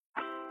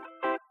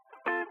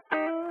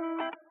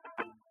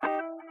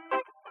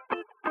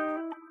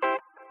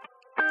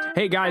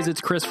Hey guys,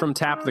 it's Chris from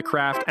Tap the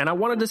Craft, and I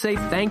wanted to say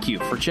thank you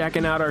for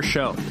checking out our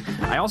show.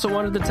 I also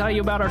wanted to tell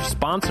you about our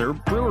sponsor,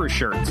 Brewer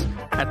Shirts.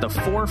 At the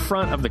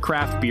forefront of the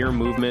craft beer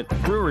movement,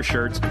 Brewer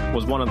Shirts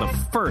was one of the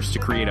first to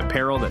create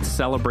apparel that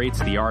celebrates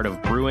the art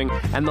of brewing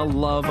and the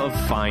love of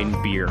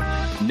fine beer.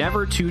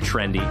 Never too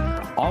trendy,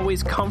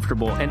 always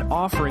comfortable, and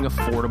offering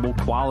affordable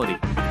quality.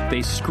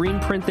 They screen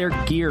print their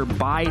gear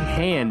by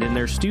hand in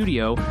their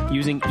studio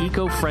using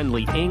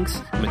eco-friendly inks,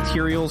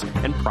 materials,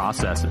 and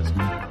processes.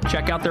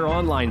 Check out their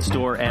online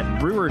store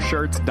at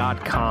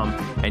brewershirts.com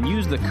and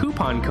use the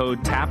coupon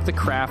code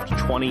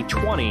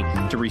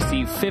TAPTHECRAFT2020 to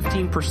receive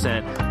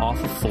 15%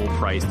 off of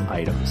full-priced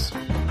items.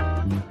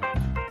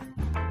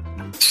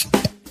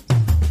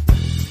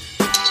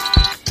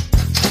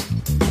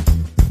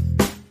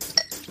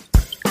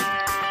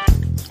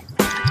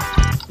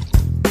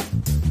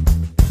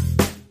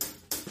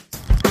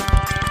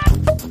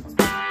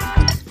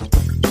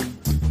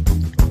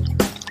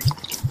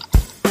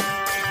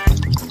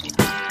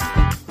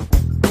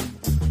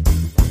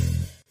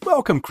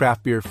 Welcome,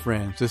 craft beer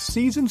friends, to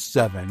Season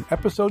 7,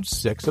 Episode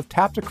 6 of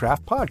Tap the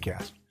Craft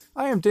Podcast.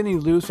 I am Denny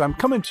Luce. I'm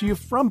coming to you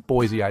from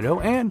Boise,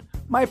 Idaho, and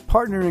my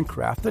partner in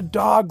craft, the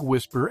dog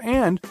whisperer,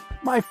 and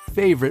my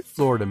favorite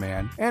Florida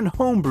man and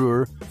home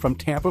brewer from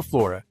Tampa,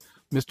 Florida,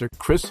 Mr.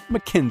 Chris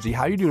McKenzie.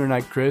 How you doing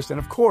tonight, Chris? And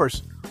of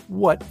course,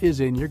 what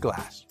is in your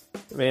glass?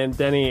 Man,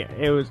 Denny,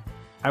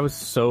 I was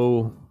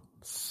so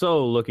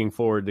looking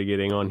forward to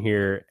getting on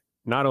here,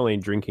 not only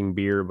drinking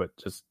beer, but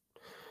just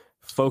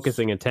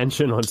focusing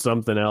attention on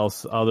something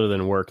else other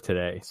than work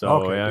today.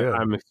 So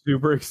I'm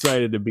super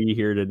excited to be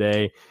here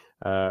today.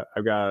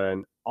 I've got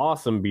an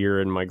awesome beer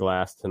in my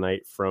glass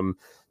tonight from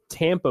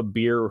Tampa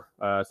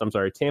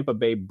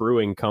Bay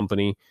Brewing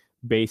Company,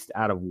 based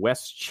out of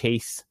West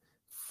Chase,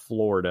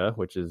 Florida,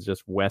 which is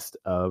just west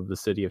of the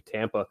city of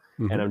Tampa.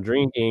 Mm-hmm. And I'm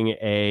drinking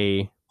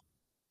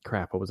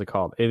what was it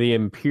called? The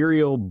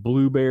Imperial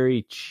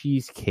Blueberry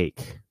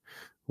Cheesecake,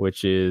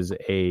 which is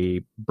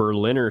a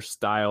Berliner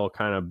style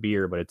kind of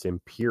beer, but it's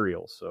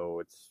imperial.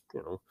 So it's,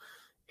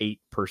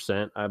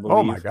 8%, I believe.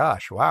 Oh my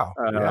gosh. Wow.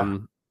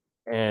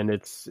 And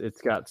it's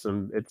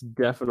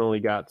definitely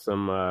got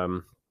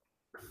some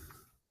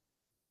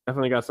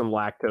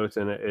lactose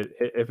in it.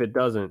 If it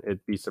doesn't,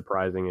 it'd be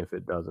surprising if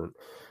it doesn't.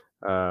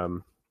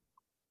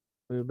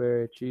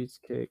 Blueberry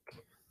cheesecake.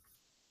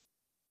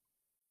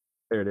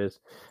 There it is.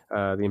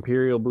 The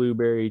Imperial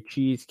Blueberry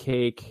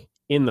Cheesecake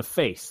in the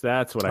face.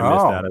 That's what I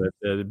missed out of it.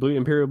 The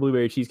Imperial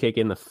Blueberry Cheesecake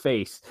in the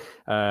face.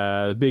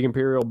 Big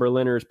Imperial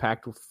Berliners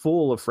packed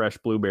full of fresh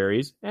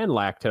blueberries and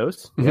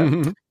lactose.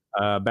 Yeah.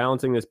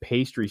 Balancing this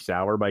pastry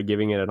sour by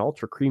giving it an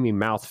ultra creamy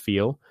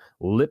mouthfeel.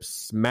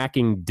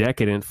 Lip-smacking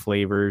decadent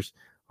flavors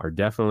are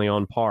definitely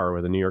on par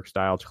with a New York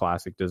style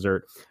classic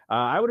dessert.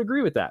 I would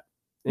agree with that.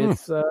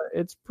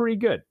 It's pretty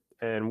good.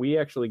 And we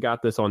actually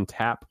got this on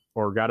tap,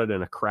 or got it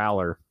in a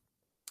crowler.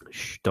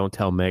 Shh, don't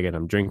tell Megan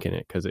I'm drinking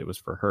it because it was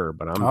for her,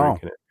 but I'm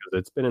drinking it because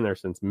it's been in there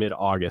since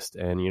mid-August.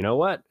 And you know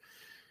what?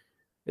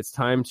 It's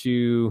time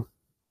to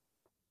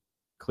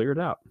clear it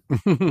out.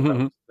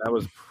 That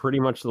was pretty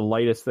much the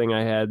lightest thing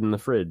I had in the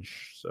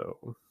fridge.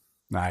 So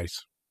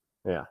nice.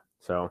 Yeah.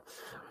 So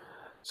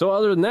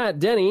other than that,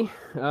 Denny,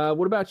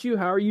 what about you?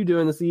 How are you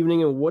doing this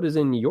evening, and what is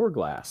in your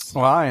glass?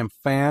 Well, I am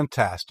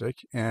fantastic,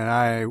 and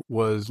I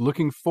was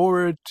looking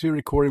forward to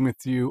recording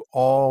with you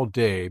all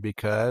day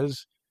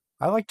because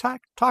I like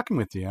talking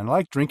with you, and I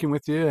like drinking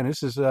with you, and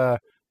this is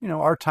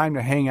our time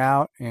to hang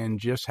out and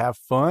just have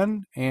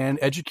fun and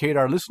educate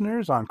our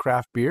listeners on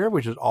craft beer,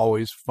 which is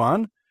always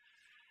fun.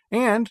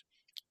 And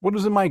what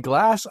is in my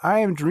glass? I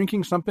am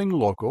drinking something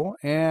local,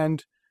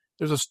 and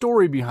there's a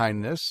story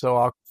behind this. So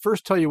I'll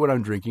first tell you what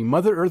I'm drinking.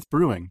 Mother Earth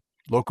Brewing,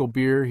 local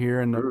beer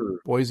here in the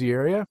Boise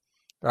area.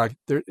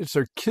 It's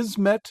their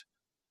Kismet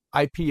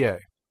IPA,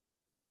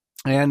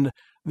 and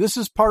this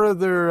is part of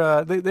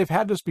their. They've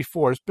had this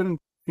before. It's been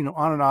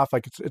on and off.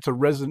 Like it's a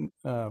resin.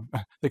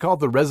 They call it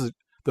the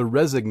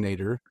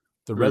Resignator.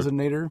 The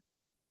Resonator,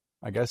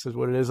 I guess is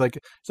what it is. Like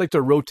it's like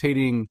the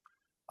rotating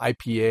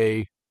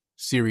IPA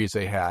series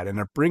they had, and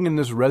they're bringing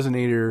this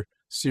Resonator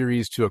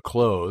series to a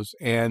close.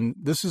 And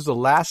this is the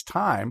last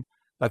time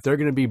that they're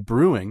going to be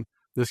brewing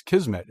this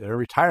Kismet. They're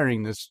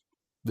retiring this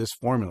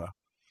formula,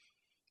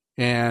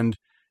 and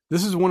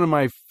this is one of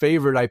my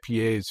favorite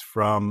IPAs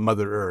from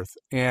Mother Earth.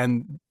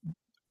 And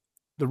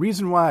the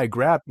reason why I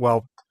grabbed,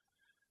 I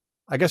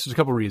guess there's a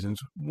couple of reasons.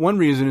 One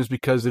reason is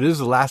because it is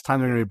the last time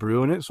they're going to be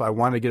brewing it, so I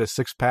want to get a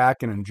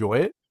 6-pack and enjoy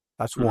it.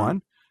 That's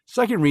one.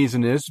 Second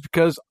reason is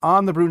because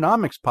on the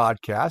Brewnomics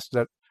podcast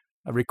that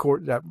I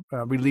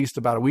released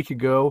about a week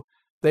ago,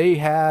 they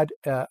had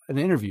an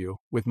interview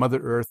with Mother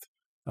Earth,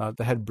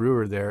 the head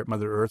brewer there at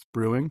Mother Earth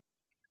Brewing,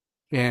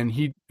 and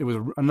it was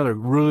another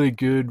really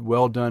good,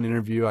 well done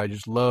interview. I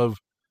love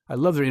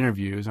their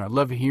interviews, and I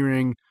love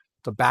hearing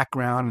the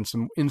background and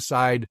some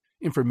inside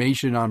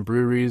information on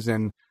breweries,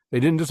 and they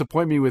didn't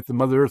disappoint me with the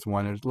Mother Earth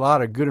one. There's a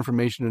lot of good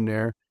information in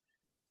there.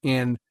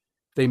 And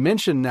they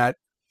mentioned that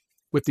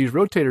with these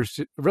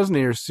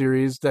Resonator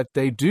series that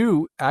they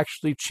do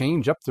actually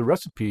change up the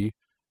recipe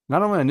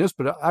not only on this,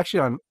 but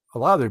actually on a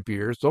lot of their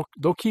beers,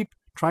 they'll keep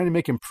trying to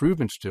make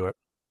improvements to it.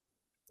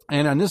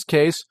 And in this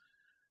case,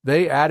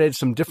 they added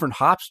some different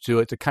hops to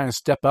it to kind of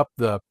step up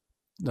the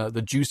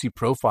juicy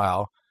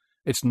profile.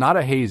 It's not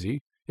a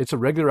hazy; it's a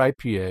regular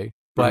IPA,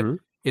 but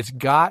it's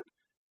got.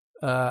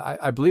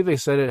 I believe they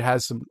said it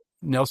has some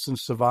Nelson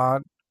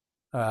Sauvin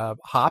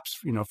hops,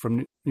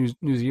 from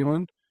New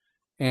Zealand,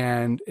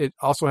 and it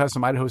also has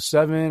some Idaho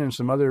 7 and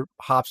some other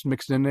hops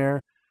mixed in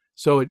there.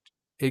 So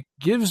it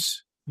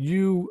gives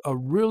you a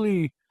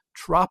really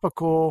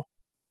tropical,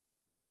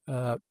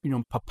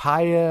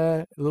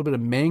 papaya, a little bit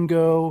of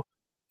mango,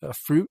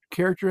 fruit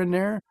character in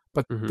there,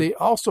 but they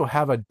also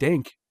have a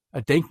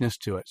dankness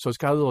to it. So it's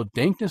got a little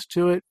dankness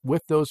to it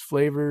with those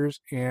flavors,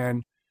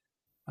 and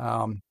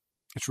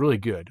it's really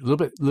good. A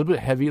little bit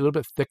heavy, a little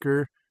bit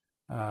thicker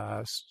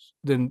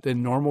than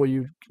normal.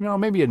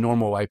 Maybe a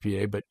normal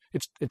IPA, but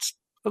it's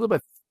a little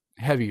bit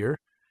heavier.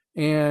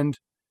 And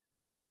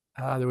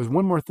there was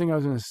one more thing I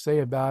was going to say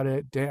about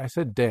it. I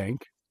said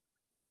dank.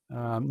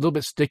 A little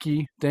bit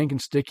sticky, dank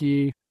and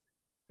sticky.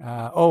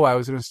 I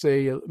was going to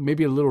say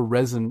maybe a little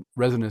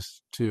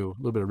resinous too,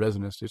 a little bit of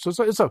resinous too.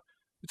 So it's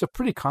a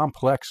pretty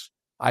complex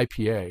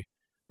IPA,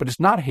 but it's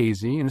not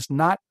hazy and it's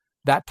not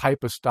that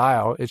type of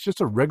style. It's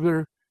just a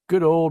regular,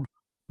 good old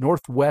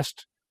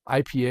Northwest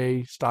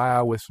IPA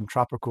style with some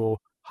tropical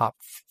hop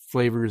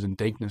flavors and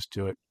dankness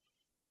to it.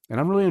 And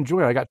I'm really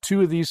enjoying it. I got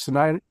 2 of these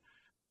tonight.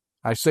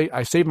 I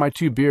saved my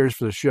 2 beers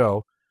for the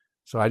show.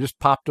 So I just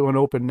popped one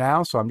open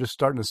now. So I'm just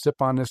starting to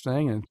sip on this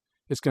thing, and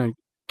it's going to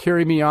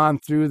carry me on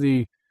through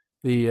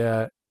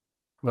at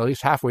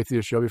least halfway through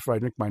the show before I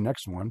drink my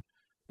next one.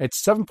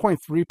 It's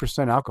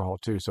 7.3% alcohol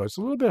too. So it's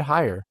a little bit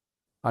higher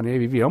on the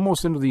ABV,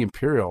 almost into the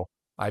Imperial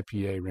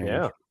IPA range.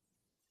 Yeah.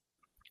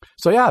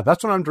 So yeah,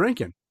 that's what I'm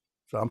drinking.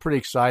 So I'm pretty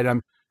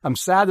excited. I'm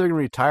sad they're going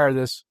to retire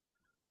this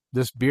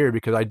beer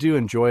because I do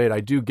enjoy it. I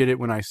do get it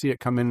when I see it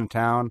come in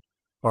town,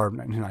 or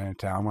not in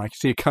town, when I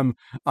see it come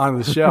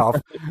onto the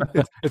shelf.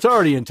 It's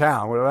already in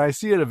town. When I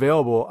see it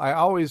available, I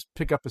always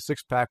pick up a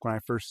 6-pack when I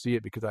first see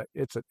it because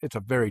it's a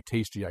very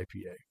tasty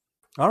IPA.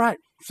 All right,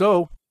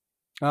 so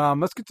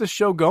let's get this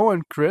show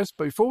going, Chris.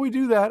 But before we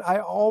do that, I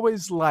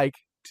always like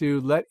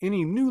to let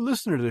any new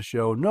listener to the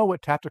show know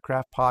what Tap to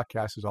Craft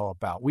podcast is all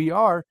about. We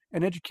are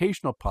an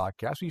educational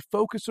podcast. We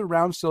focus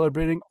around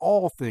celebrating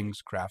all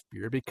things craft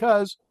beer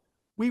because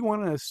we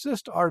want to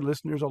assist our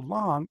listeners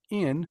along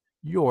in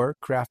your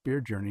craft beer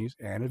journeys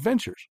and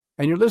adventures.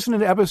 And you're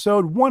listening to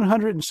episode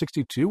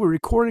 162. We're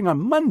recording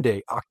on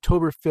Monday,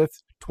 October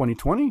 5th,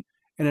 2020.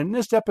 And in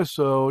this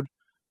episode,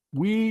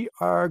 we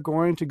are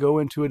going to go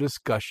into a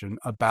discussion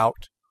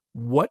about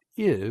what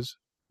is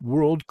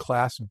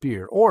world-class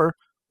beer, or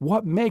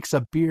what makes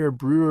a beer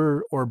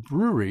brewer or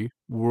brewery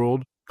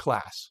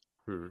world-class.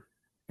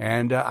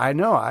 And I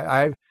know,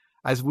 I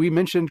as we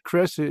mentioned,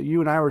 Chris, you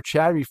and I were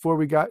chatting before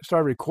we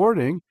started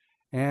recording,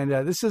 and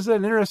this is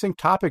an interesting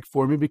topic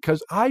for me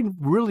because I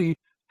really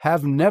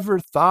have never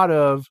thought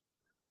of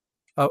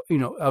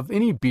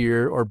any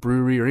beer or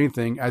brewery or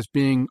anything as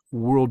being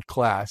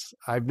world-class.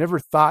 I've never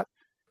thought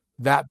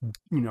that,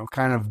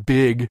 kind of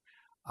big.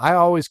 I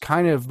always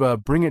kind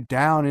of bring it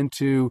down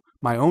into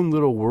my own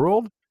little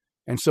world.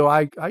 And so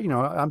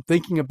I'm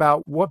thinking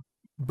about what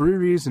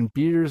breweries and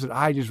beers that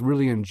I just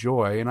really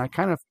enjoy. And I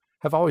kind of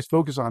have always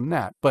focused on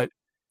that. But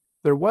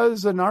there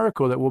was an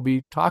article that we'll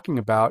be talking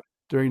about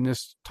during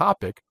this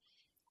topic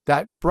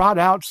that brought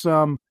out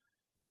some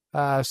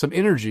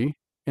energy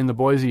in the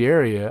Boise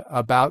area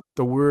about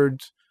the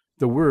words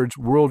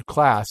world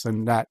class,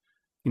 and that,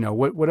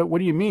 what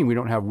do you mean we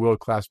don't have world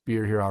class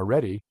beer here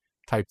already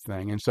type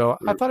thing. And so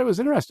I thought it was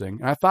interesting.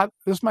 And I thought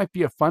this might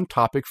be a fun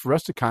topic for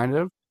us to kind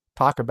of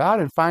talk about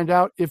and find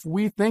out if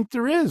we think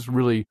there is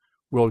really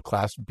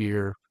world-class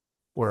beer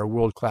or a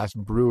world-class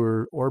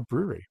brewer or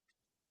brewery.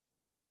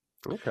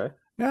 Okay.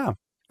 Yeah.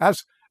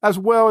 As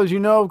well as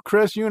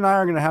Chris, you and I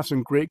are going to have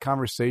some great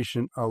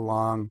conversation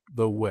along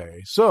the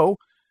way. So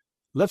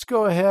let's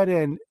go ahead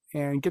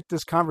and get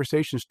this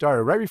conversation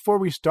started. Right before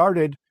we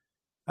started,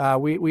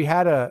 we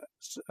had a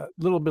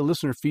little bit of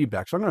listener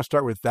feedback. So I'm going to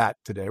start with that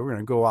today. We're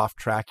going to go off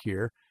track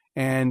here.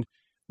 And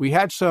we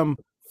had some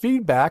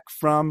feedback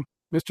from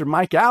Mr.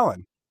 Mike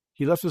Allen.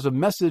 He left us a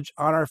message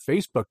on our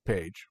Facebook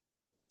page.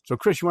 So,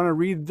 Chris, you want to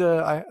read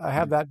I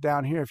have that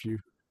down here if you...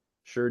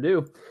 Sure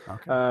do.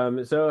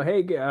 Okay. So,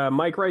 hey,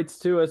 Mike writes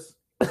to us.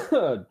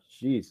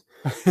 Jeez.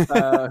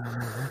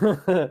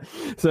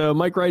 So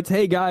Mike writes,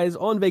 hey, guys,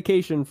 on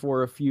vacation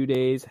for a few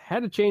days.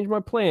 Had to change my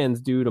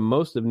plans due to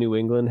most of New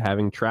England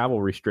having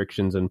travel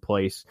restrictions in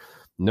place.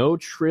 No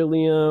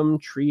Trillium,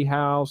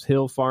 Treehouse,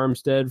 Hill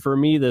Farmstead for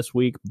me this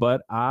week,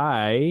 but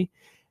I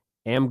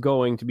am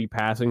going to be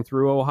passing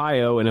through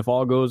Ohio, and if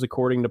all goes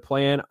according to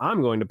plan,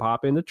 I'm going to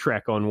pop into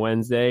Trek on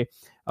Wednesday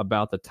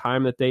about the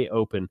time that they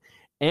open.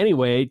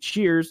 Anyway,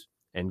 cheers,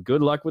 and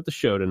good luck with the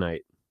show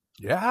tonight.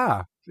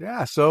 Yeah.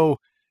 So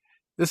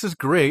this is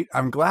great.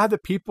 I'm glad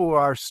that people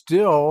are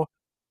still,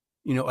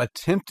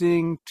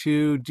 attempting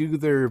to do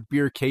their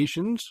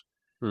beercations.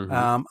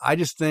 I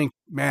just think,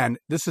 man,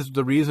 this is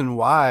the reason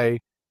why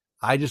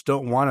I just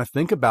don't want to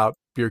think about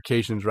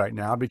beercations right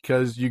now,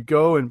 because you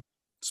go and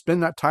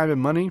spend that time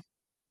and money,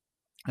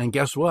 and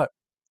guess what?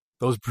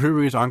 Those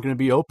breweries aren't going to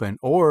be open,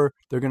 or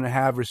they're going to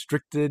have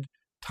restricted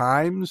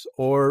times,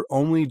 or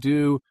only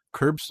do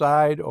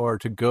curbside or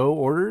to-go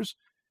orders.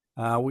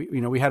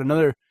 We had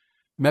another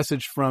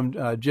message from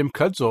Jim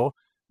Cudzel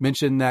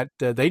mentioned that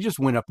they just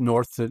went up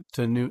north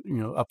to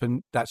New, up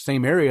in that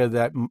same area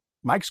that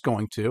Mike's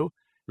going to.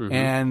 Mm-hmm.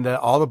 And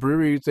all the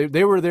breweries,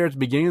 they were there at the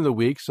beginning of the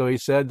week. So he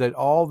said that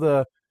all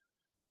the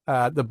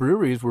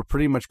breweries were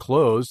pretty much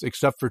closed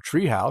except for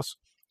Treehouse.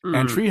 Mm-hmm.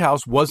 And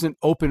Treehouse wasn't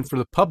open for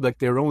the public.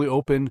 They were only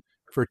open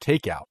for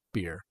takeout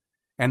beer.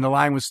 And the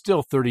line was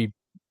still 30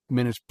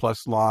 minutes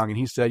plus long. And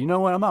he said, you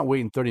know what? I'm not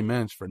waiting 30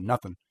 minutes for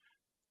nothing.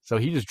 So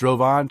he just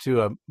drove on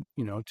to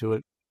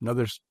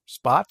another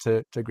spot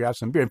to grab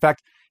some beer. In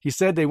fact, he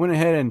said they went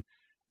ahead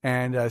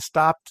and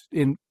stopped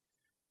in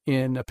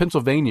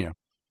Pennsylvania,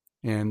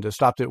 and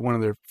stopped at one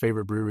of their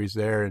favorite breweries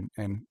there,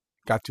 and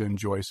got to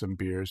enjoy some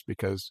beers,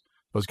 because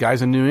those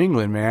guys in New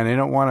England, man, they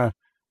don't want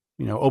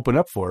to, open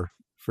up for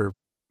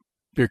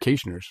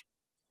beercationers.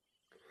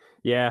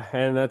 Yeah,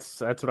 and that's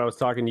what I was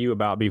talking to you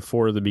about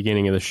before the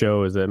beginning of the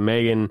show, is that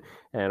Megan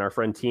and our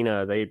friend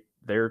Tina,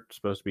 they're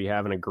supposed to be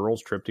having a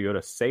girls' trip to go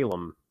to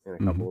Salem in a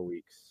couple of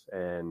weeks.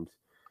 And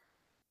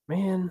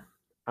man,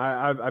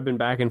 I've been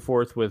back and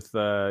forth with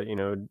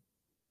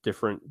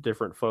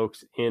different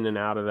folks in and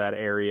out of that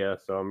area.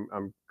 So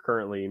I'm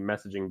currently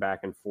messaging back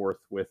and forth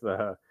with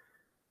a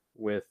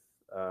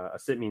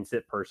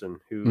sit person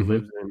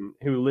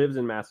who lives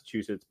in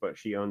Massachusetts, but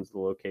she owns the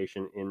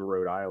location in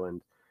Rhode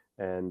Island.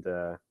 And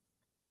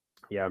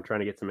I'm trying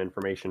to get some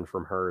information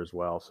from her as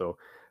well. So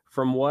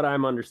from what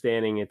I'm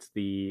understanding, it's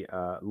the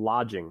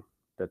lodging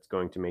that's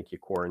going to make you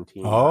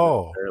quarantine.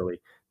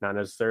 Not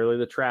necessarily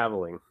the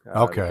traveling.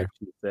 Okay.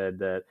 She said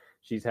that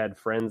she's had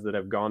friends that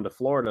have gone to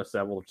Florida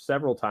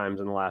several times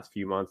in the last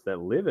few months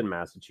that live in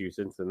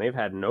Massachusetts, and they've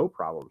had no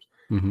problems.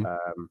 Mm-hmm.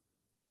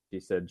 She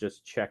said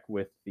just check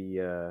with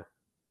the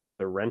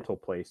rental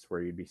place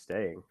where you'd be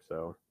staying.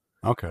 So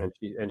okay.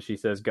 And she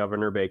says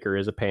Governor Baker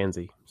is a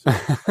pansy. So.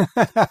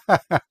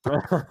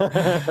 All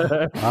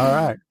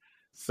right.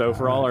 So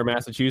for all our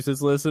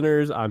Massachusetts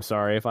listeners, I'm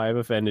sorry if I have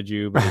offended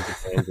you, but he's a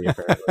pansy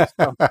apparently.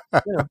 So,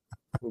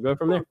 we'll go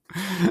from there.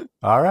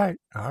 All right.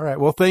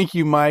 Well, thank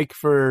you, Mike,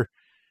 for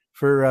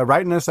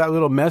writing us that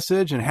little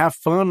message, and have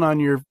fun on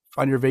your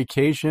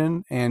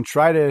vacation, and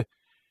try to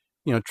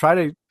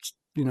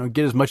get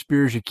as much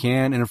beer as you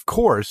can. And of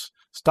course,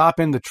 stop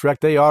in the Trek.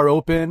 They are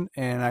open,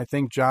 and I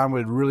think John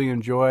would really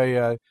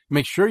enjoy.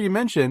 Make sure you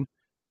mention,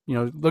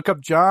 look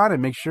up John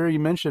and make sure you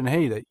mention,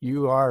 hey, that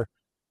you are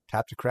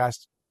Tap the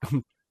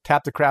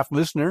Craft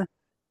listener,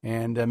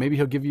 and maybe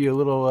he'll give you a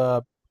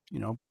little,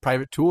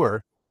 private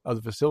tour of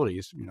the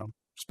facilities.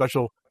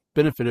 Special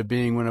benefit of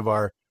being one of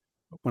our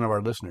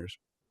listeners.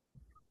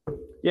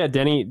 Yeah,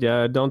 Denny,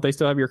 don't they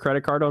still have your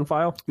credit card on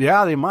file?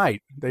 Yeah, they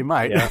might. Yeah, they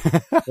might.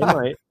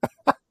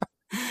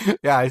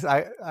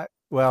 Yeah,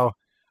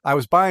 I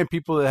was buying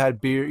people that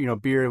had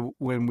beer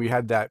when we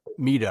had that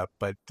meetup,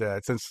 but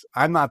since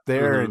I'm not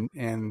there,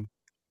 and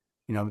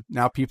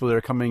now people that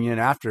are coming in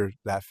after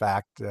that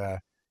fact,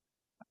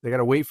 they got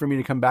to wait for me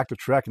to come back to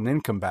Trek and then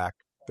come back.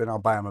 Then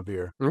I'll buy them a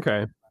beer.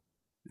 Okay.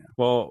 Yeah.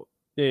 Well,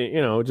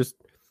 just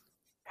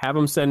have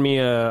them send me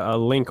a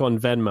link on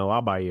Venmo.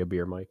 I'll buy you a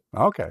beer, Mike.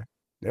 Okay.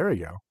 There we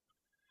go.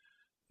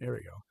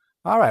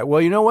 All right. Well,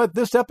 you know what?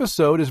 This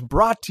episode is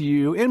brought to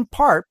you in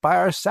part by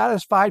our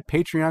satisfied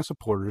Patreon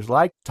supporters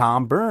like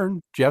Tom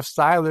Byrne, Jeff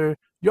Seiler,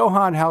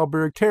 Johan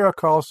Halberg, Tara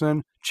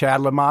Carlson,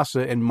 Chad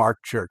Lamassa, and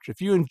Mark Church.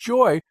 If you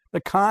enjoy the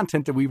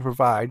content that we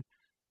provide,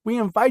 we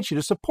invite you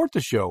to support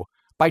the show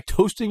by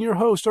toasting your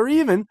host, or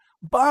even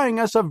buying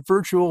us a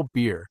virtual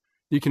beer.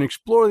 You can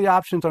explore the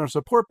options on our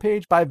support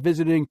page by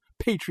visiting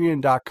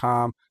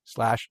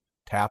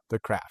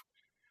patreon.com/tapthecraft.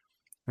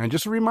 And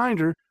just a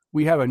reminder,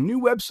 we have a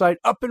new website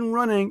up and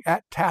running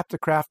at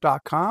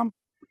tapthecraft.com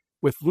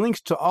with links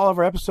to all of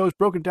our episodes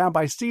broken down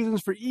by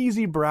seasons for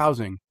easy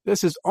browsing.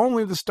 This is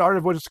only the start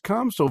of what is to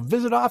come, so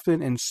visit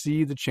often and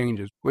see the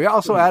changes. We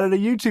also added a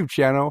YouTube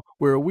channel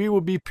where we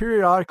will be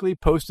periodically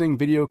posting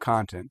video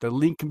content. The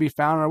link can be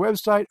found on our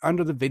website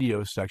under the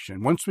videos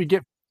section. Once we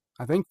get,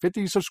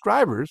 50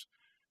 subscribers,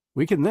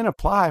 we can then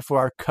apply for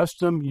our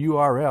custom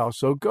URL.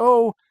 So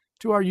go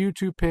to our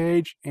YouTube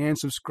page and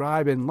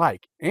subscribe and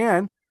like.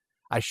 And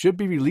I should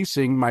be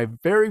releasing my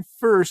very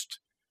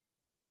first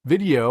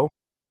video,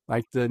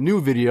 like the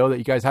new video that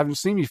you guys haven't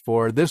seen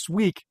before, this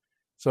week.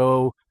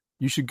 So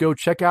you should go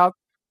check out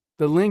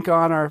the link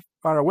on our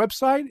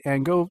website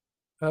and go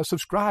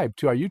subscribe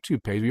to our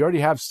YouTube page. We already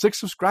have 6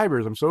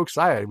 subscribers. I'm so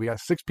excited. We got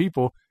 6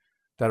 people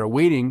that are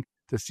waiting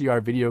to see our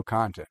video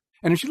content.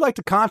 And if you'd like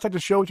to contact the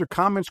show with your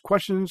comments,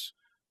 questions,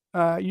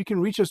 you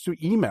can reach us through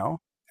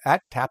email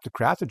at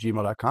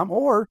tapthecraft@gmail.com,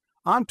 or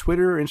on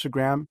Twitter or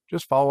Instagram.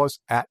 Just follow us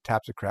at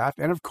tapthecraft.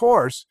 And of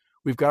course,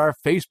 we've got our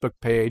Facebook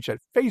page at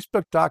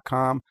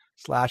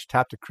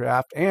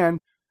facebook.com/tapthecraft,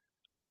 and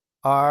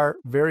our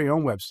very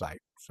own website,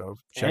 So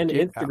check and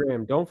it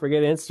Instagram. out. Don't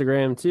forget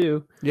Instagram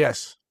too.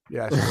 Yes.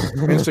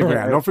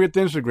 Instagram. Don't forget the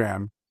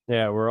Instagram.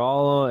 Yeah, we're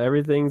all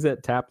everything's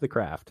at Tap the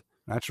Craft.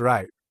 That's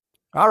right.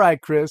 All right,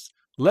 Chris.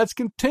 Let's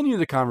continue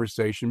the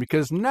conversation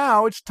because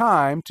now it's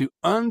time to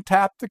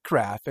untap the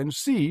craft and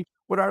see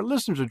what our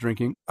listeners are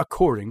drinking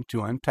according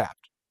to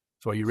Untapped.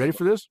 So are you ready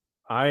for this?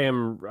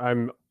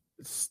 I'm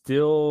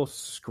still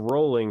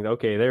scrolling.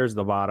 Okay, there's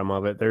the bottom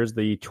of it. There's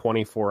the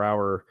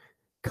 24-hour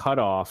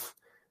cutoff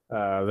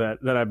that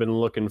I've been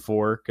looking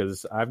for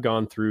because I've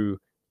gone through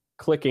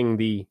clicking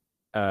the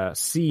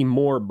see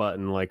more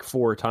button like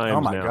 4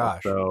 times now.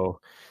 Gosh.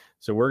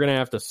 So we're gonna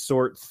have to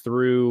sort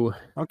through.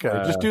 Okay,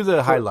 just do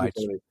the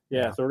highlights.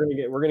 Yeah, so we're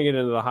gonna get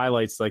into the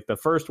highlights. Like the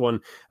first one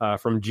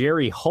from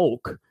Jerry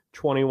Hulk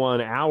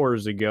 21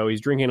 hours ago.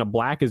 He's drinking a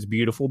Black is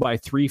Beautiful by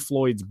Three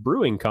Floyds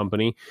Brewing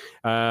Company.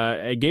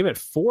 I gave it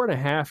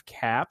 4.5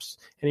 caps,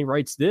 and he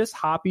writes, "This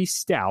hoppy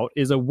stout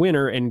is a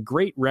winner and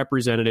great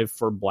representative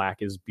for Black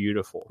is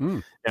Beautiful."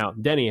 Now,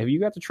 Denny, have you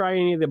got to try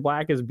any of the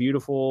Black is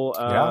Beautiful?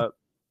 I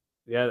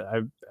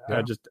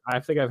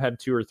think I've had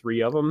 2 or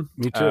 3 of them.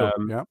 Me too.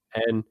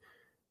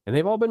 And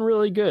they've all been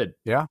really good.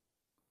 Yeah.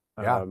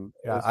 It's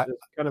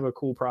kind of a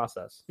cool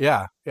process.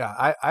 Yeah.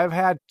 I've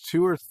had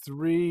 2 or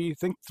 3, I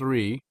think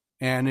 3,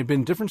 and they've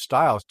been different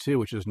styles too,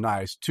 which is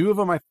nice. Two of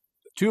them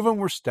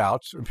were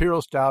stouts,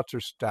 imperial stouts or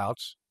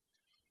stouts,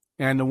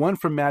 and the one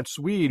from Mad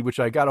Swede, which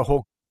I got a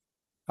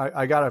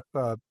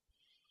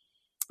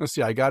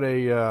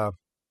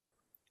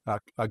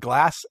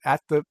glass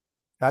at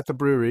the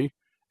brewery,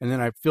 and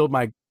then I filled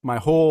my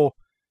whole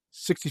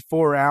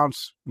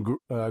 64-ounce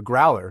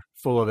growler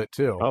full of it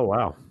too. Oh,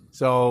 wow.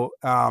 So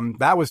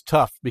that was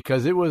tough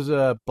because it was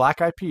a black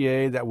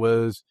IPA that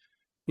was,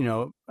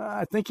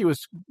 I think it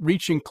was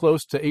reaching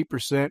close to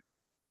 8%.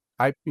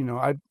 I'm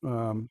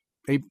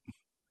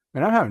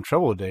having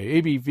trouble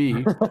today,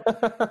 ABV.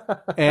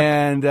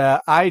 And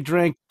I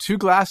drank 2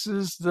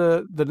 glasses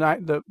the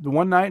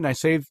one night, and I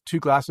saved 2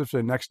 glasses for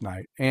the next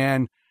night.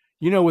 And,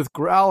 with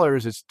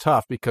growlers, it's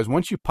tough because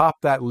once you pop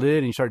that lid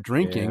and you start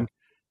drinking,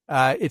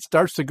 it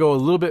starts to go a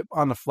little bit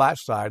on the flat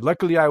side.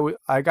 Luckily,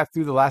 I got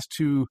through the last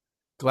 2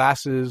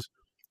 glasses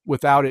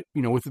without it,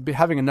 with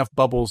having enough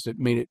bubbles that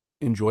made it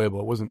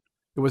enjoyable.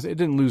 It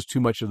didn't lose too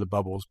much of the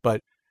bubbles,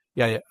 but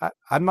I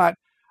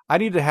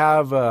need to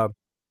have,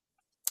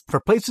 for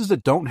places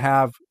that don't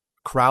have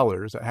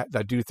crowlers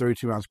that do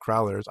 32-ounce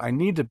crowlers, I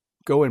need to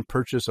go and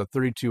purchase a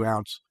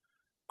 32-ounce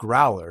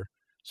growler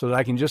so that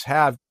I can just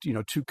have,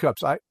 2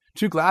 cups.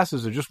 2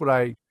 glasses are just what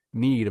I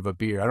need of a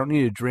beer. I don't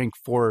need to drink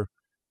 4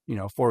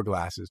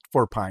 glasses,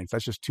 4 pints.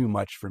 That's just too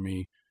much for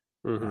me.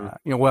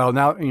 Mm-hmm. Well,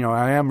 now,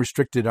 I am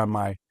restricted on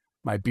my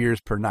beers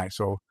per night.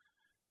 So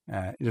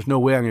there's no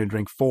way I'm going to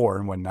drink 4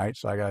 in one night.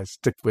 So I got to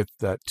stick with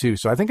 2.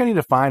 So I think I need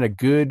to find a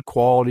good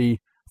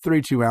quality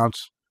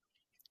 32-ounce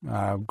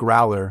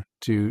growler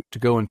to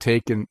go and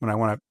take when I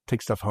want to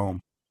take stuff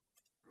home.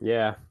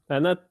 Yeah.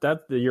 And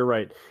that you're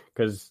right.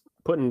 Because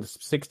putting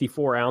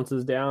 64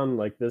 ounces down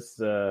like this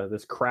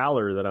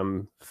crowler that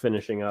I'm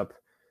finishing up,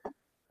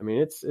 I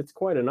mean, it's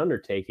quite an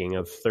undertaking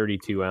of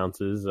 32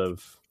 ounces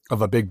of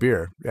a big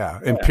beer. Yeah.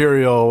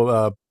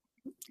 Imperial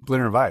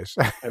Blender of Ice.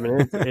 I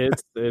mean,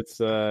 it's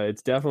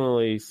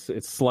definitely,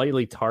 it's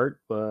slightly tart,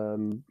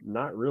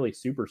 not really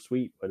super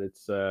sweet, but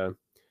it's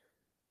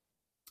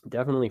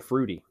definitely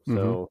fruity. Mm-hmm.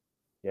 So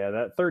yeah,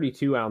 that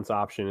 32 ounce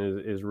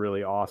option is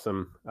really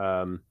awesome.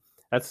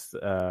 That's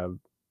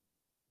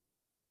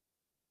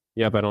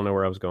yep, I don't know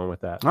where I was going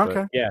with that.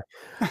 Okay. But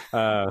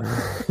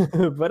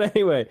yeah. But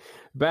anyway,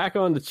 back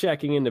on to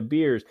checking into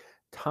beers.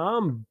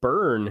 Tom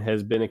Byrne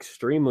has been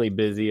extremely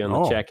busy on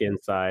the check-in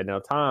side. Now,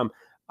 Tom,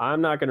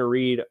 I'm not going to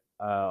read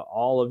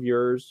all of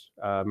yours.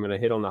 I'm going to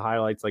hit on the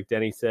highlights like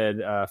Denny said.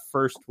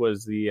 First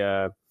was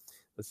the,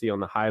 let's see, on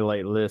the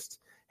highlight list,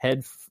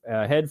 Head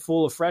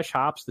Full of Fresh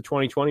Hops, the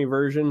 2020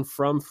 version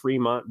from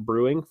Fremont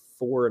Brewing,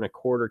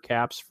 4.25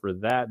 caps for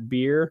that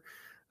beer.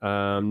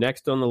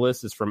 Next on the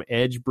list is from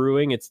Edge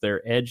Brewing. It's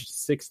their Edge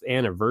 6th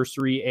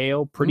Anniversary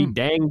Ale. Pretty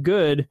dang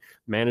good.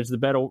 Managed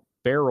the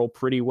barrel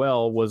pretty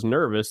well. Was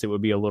nervous it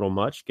would be a little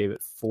much. Gave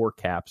it 4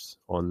 caps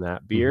on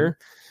that beer.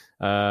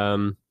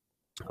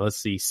 Let's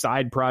see.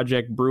 Side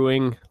Project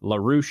Brewing,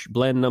 LaRouche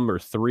Blend number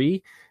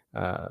 3.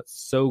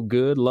 So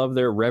good. Love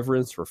their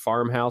reverence for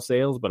farmhouse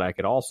ales, but I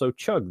could also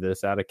chug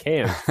this out of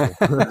cans.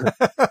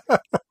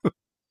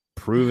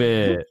 Prove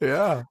it.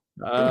 Yeah.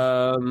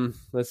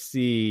 Let's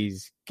see.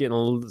 He's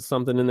getting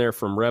something in there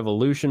from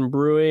Revolution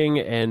Brewing.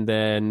 And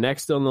then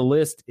next on the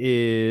list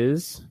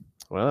is,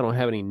 well, I don't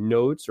have any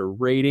notes or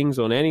ratings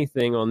on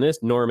anything on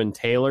this. Norman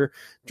Taylor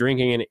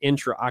drinking an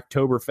Intra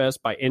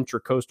Oktoberfest by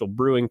Intracoastal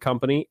Brewing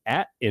Company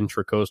at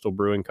Intracoastal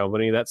Brewing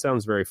Company. That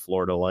sounds very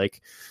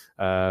Florida-like.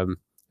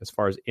 As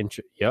far as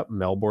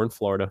Melbourne,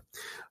 Florida.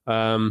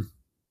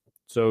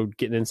 So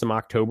getting in some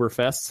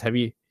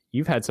Oktoberfests.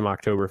 You've had some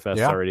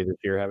Oktoberfests already this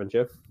year, haven't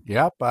you?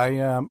 Yep.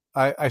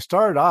 I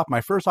started off,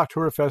 my first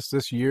Oktoberfest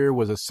this year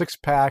was a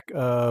 6-pack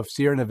of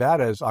Sierra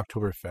Nevada's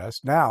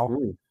Oktoberfest. Now,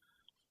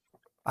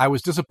 I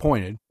was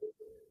disappointed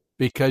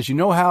because you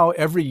know how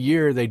every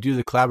year they do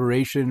the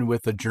collaboration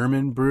with a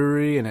German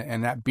brewery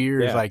and that beer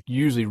is like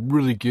usually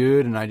really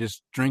good and I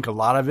just drink a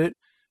lot of it.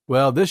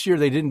 Well, this year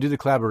they didn't do the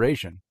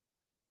collaboration.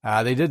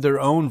 They did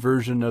their own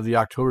version of the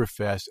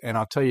Oktoberfest, and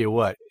I'll tell you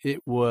what, it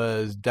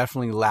was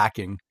definitely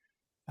lacking.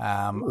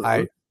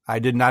 I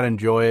did not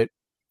enjoy it.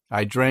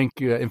 I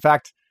drank, in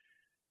fact,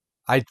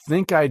 I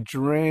think I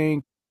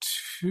drank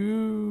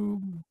three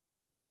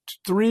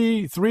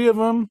of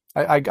them.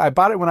 I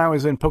bought it when I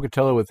was in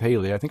Pocatello with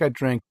Haley. I think I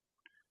drank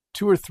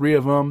 2 or 3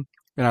 of them,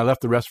 and I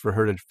left the rest for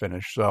her to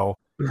finish. So,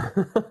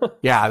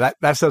 yeah,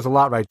 that says a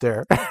lot right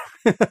there.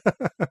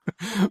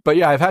 But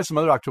yeah, I've had some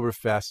other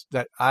Oktoberfests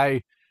that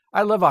I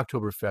love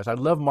Oktoberfest. I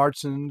love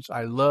Märzen's.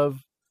 I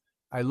love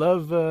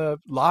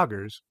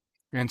lagers.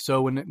 And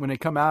so when they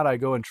come out, I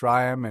go and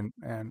try them,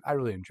 and I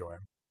really enjoy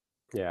them.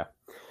 Yeah.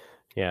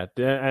 Yeah,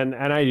 and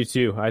I do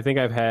too. I think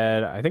I've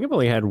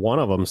only had one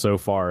of them so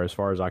far as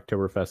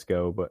Oktoberfest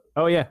go. But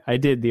oh yeah, I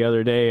did the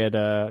other day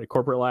at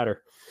Corporate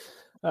Ladder.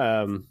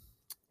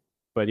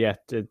 But yeah,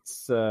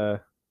 it's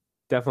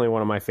definitely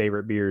one of my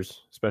favorite beers,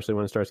 especially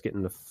when it starts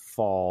getting to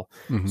fall.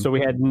 Mm-hmm. So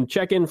we had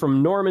check-in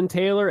from Norman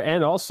Taylor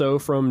and also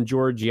from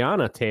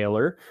Georgiana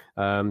Taylor.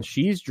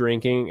 She's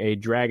drinking a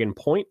Dragon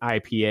Point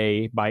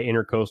IPA by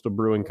Intercoastal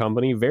Brewing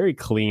Company. Very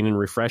clean and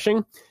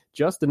refreshing.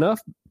 Just enough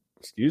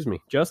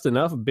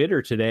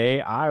bitter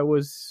today. I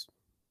was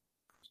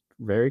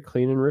very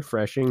clean and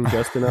refreshing.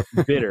 Just enough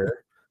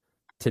bitter.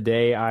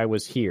 Today I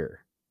was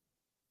here.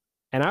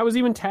 And I was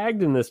even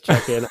tagged in this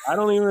check-in. I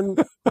don't even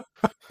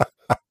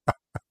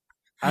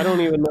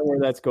know where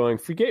that's going.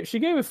 She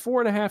gave it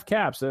 4.5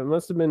 caps. It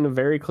must have been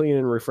very clean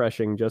and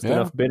refreshing. Just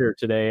enough bitter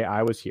today.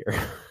 I was here.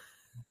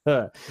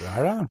 Right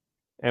on.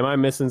 Am I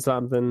missing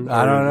something?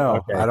 I don't know.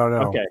 Okay. I don't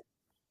know. Okay.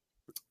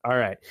 All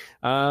right.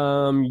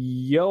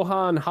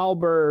 Johann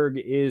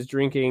Hallberg is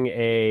drinking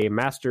a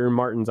Master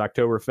Martin's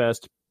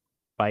Oktoberfest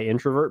by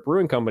Introvert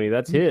Brewing Company.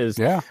 That's his.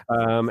 Yeah.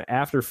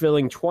 After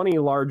filling 20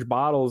 large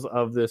bottles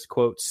of this,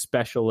 quote,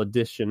 special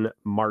edition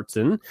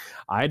Martin,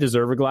 I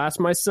deserve a glass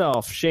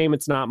myself. Shame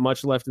it's not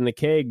much left in the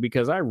keg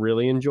because I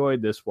really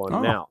enjoyed this one.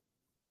 Oh. Now,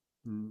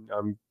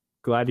 I'm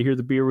glad to hear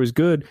the beer was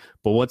good,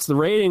 but what's the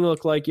rating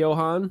look like,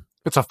 Johann?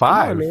 It's a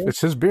 5. It's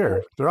his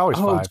beer. They're always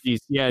 5. Geez.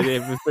 Yeah,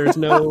 if there's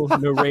no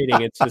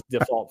rating, it's just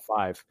default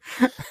 5.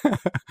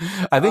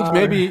 I think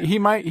maybe he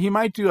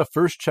might do a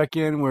first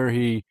check-in where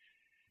he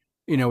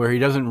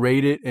doesn't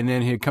rate it, and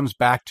then he comes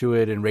back to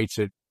it and rates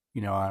it,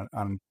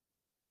 on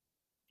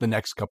the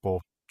next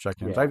couple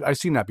check-ins. Yeah. I've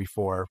seen that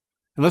before.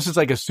 Unless it's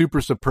like a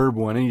super superb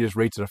one, and he just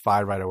rates it a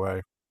 5 right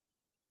away.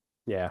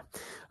 Yeah.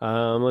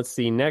 Let's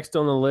see. Next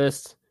on the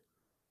list.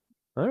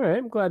 All right.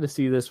 I'm glad to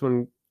see this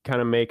one kind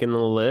of making the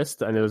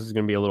list. I know this is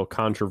going to be a little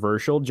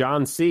controversial.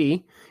 John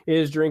C.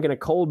 is drinking a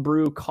cold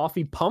brew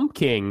coffee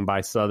pumpkin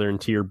by Southern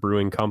Tier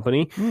Brewing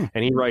Company.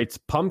 And he writes,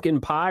 pumpkin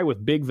pie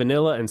with big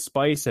vanilla and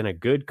spice and a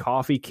good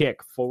coffee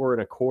kick.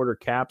 4.25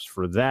 caps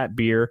for that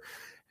beer.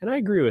 And I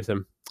agree with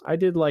him. I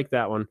did like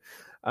that one.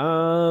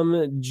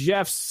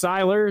 Jeff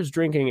Seiler is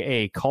drinking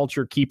a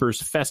Culture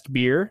Keepers Fest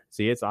beer.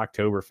 See, it's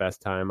Oktoberfest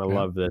time. I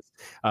love this.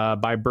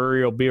 By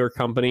Burial Beer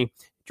Company.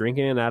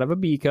 Drinking it out of a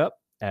B cup,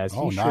 as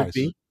he should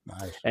be.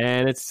 Nice.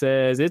 And it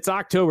says, it's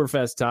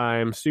Oktoberfest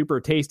time.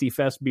 Super tasty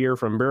fest beer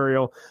from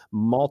Burial.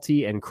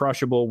 Malty and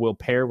crushable will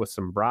pair with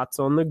some brats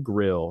on the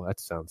grill.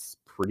 That sounds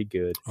pretty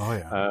good. Oh,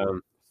 yeah.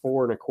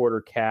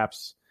 4.25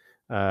 caps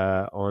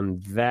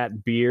on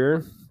that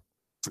beer.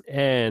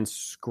 And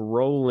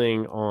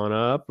scrolling on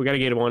up, we got to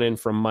get one in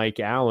from Mike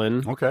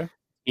Allen. Okay.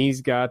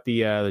 He's got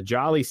the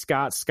Jolly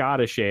Scott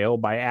Scottish Ale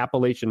by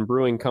Appalachian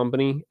Brewing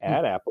Company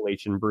at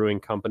Appalachian Brewing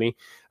Company.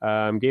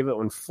 Gave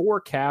it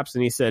 4 caps,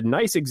 and he said,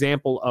 nice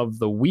example of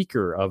the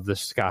weaker of the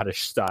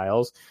Scottish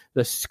styles.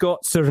 The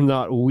Scots are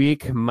not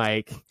weak,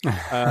 Mike.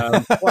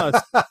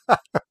 Plus,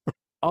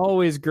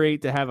 always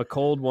great to have a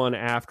cold one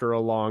after a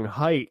long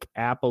hike.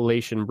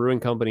 Appalachian Brewing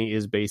Company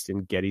is based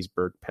in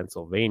Gettysburg,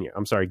 Pennsylvania.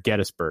 I'm sorry,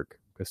 Gettysburg,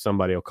 because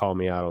somebody will call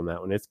me out on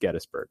that one. It's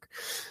Gettysburg.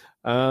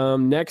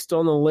 Next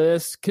on the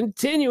list,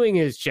 continuing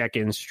his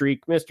check-in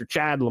streak, Mr.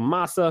 Chad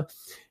Lamassa,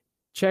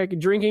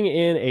 drinking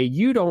in a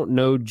You Don't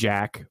Know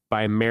Jack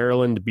by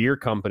Maryland Beer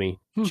Company.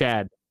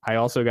 Chad, I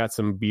also got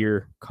some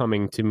beer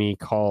coming to me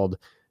called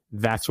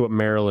That's What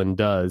Maryland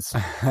Does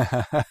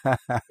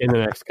in the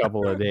next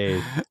couple of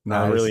days.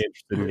 Nice. I'm really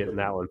interested in getting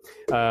that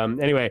one.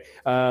 Anyway,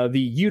 the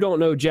You Don't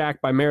Know Jack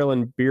by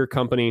Maryland Beer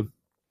Company.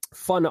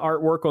 Fun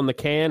artwork on the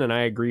can, and I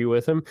agree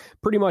with him.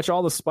 Pretty much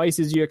all the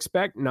spices you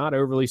expect. Not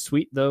overly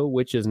sweet, though,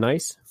 which is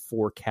nice.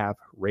 4 cap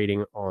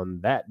rating on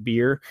that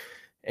beer.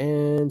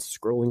 And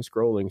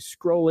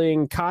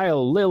scrolling.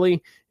 Kyle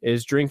Lilly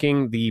is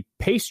drinking the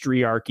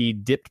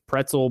Pastryarchy Dipped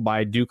Pretzel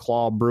by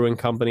Duclaw Brewing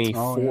Company.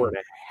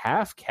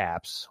 4.5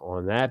 caps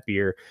on that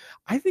beer.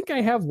 I think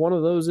I have one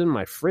of those in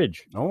my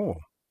fridge. Oh.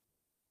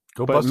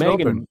 Go bust it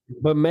open.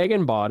 But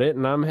Megan bought it,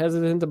 and I'm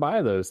hesitant to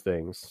buy those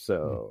things.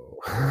 So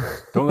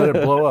don't let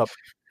it blow up.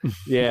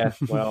 Yeah,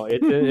 well,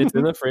 it's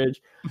in the fridge,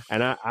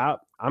 and I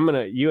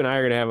you and I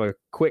are gonna have a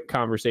quick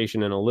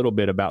conversation in a little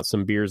bit about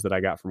some beers that I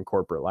got from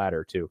Corporate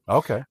Ladder too.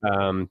 Okay.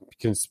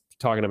 Because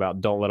talking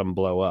about don't let them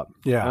blow up.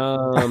 Yeah.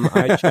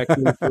 I checked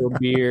into a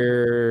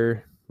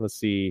beer. Let's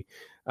see.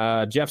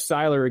 Jeff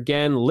Seiler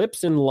again,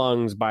 Lips and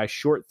Lungs by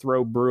Short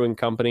Throw Brewing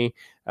Company.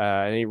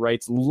 And he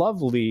writes,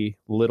 lovely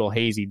little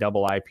hazy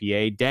double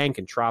IPA, dank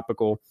and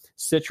tropical,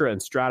 Citra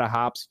and Strata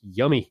hops,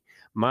 yummy.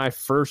 My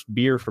first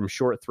beer from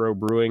Short Throw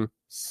Brewing,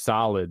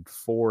 solid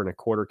 4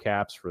 1/4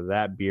 caps for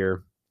that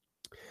beer.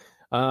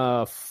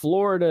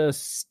 Florida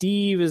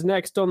Steve is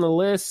next on the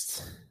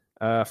list.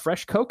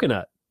 Fresh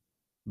Coconut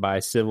by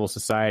Civil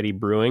Society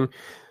Brewing.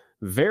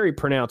 Very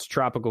pronounced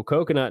tropical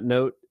coconut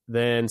note.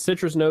 Then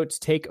citrus notes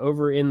take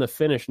over in the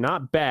finish.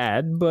 Not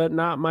bad, but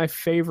not my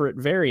favorite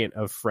variant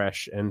of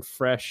fresh. And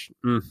fresh,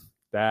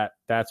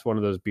 that's one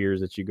of those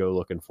beers that you go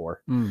looking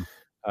for.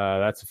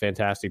 That's a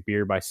fantastic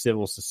beer by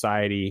Civil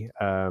Society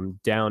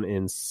down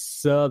in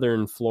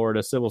southern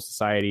Florida. Civil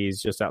Society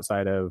is just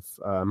outside of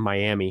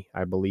Miami,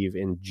 I believe,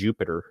 in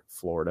Jupiter,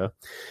 Florida.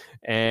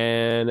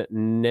 And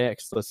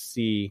next, let's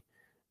see.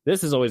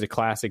 This is always a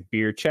classic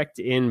beer, checked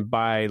in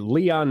by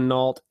Leon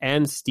Nault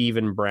and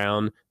Stephen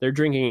Brown. They're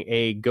drinking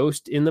a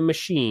Ghost in the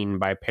Machine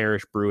by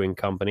Parish Brewing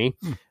Company.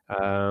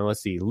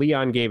 Let's see.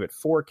 Leon gave it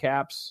 4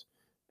 caps,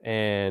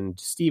 and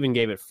Stephen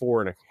gave it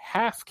 4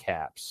 1/2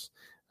 caps.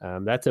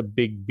 That's a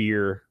big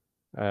beer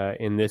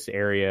in this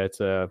area.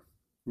 It's a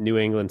New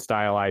England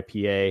style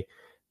IPA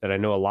that I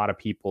know a lot of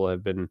people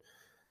have been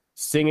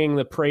singing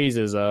the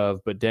praises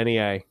of. But Denny,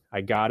 I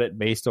got it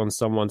based on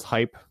someone's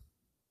hype,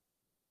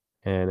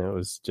 and it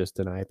was just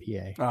an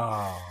IPA.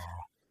 Oh,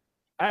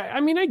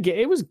 I mean,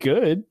 it was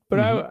good, but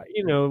I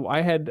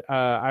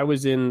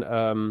was in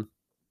a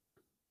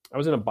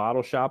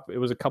bottle shop. It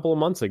was a couple of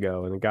months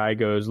ago, and the guy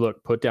goes,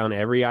 "Look, put down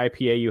every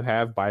IPA you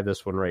have. Buy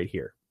this one right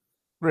here."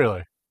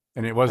 Really?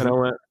 And it wasn't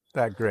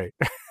that great.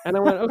 And I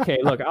went, okay,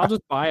 look, I'll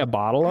just buy a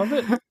bottle of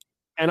it,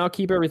 and I'll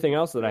keep everything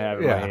else that I have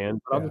in my hand.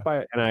 But I'll just buy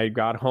it. And I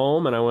got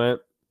home, and I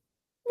went,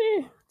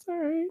 it's all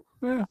right.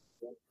 Yeah.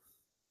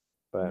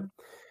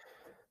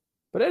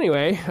 But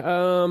anyway,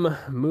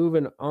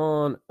 moving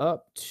on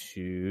up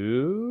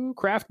to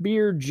Craft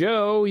Beer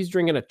Joe. He's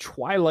drinking a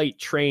Twilight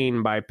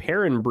Train by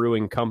Perrin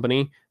Brewing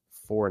Company.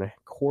 4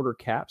 1/4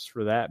 caps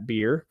for that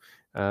beer.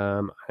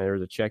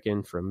 There's a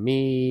check-in from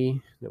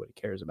me. Nobody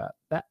cares about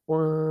that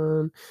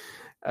one.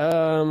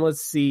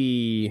 Let's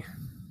see.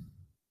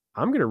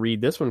 I'm going to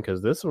read this one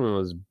because this one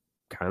was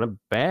kind of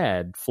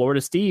bad. Florida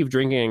Steve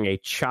drinking a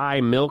chai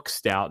milk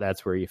stout.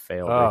 That's where you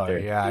failed. Right there.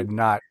 Yeah,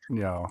 not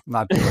doing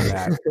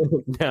that.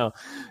 No,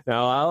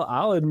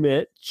 I'll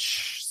admit,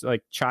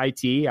 like chai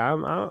tea,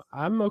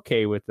 I'm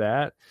okay with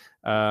that.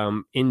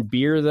 In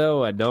beer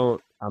though,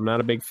 I'm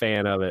not a big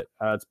fan of it.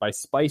 It's by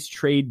Spice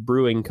Trade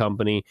Brewing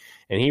Company,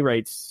 and he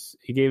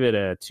gave it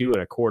a 2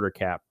 1/4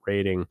 cap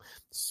rating.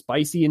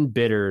 Spicy and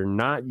bitter,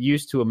 not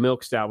used to a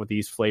milk stout with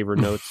these flavor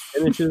notes.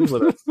 Finishes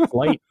with a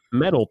slight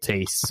metal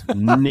taste.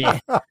 Nah.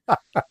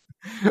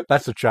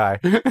 That's a chai.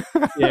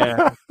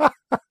 Yeah.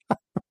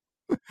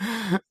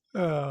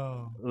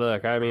 Oh.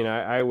 Look, I mean,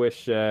 I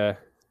wish. I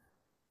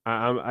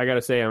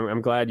gotta say,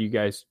 I'm glad you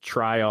guys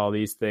try all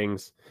these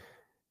things.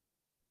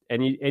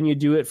 And you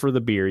do it for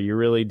the beer, you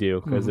really do,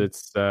 because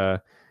it's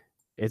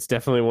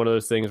definitely one of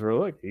those things where,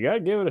 look, you gotta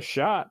give it a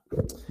shot.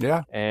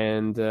 Yeah,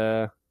 and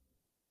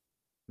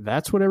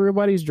that's what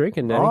everybody's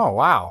drinking now. Oh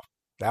wow,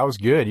 that was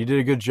good. You did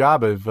a good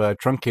job of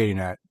truncating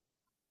that.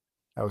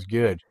 That was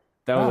good.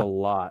 That was a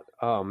lot.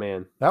 Oh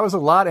man, that was a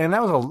lot, and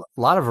that was a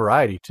lot of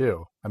variety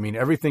too. I mean,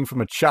 everything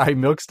from a chai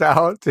milk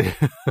stout to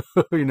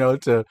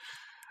to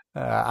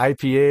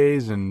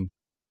IPAs and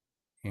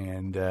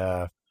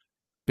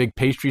big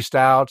pastry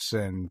stouts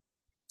and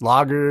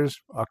lagers,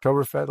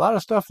 Oktoberfest, a lot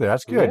of stuff there.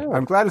 That's good. Yeah.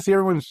 I'm glad to see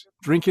everyone's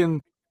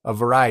drinking a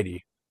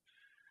variety.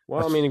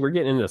 Well, I mean, we're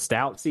getting into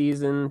stout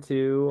season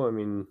too. I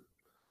mean,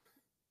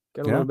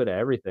 got a little bit of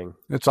everything.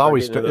 It's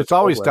always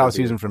stout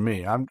season for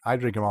me. I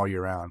drink them all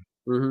year round.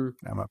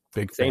 Mm-hmm. I'm a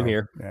big fan. Same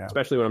here,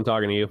 especially when I'm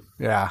talking to you.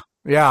 Yeah.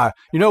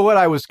 You know what?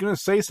 I was going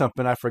to say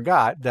something. I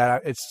forgot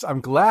that.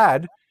 I'm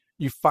glad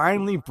you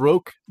finally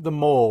broke the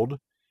mold,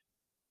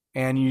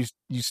 and you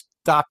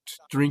stopped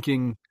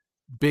drinking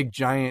big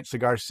giant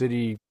Cigar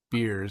City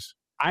beers.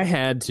 I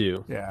had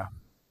to. Yeah.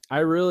 I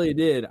really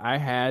did. I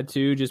had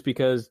to, just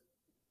because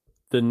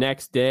the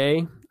next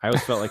day I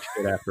always felt like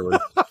shit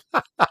afterwards.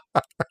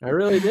 I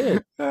really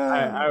did.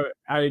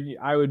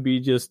 I would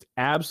be just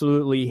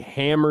absolutely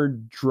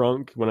hammered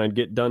drunk when I'd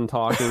get done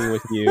talking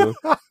with you.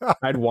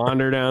 I'd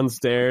wander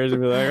downstairs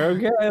and be like,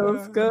 okay,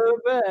 let's go to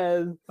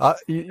bed.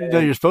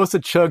 You're supposed to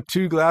chug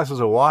 2 glasses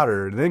of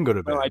water and then go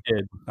to bed. Oh, I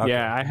did. Okay.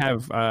 Yeah, I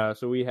have.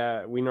 So we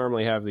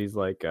normally have these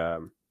like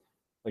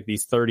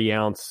these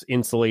 30-ounce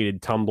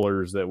insulated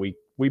tumblers that we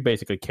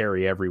basically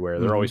carry everywhere.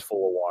 They're always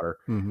full of water.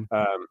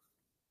 Mm-hmm.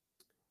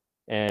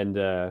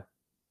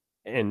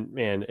 And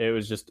man,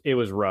 it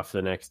was rough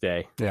the next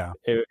day. Yeah.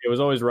 It was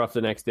always rough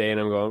the next day. And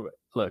I'm going,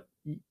 look,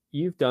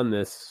 you've done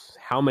this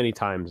how many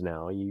times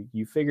now?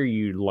 You figure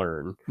you'd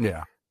learn.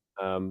 Yeah.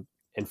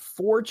 And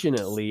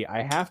fortunately,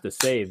 I have to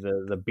say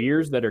the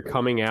beers that are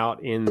coming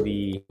out in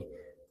the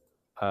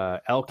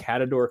El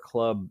Catador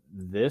Club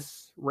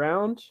this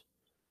round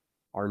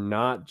are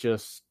not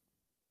just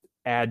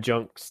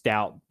adjunct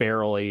stout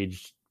barrel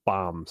aged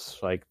bombs.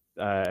 Like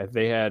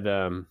they had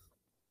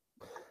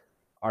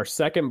our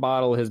second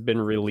bottle has been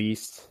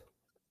released,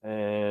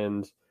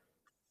 and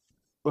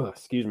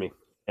excuse me,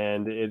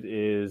 and it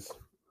is.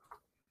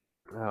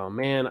 Oh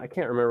man, I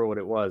can't remember what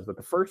it was, but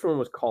the first one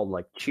was called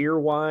like Cheer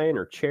Wine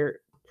or Chair,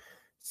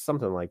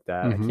 something like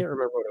that. I can't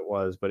remember what it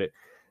was, but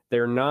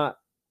they're not.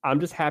 I'm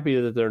just happy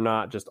that they're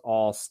not just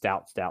all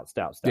stout.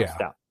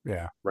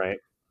 Yeah. Right.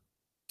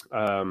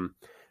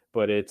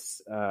 But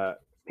it's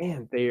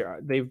man,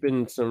 they've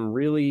been some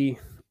really.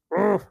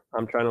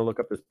 I'm trying to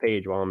look up this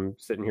page while I'm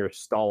sitting here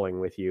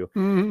stalling with you.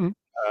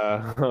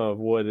 Of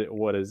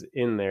what is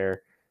in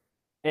there.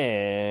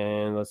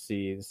 And let's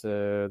see.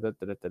 So,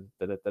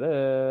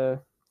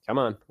 come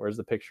on, where's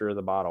the picture of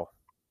the bottle?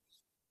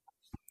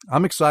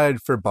 I'm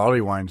excited for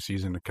barley wine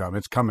season to come.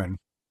 It's coming.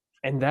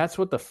 And that's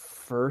what the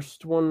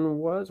first one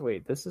was.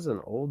 Wait, this is an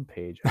old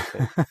page, I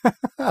think.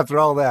 After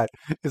all that,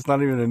 it's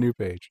not even a new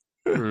page.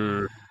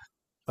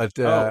 But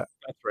that's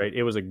right.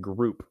 It was a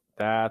group.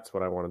 That's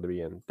what I wanted to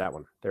be in. That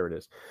one. There it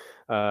is.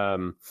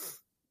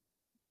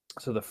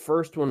 So the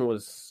first one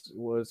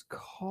was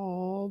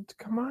called.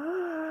 Come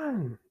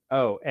on.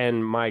 Oh,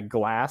 and my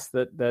glass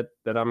that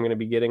I'm going to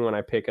be getting when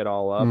I pick it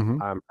all up, I'm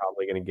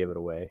probably going to give it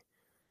away.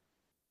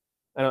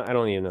 I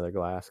don't need another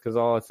glass because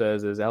all it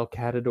says is El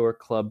Catador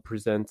Club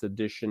presents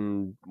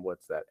edition.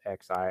 What's that?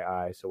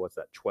 XII. So what's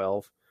that?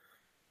 12.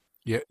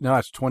 Yeah, no,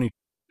 it's 20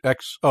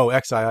 X. Oh,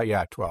 XII.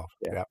 Yeah, 12.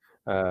 Yeah.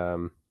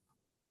 Come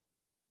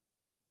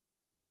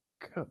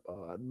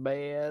on,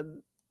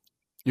 man.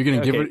 You're gonna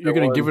give it. You're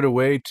gonna give it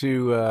away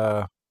to.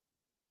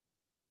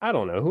 I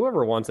don't know.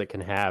 Whoever wants it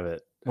can have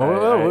it.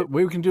 Well,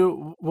 we can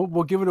do.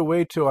 We'll give it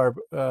away to our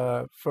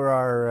for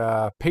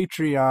our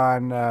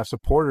Patreon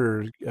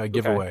supporters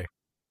giveaway. Okay.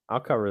 I'll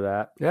cover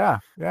that. Yeah.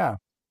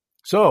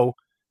 So,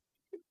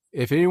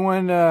 if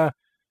anyone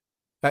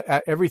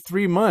every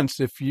 3 months,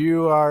 if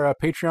you are a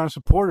Patreon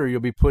supporter,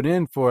 you'll be put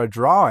in for a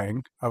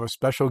drawing of a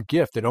special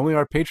gift that only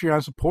our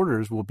Patreon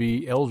supporters will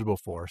be eligible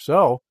for.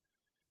 So,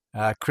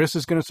 Chris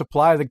is going to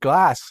supply the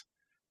glass.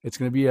 It's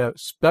going to be a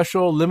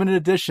special limited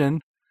edition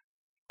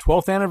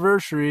 12th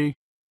anniversary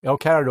El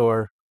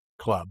Catador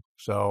Club.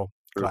 So,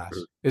 glass.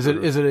 Is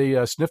it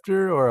a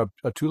snifter or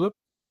a tulip?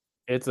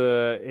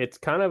 It's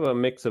kind of a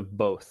mix of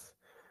both.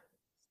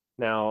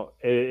 Now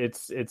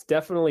it's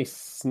definitely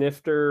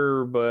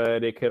snifter,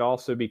 but it could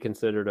also be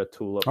considered a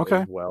tulip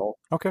as well.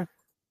 Okay.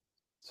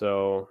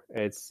 So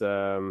it's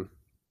special.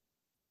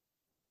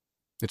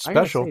 I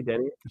gotta say,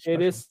 Denny,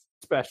 it is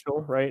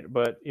special, right?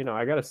 But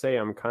I gotta say,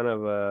 I'm kind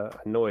of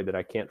annoyed that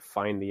I can't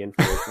find the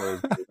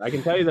information. I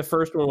can tell you the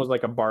first one was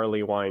like a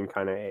barley wine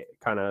kind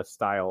of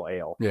style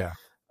ale. Yeah.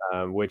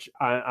 Which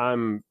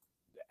I'm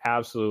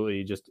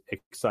absolutely just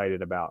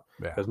excited about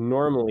because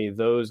normally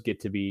those get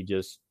to be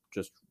just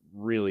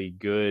really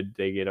good.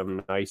 They get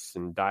them nice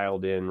and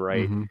dialed in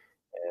right,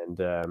 and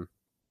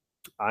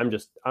I'm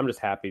just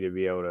happy to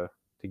be able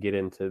to get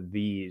into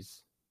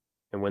these.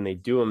 And when they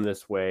do them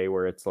this way,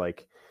 where it's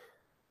like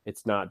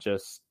it's not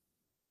just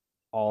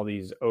all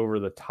these over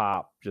the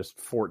top, just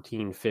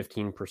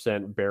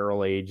 14-15%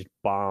 barrel aged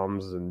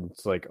bombs, and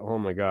it's like, oh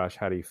my gosh,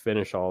 how do you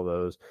finish all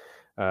those?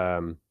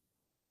 I'm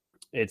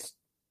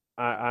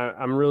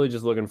really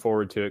just looking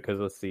forward to it because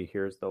let's see,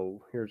 here's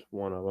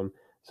one of them.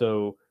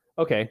 So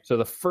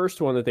the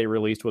first one that they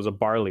released was a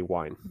barley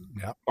wine,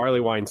 barley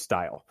wine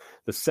style.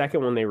 The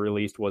second one they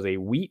released was a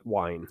wheat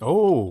wine.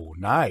 Oh,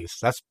 nice.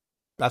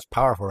 That's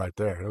powerful right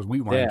there. Those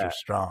wheat wines are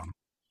strong.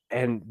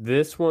 And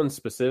this one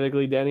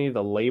specifically, Denny,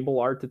 the label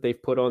art that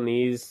they've put on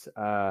these,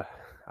 I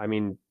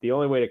mean, the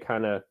only way to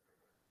kind of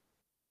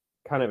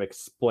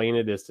explain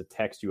it is to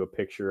text you a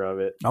picture of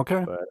it.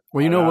 Okay. But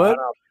well, you know what?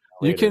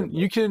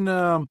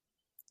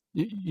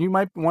 You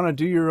might want to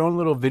do your own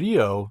little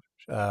video,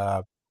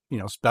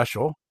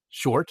 special,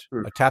 short,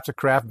 a Taps of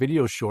Craft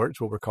video short is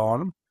what we're calling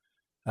them,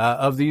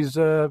 of these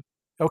El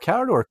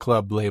Catador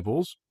Club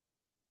labels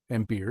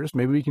and beers.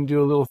 Maybe we can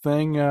do a little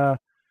thing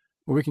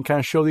where we can kind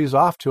of show these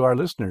off to our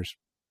listeners.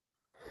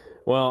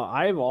 Well,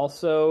 I've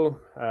also,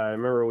 I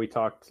remember we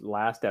talked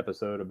last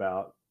episode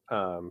about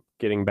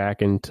getting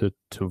back into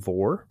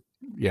Tavour.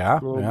 Yeah.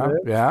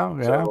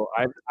 So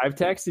I've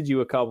texted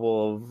you a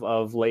couple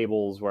of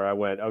labels where I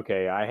went,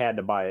 okay, I had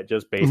to buy it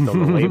just based on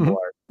the label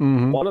art.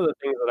 One of the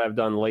things that I've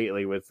done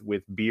lately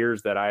with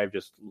beers that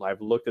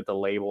I've looked at the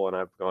label and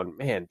I've gone,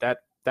 man,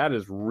 that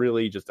is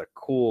really just a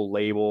cool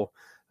label.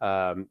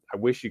 I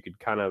wish you could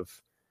kind of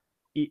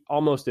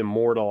almost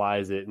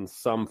immortalize it in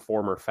some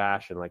form or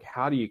fashion. Like,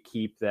 how do you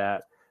keep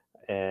that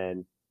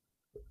and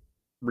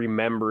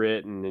remember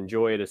it and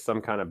enjoy it as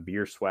some kind of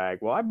beer swag?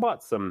 Well, I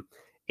bought some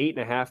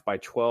 8.5 by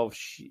 12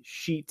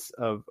 sheets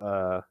of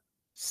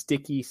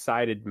sticky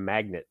sided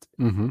magnet.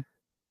 So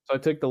I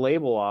took the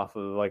label off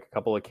of like a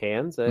couple of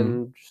cans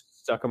and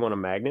stuck them on a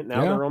magnet.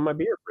 Now they're on my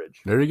beer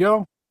fridge. There you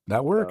go.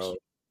 That works.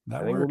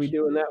 That I think works. we'll be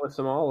doing that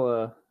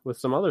with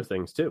some other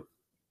things too.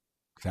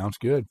 Sounds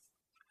good.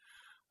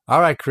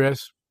 All right,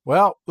 Chris.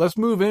 Well, let's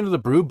move into the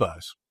Brew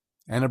Buzz.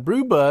 And a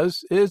Brew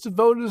Buzz is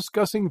devoted to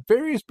discussing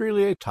various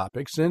beer-related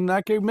topics. And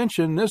like I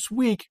mentioned, this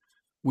week,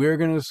 we're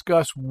going to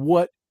discuss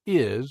what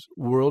is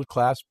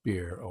world-class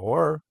beer,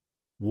 or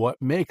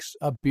what makes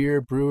a beer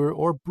brewer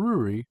or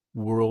brewery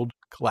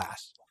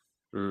world-class.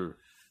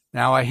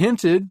 Now, I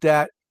hinted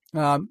that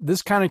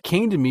this kind of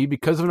came to me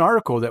because of an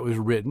article that was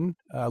written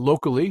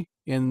locally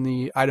in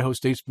the Idaho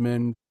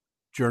Statesman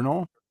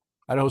Journal,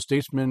 Idaho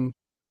Statesman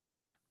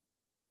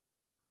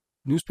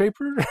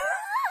newspaper.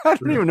 I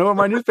don't even know what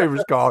my newspaper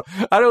is called.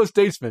 Idaho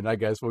Statesman, I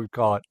guess we'll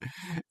call it.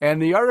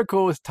 And the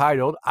article is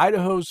titled,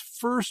 "Idaho's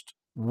First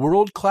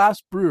World-Class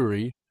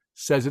Brewery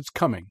Says It's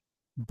Coming.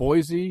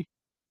 Boise,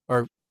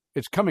 or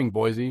It's Coming,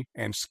 Boise,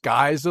 and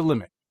Sky's the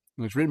Limit."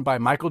 It was written by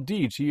Michael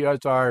Deeds. He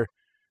is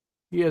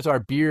our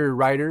beer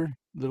writer,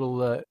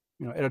 little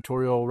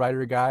editorial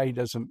writer guy. He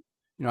does some,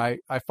 I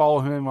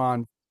follow him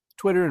on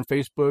Twitter and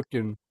Facebook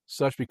and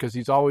such, because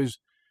he's always,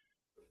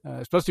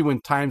 especially when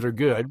times are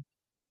good,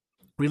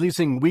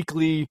 releasing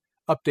weekly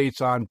updates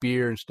on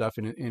beer and stuff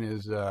in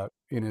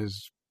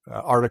his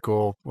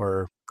article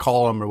or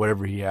column or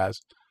whatever he has,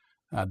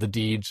 the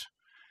Deeds.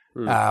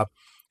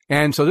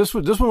 And so this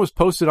one was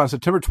posted on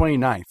September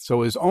 29th. So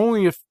it was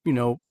only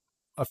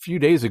a few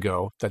days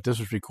ago that this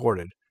was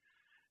recorded.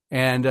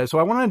 And so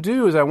what I want to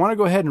do is I want to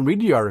go ahead and read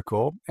the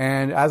article.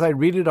 And as I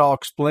read it, I'll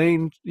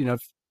explain,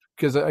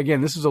 because again,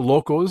 this is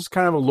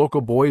kind of a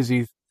local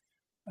Boise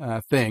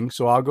thing.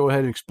 So I'll go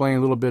ahead and explain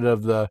a little bit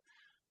of the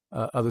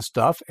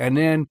stuff. And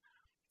then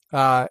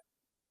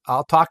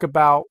I'll talk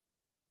about,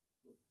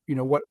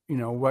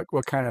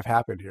 what kind of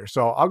happened here.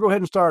 So I'll go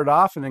ahead and start it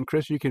off. And then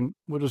Chris,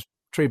 we'll just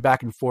trade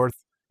back and forth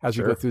as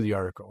we go through the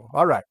article.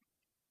 All right.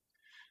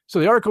 So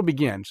the article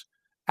begins.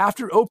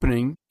 After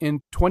opening in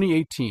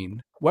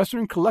 2018,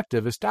 Western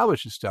Collective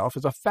established itself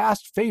as a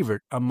fast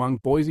favorite among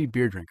Boise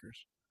beer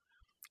drinkers.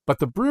 But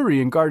the brewery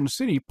in Garden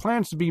City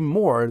plans to be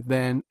more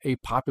than a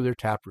popular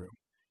tap room.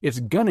 It's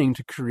gunning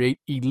to create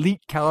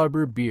elite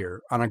caliber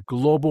beer on a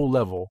global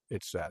level,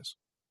 it says.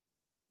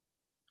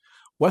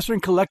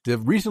 Western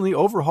Collective recently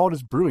overhauled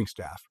its brewing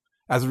staff.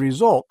 As a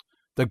result,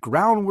 the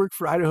groundwork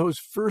for Idaho's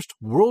first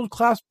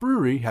world-class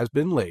brewery has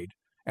been laid,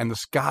 and the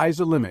sky's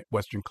the limit,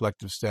 Western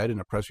Collective said in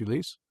a press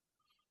release.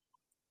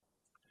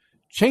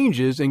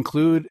 Changes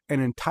include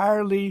an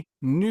entirely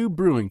new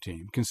brewing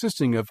team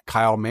consisting of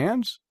Kyle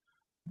Mans,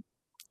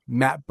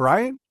 Matt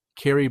Bryant,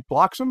 Kerry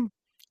Bloxam,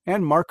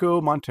 and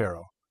Marco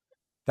Montero.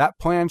 That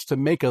plans to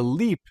make a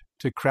leap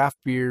to craft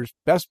beer's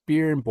best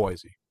beer in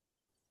Boise.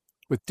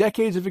 With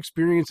decades of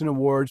experience and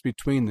awards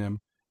between them,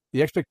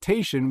 the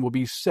expectation will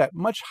be set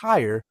much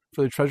higher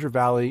for the Treasure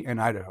Valley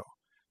and Idaho.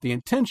 The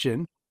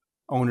intention,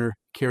 owner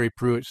Kerry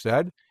Pruitt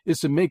said, is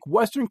to make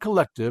Western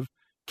Collective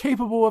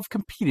capable of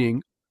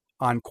competing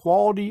on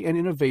quality and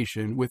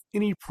innovation with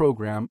any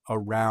program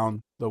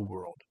around the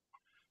world.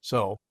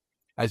 So,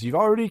 as you've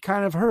already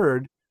kind of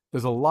heard,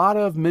 there's a lot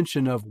of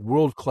mention of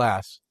world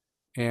class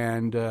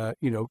and,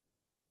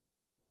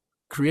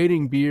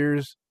 creating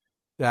beers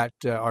that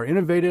are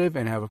innovative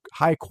and have a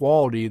high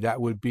quality that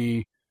would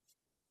be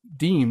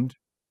deemed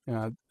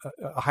a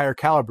higher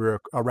caliber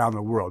around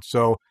the world.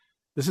 So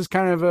this is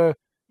kind of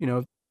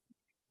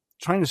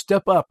trying to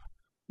step up,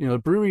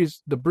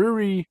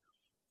 the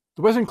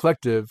Western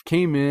Collective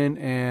came in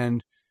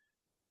and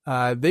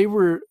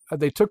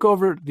they took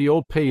over the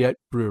old Payette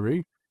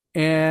Brewery,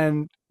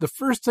 and the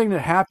first thing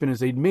that happened is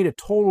they made a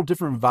total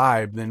different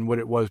vibe than what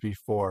it was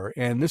before.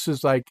 And this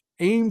is like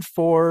aimed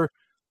for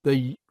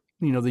the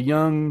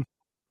young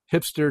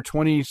hipster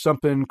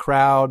 20-something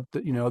crowd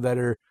that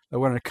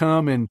want to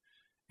come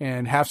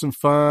and have some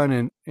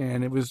fun,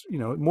 and it was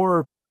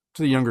more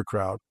to the younger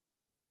crowd.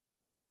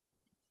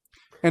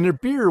 And their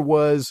beer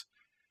was,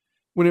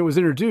 when it was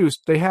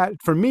introduced,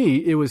 for me,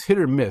 it was hit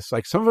or miss.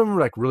 Like some of them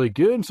were like really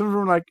good, and some of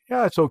them were like,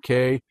 yeah, it's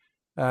okay.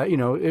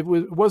 It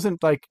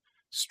wasn't like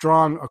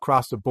strong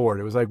across the board.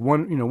 It was like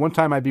one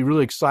time I'd be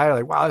really excited,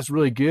 like, wow, that's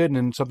really good. And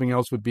then something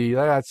else would be,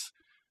 that's,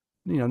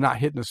 not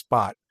hitting the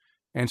spot.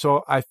 And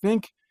so I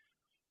think,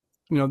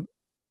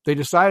 they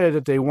decided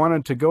that they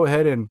wanted to go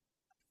ahead and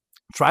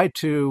try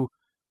to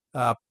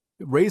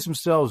raise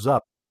themselves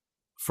up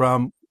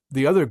from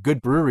the other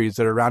good breweries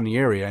that are around the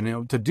area.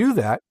 And to do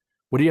that,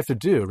 what do you have to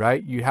do,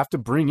 right? You have to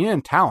bring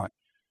in talent.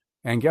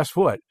 And guess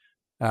what?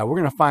 We're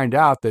going to find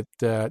out that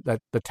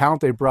the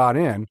talent they brought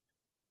in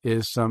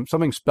is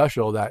something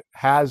special that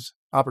has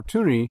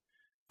opportunity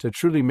to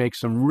truly make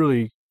some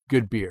really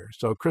good beer.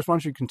 So, Chris, why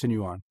don't you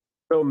continue on?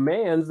 So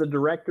Mans, the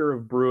director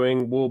of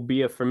brewing, will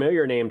be a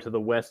familiar name to the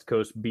West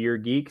Coast beer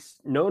geeks,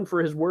 known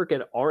for his work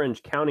at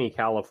Orange County,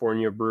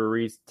 California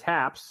breweries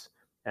Taps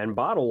and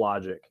Bottle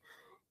Logic.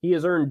 He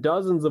has earned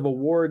dozens of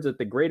awards at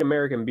the Great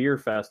American Beer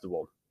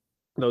Festival.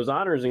 Those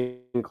honors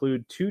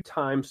include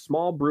 2-time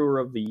Small Brewer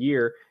of the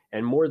Year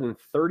and more than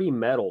 30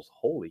 medals.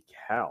 Holy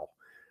cow.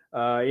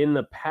 In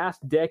the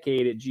past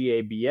decade at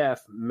GABF,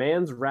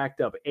 Mann's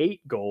racked up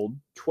 8 gold,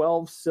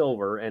 12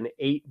 silver, and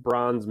 8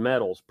 bronze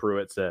medals,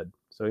 Pruitt said.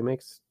 So he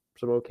makes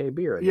some okay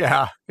beer.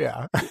 Yeah.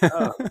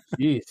 Oh,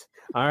 jeez.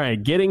 All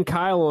right. Getting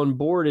Kyle on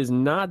board is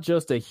not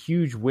just a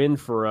huge win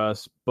for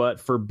us, but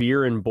for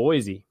beer in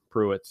Boise,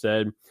 Pruitt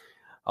said.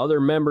 Other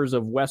members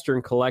of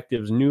Western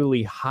Collective's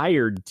newly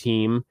hired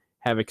team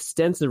have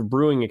extensive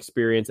brewing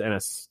experience and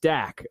a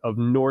stack of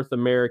North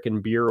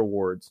American beer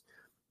awards.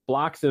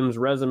 Bloxham's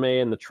resume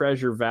in the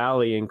Treasure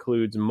Valley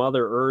includes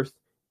Mother Earth,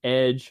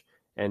 Edge,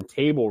 and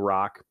Table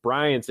Rock.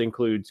 Bryant's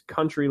includes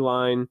Country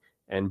Line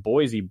and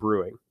Boise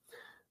Brewing.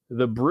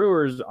 The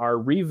brewers are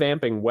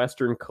revamping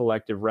Western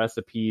Collective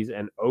recipes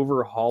and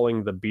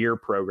overhauling the beer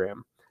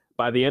program.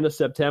 By the end of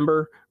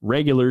September,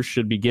 regulars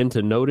should begin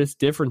to notice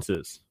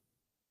differences.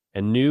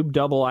 A new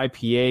double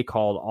IPA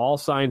called All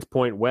Signs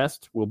Point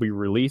West will be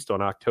released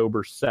on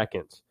October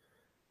 2nd.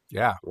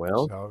 Yeah.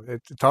 Well, so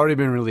it's already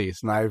been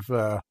released,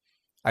 and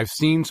I've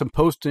seen some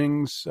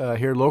postings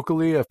here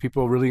locally of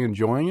people really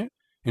enjoying it.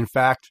 In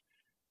fact,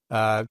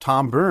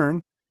 Tom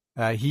Byrne,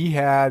 he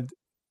had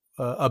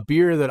a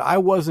beer that I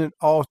wasn't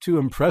all too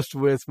impressed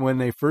with when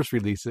they first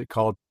released it,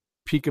 called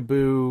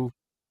Peekaboo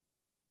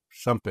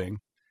something.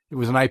 It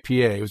was an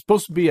IPA. It was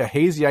supposed to be a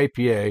hazy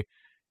IPA,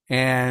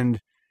 and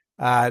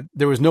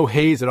there was no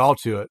haze at all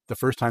to it the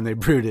first time they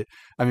brewed it.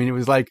 I mean, it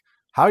was like,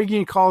 how are you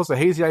going to call this a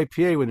hazy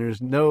IPA when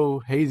there's no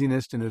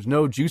haziness and there's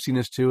no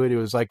juiciness to it? It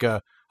was like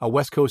a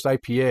West Coast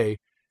IPA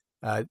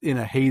in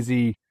a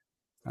hazy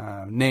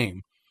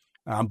name.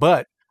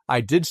 But I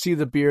did see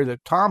the beer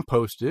that Tom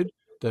posted,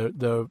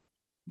 the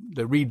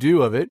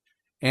redo of it,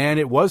 and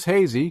it was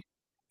hazy,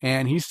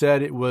 and he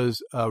said it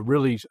was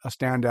really a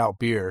standout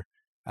beer.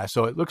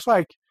 So it looks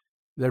like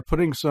they're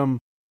putting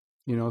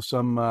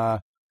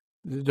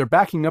they're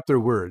backing up their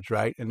words,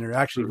 right? And they're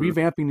actually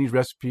revamping these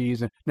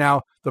recipes. And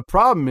now the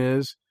problem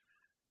is,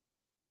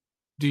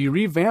 do you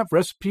revamp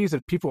recipes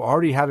that people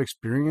already have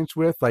experience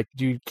with? Like,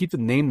 do you keep the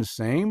name the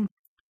same,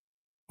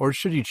 or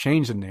should you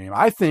change the name?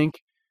 I think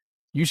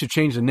you should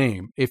change the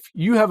name. If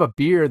you have a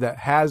beer that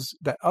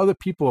other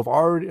people have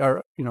already,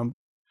 or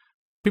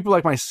people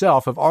like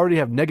myself have already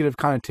have negative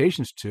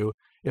connotations to,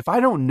 if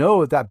I don't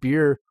know that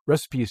beer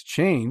recipe has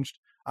changed,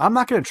 I'm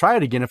not going to try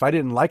it again if I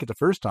didn't like it the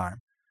first time.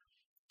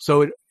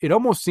 So it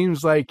almost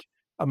seems like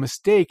a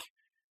mistake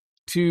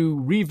to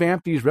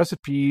revamp these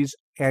recipes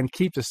and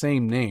keep the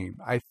same name.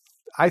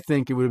 I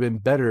think it would have been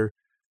better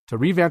to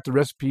revamp the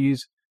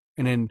recipes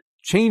and then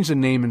change the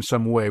name in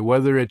some way,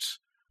 whether it's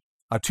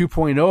a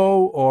 2.0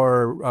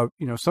 or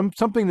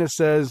something that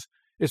says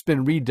it's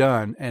been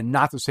redone and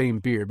not the same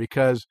beer,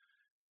 because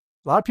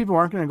a lot of people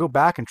aren't going to go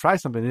back and try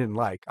something they didn't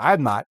like.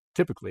 I'm not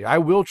typically. I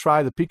will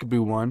try the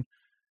Peekaboo one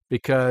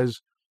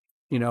because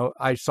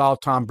I saw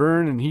Tom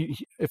Byrne, and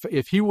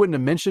if he wouldn't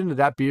have mentioned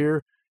that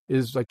beer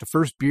is like the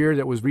first beer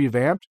that was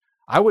revamped,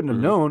 I wouldn't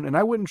have known, and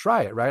I wouldn't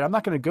try it, right? I'm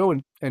not going to go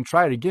and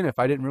try it again if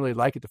I didn't really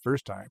like it the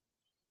first time.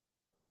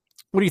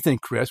 What do you think,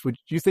 Chris? Do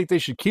you think they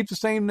should keep the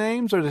same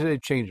names, or should they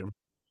change them?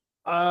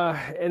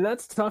 And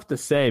that's tough to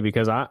say,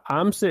 because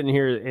I'm sitting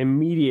here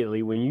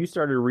immediately when you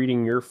started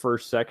reading your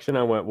first section,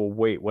 I went, well,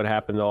 wait, what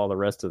happened to all the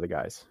rest of the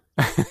guys?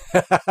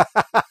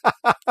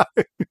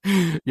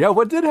 Yeah,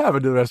 what did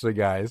happen to the rest of the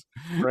guys?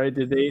 Right?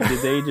 Did they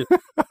just,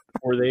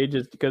 or they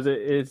just, because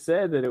it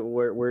said that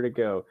where to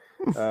go.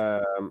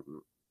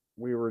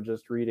 We were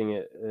just reading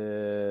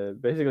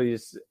it. Basically,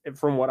 just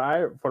from what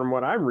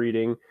I'm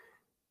reading,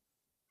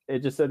 it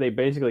just said they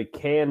basically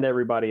canned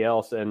everybody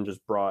else and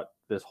just brought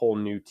this whole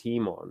new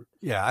team on.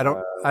 Yeah, I don't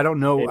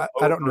know.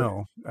 I don't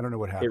know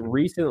what happened.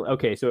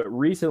 It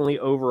recently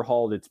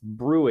overhauled its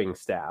brewing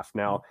staff.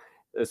 Now,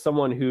 as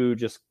someone who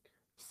just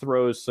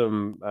throws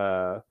some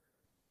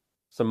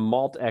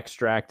malt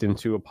extract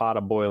into a pot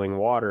of boiling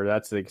water,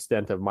 that's the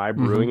extent of my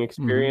brewing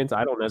experience.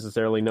 I don't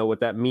necessarily know what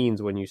that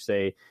means when you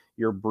say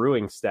your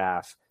brewing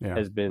staff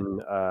has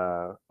been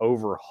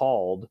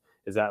overhauled.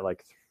 Is that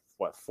like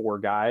 4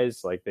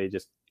 guys? Like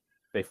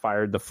they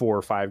fired the 4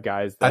 or 5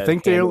 guys. I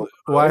think they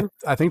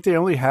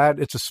only had,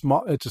 it's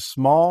a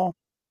small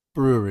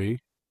brewery,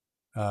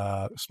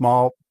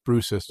 small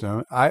brew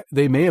system.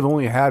 They may have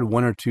only had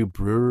 1 or 2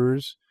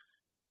 brewers.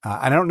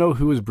 I don't know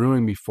who was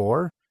brewing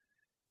before,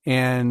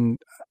 and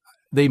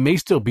they may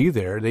still be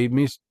there.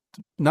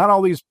 Not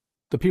all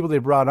the people they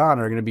brought on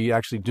are going to be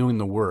actually doing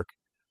the work.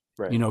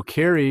 Right.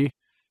 Carrie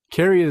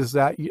is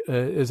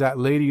that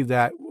lady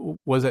that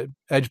was at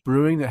Edge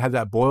Brewing that had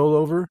that boil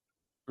over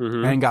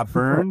and got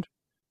burned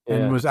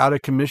and was out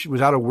of commission,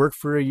 was out of work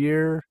for a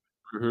year.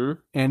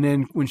 And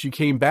then when she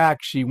came back,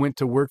 she went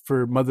to work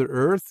for Mother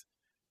Earth,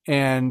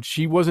 and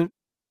she wasn't,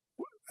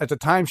 at the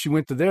time she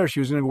went to there, she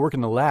was going to work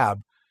in the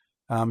lab.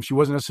 She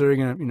wasn't necessarily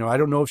going to, I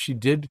don't know if she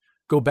did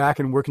go back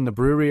and work in the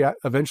brewery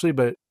eventually,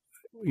 but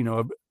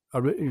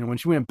when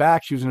she went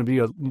back, she was going to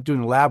be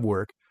doing lab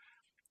work.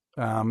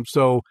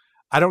 So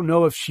I don't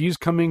know if she's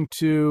coming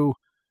to,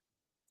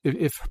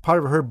 if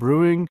part of her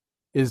brewing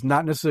is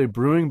not necessarily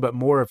brewing, but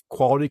more of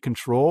quality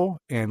control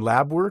and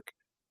lab work.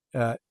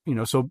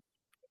 So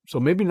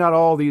maybe not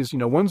all these,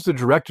 one's the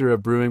director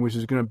of brewing, which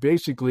is going to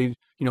basically,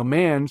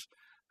 Mans,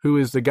 who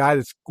is the guy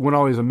that's won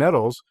all these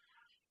medals,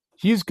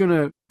 he's going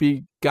to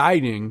be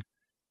guiding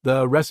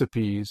the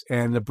recipes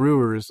and the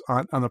brewers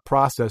on the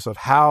process of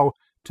how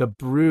to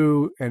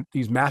brew and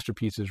these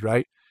masterpieces,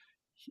 right?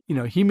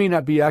 He may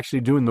not be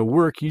actually doing the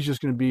work. He's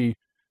just going to be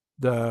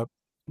the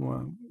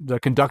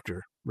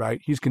conductor, right?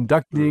 He's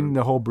conducting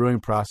the whole brewing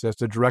process,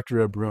 the director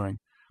of brewing.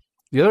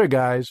 The other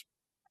guys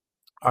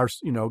are,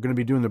 going to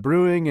be doing the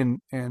brewing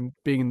and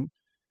being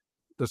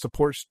the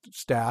support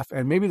staff.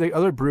 And maybe the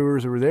other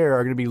brewers over there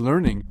are going to be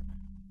learning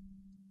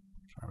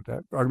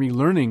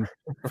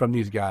from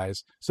these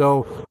guys.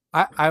 So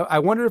I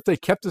wonder if they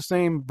kept the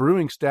same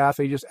brewing staff.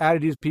 They just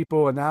added these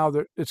people, and now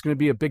it's going to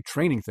be a big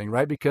training thing,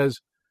 right? Because,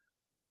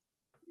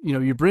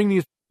 you bring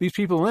these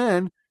people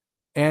in,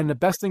 and the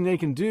best thing they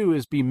can do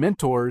is be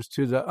mentors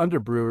to the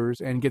underbrewers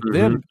and get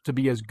them to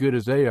be as good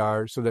as they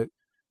are, so that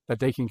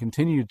they can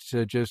continue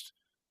to just,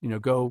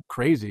 go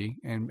crazy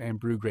and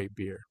brew great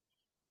beer.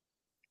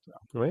 So.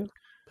 Right.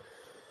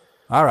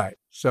 All right.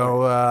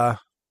 So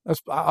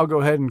I'll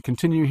go ahead and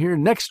continue here.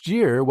 Next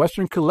year,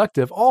 Western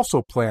Collective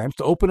also plans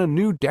to open a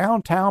new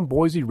downtown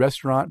Boise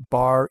restaurant,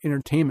 bar,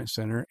 entertainment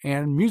center,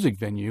 and music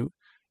venue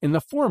in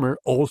the former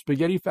Old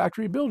Spaghetti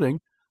Factory building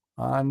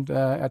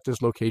at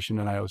this location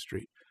on Iowa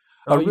Street.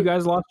 Oh, you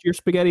guys lost your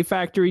spaghetti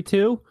factory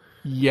too?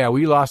 Yeah,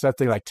 we lost that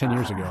thing like 10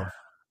 years ago.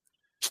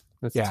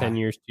 That's 10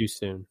 years too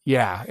soon.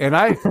 Yeah, and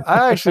I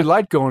actually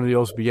liked going to the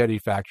Old Spaghetti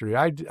Factory.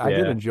 I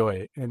did enjoy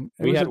it. And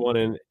we had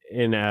one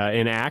in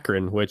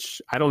Akron,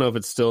 which I don't know if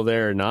it's still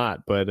there or not,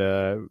 but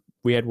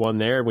we had one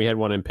there. We had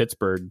one in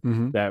Pittsburgh.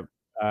 That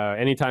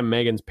anytime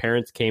Megan's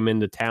parents came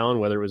into town,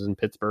 whether it was in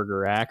Pittsburgh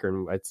or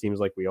Akron, it seems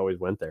like we always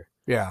went there.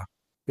 Yeah.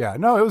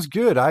 No, it was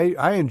good.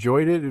 I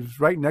enjoyed it. It was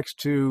right next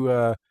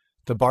to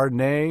the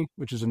Bardonnais,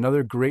 which is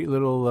another great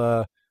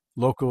little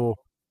local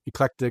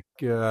eclectic.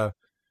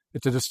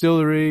 It's a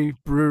distillery,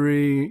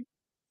 brewery.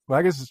 Well,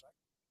 I guess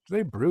do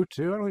they brew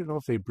too? I don't even know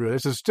if they brew.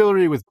 It's a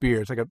distillery with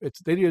beer.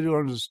 They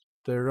do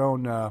their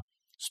own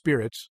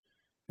spirits,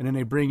 and then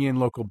they bring in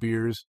local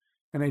beers,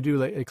 and they do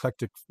like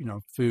eclectic,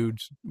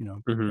 foods,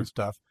 and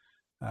stuff.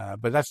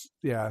 But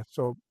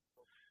so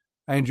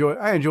I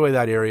enjoy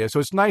that area.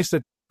 So it's nice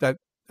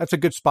that's a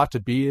good spot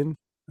to be in.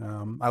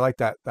 I like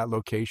that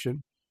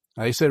location.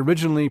 They said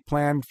originally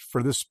planned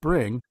for this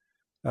spring.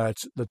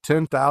 It's the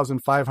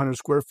 10,500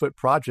 square foot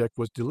project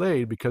was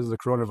delayed because of the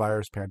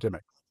coronavirus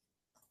pandemic.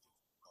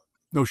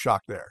 No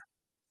shock there.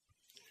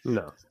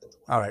 No.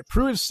 All right.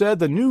 Pruitt said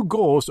the new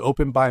goal is to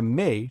open by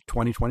May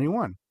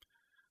 2021.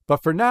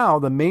 But for now,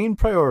 the main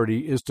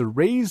priority is to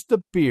raise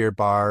the beer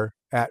bar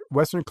at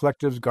Western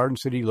Collective's Garden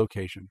City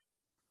location.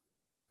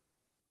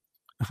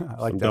 I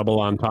like that. Double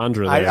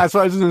entendre there. That's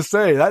what I was going to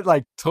say.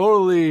 That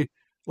totally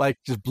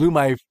just blew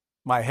my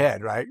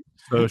head, right?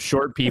 So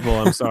short people,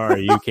 I'm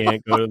sorry, you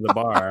can't go to the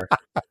bar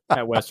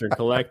at Western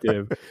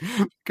Collective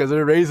because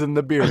they're raising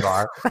the beer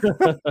bar.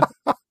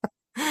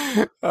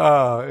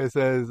 It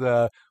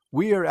says,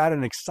 we are at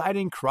an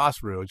exciting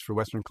crossroads for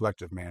Western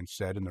Collective, man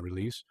said in the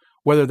release.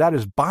 Whether that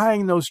is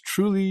buying those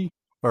trusty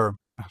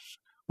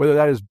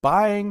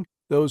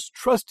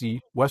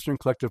Western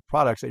Collective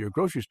products at your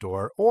grocery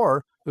store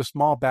or the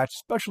small batch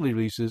specialty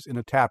releases in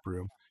a tap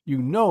room,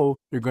 you're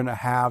going to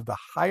have the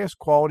highest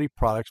quality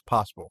products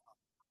possible.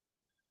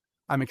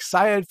 I'm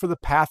excited for the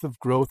path of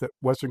growth that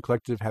Western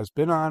Collective has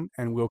been on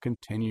and will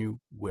continue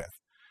with.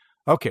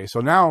 Okay,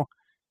 so now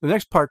the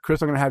next part,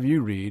 Chris, I'm going to have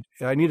you read.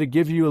 I need to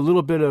give you a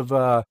little bit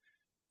of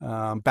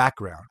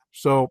background.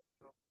 So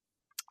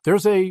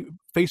there's a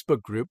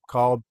Facebook group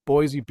called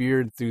Boise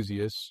Beer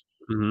Enthusiasts.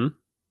 And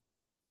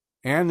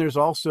there's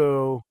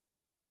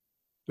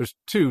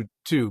two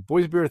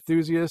Boise Beer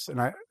Enthusiasts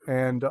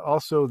and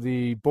also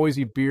the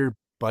Boise Beer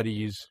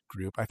Buddies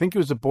group. I think it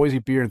was the Boise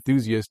Beer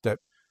Enthusiasts that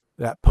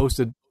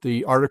posted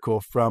the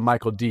article from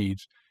Michael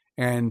Deeds,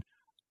 and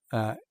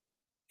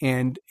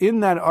in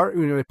that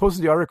they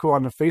posted the article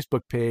on the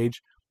Facebook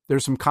page.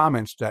 There's some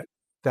comments that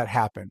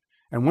happened,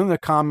 and one of the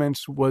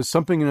comments was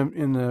something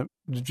in the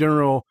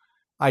general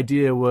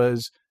idea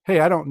was,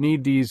 "Hey, I don't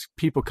need these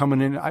people coming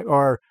in,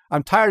 or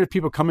I'm tired of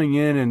people coming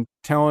in and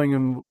telling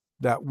them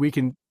that we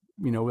can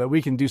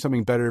do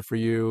something better for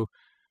you.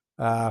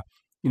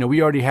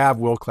 We already have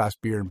world-class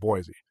beer in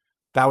Boise."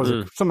 That was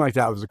something like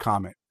that was a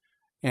comment.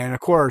 And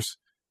of course,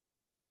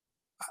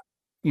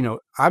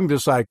 I'm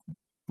just like,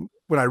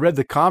 when I read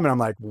the comment, I'm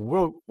like,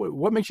 well,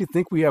 what makes you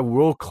think we have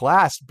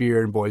world-class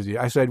beer in Boise?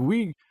 I said,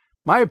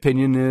 my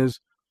opinion is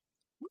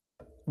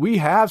we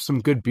have some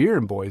good beer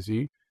in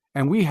Boise,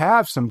 and we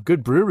have some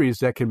good breweries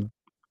that can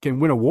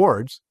win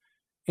awards.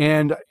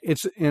 And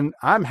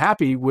I'm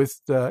happy with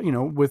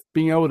with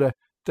being able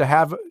to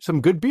have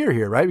some good beer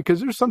here, right?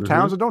 Because there's some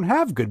towns that don't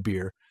have good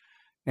beer.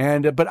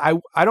 But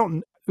I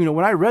don't,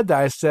 when I read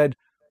that, I said,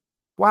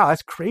 wow,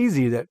 that's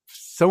crazy that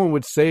someone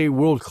would say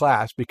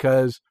world-class,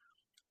 because,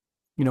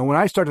 when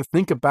I start to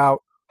think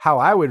about how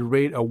I would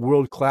rate a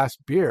world-class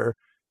beer,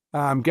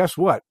 guess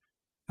what?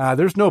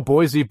 There's no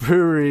Boise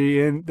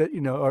brewery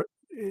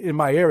in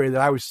my area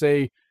that I would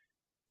say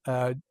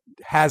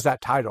has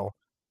that title,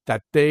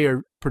 that they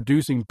are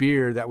producing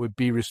beer that would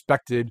be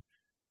respected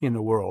in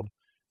the world.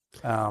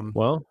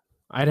 Well,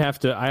 I'd have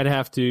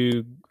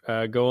to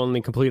go on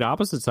the complete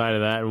opposite side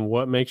of that. And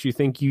what makes you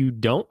think you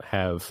don't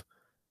have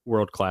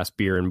world-class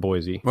beer in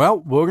Boise? Well,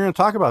 we're going to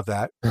talk about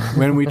that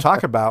when we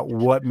talk about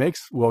what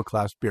makes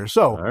world-class beer.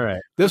 So, all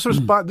right, this is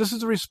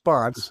the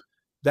response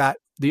that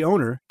the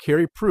owner,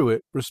 Carrie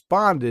Pruitt,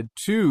 responded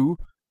to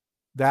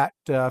that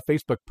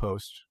Facebook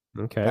post.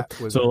 Okay.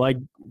 So like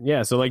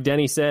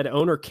Denny said,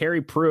 owner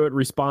Carrie Pruitt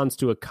responds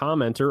to a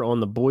commenter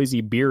on the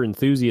Boise Beer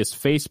Enthusiast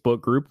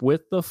Facebook group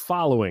with the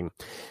following.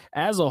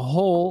 As a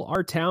whole,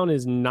 our town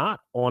is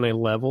not on a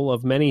level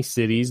of many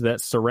cities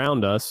that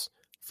surround us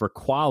for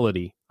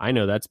quality. I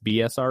know that's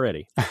BS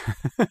already.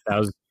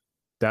 That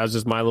was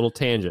just my little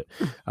tangent.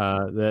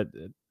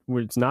 That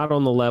it's not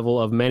on the level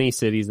of many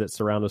cities that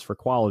surround us for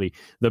quality.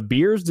 The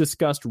beers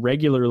discussed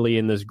regularly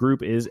in this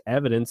group is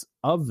evidence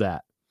of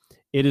that.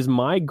 It is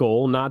my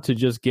goal not to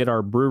just get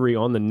our brewery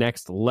on the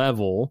next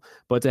level,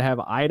 but to have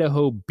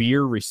Idaho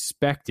beer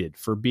respected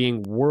for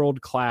being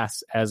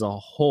world-class as a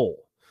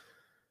whole.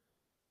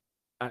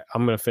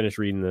 I'm going to finish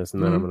reading this,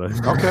 and then I'm going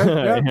to...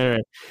 Okay. Yeah.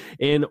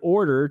 In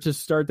order to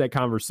start that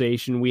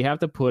conversation, we have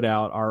to put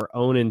out our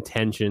own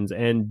intentions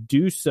and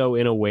do so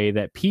in a way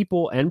that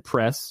people and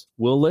press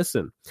will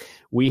listen.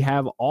 We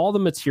have all the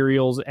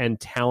materials and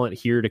talent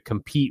here to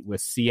compete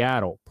with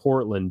Seattle,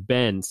 Portland,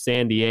 Bend,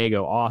 San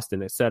Diego,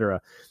 Austin,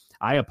 etc.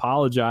 I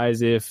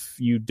apologize if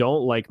you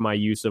don't like my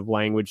use of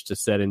language to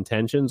set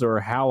intentions or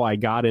how I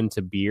got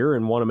into beer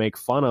and want to make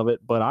fun of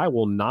it, but I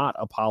will not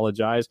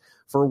apologize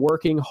for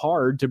working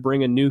hard to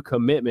bring a new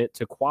commitment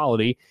to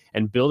quality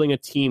and building a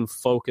team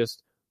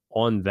focused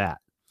on that.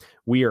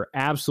 We are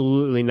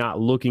absolutely not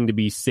looking to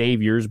be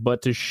saviors,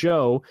 but to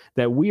show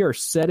that we are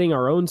setting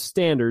our own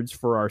standards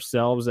for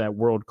ourselves at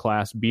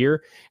world-class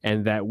beer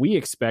and that we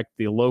expect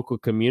the local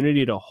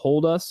community to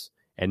hold us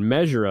and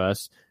measure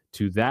us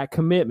to that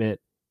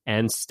commitment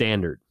and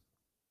standard.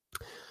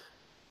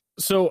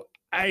 So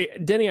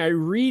Denny, I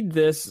read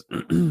this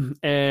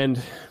and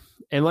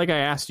like I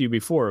asked you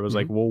before, it was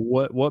like, well,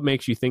 what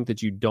makes you think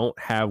that you don't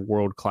have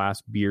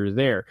world-class beer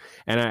there?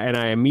 And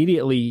I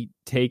immediately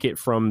take it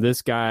from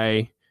this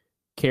guy,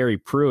 Carrie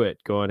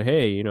Pruitt, going,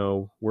 hey,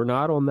 we're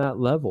not on that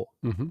level.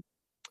 Mm-hmm.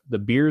 The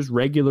beers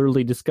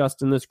regularly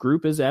discussed in this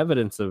group is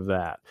evidence of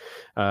that.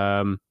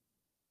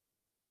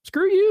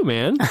 Screw you,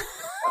 man.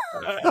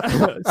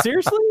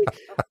 Seriously?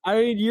 I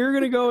mean, you're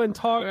going to go and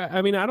talk.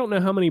 I mean, I don't know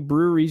how many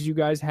breweries you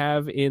guys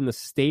have in the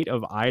state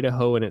of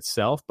Idaho in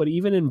itself, but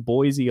even in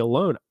Boise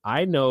alone,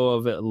 I know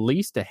of at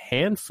least a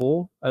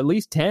handful, at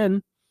least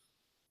 10.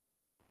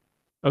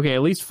 Okay,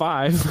 at least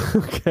 5.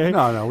 Okay.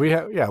 No,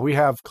 we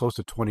have close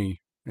to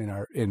 20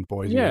 in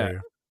Boise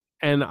area.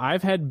 And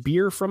I've had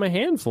beer from a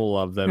handful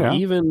of them,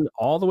 even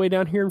all the way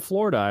down here in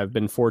Florida. I've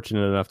been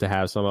fortunate enough to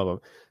have some of them.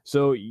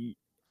 So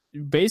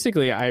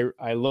basically,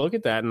 I look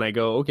at that and I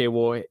go, okay,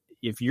 well,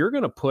 if you're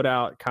going to put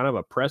out kind of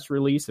a press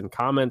release and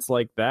comments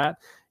like that,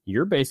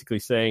 you're basically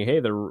saying, hey,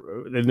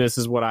 and this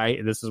is what I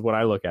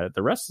look at it.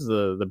 The rest of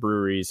the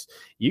breweries,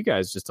 you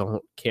guys just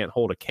can't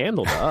hold a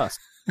candle to us.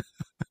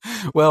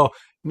 Well,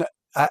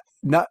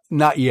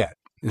 not yet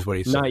is what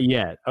he said. Not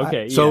yet.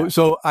 Okay.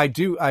 So I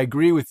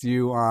agree with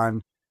you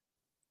on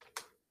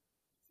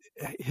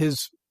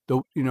his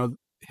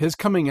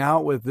coming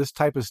out with this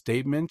type of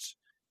statement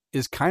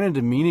is kind of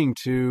demeaning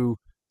to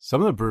some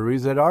of the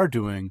breweries that are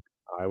doing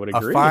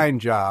a fine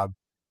job.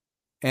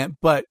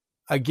 But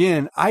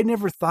again, I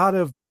never thought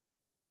of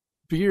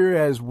beer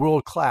as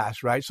world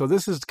class, right? So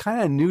this is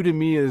kind of new to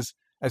me as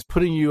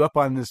putting you up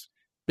on this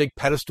big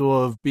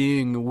pedestal of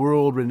being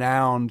world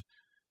renowned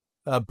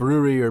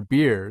brewery or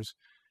beers.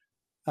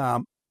 I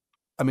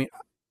mean,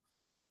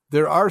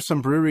 there are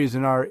some breweries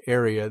in our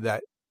area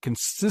that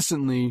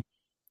consistently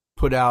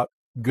put out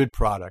good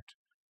product.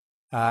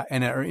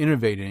 And are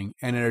innovating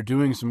and are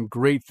doing some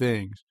great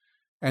things,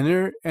 and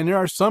there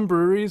are some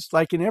breweries,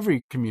 like in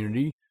every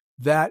community,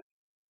 that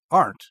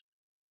aren't.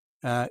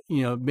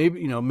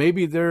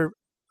 Maybe they're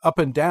up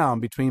and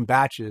down between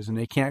batches and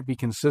they can't be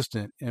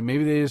consistent, and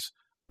maybe they just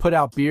put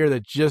out beer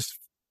that just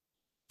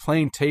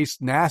plain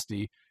tastes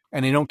nasty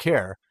and they don't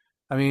care.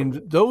 I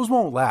mean, those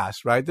won't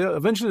last, right?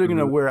 Eventually they're going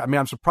to wear. I mean,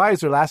 I'm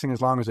surprised they're lasting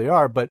as long as they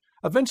are, but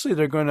eventually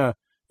they're going to,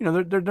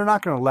 they're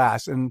not going to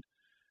last. And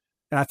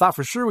I thought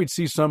for sure we'd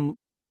see some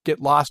get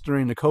lost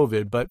during the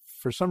COVID, but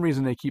for some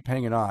reason they keep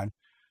hanging on.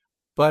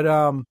 But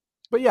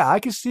yeah, I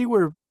can see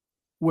where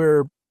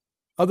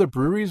other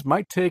breweries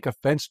might take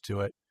offense to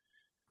it.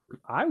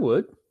 I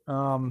would.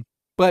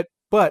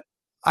 But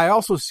I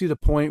also see the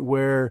point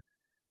where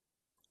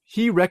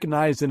he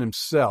recognized in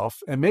himself,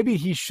 and maybe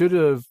they should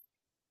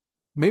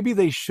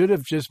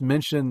have just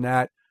mentioned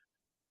that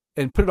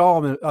and put it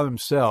all on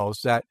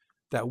themselves, that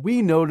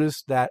we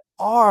noticed that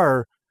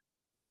our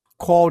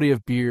quality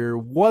of beer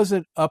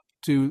wasn't up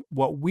to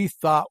what we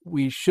thought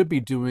we should be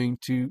doing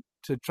to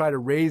try to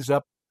raise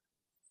up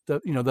the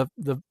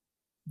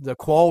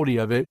quality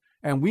of it,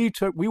 and we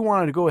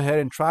wanted to go ahead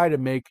and try to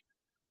make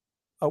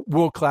a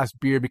world-class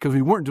beer because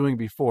we weren't doing it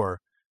before.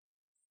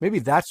 Maybe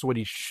that's what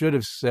he should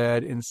have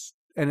said. And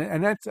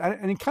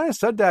he kind of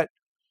said that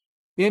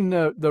in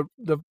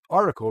the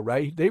article,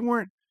 right? They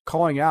weren't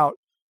calling out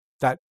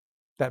that,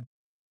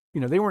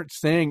 they weren't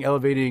saying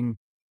elevating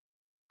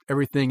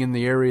everything in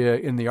the area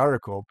in the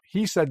article.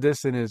 He said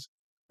this in his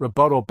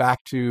rebuttal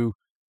back to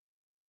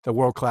the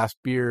world-class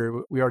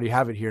beer. We already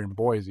have it here in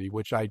Boise,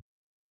 which I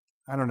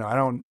don't know. I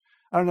don't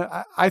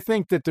know. I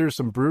think that there's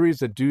some breweries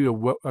that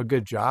do a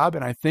good job.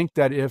 And I think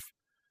that and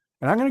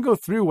I'm going to go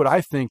through what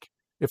I think,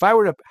 if I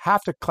were to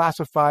have to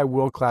classify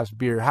world-class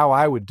beer, how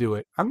I would do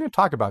it. I'm going to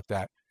talk about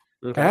that.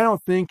 Okay.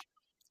 And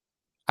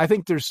I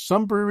think there's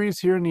some breweries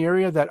here in the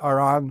area that are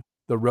on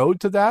the road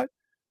to that,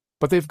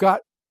 but they've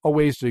got a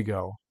ways to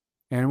go.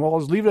 And we'll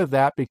just leave it at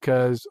that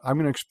because I'm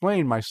going to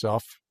explain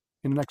myself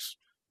in the next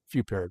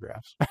few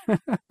paragraphs.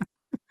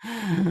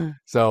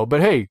 So,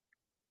 but hey,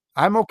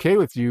 I'm okay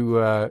with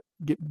you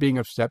being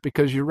upset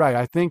because you're right.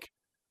 I think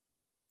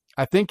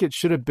it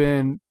should have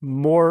been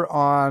more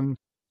on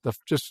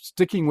just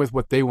sticking with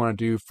what they want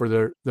to do for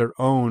their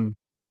own,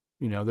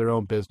 their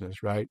own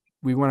business, right?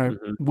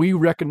 We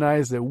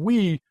recognize that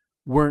we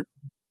weren't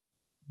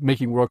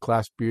making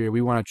world-class beer.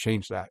 We want to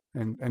change that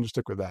and just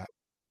stick with that.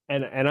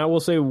 And I will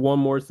say one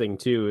more thing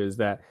too, is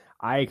that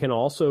I can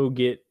also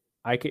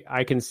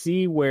I can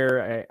see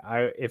where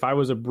if I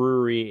was a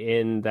brewery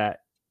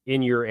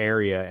in your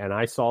area and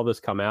I saw this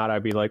come out,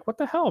 I'd be like, what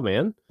the hell,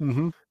 man?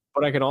 Mm-hmm.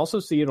 But I can also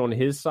see it on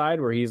his side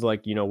where he's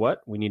like, you know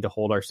what? We need to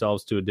hold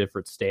ourselves to a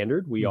different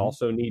standard. We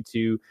also need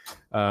to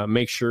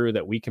make sure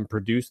that we can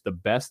produce the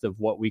best of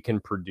what we can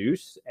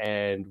produce.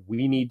 And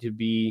we need to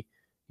be,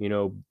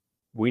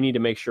 we need to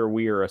make sure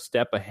we are a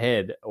step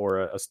ahead or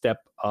a step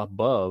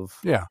above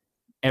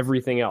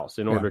everything else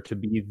in order to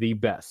be the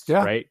best,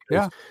 right?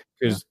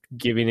 Because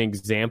giving an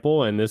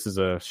example, and this is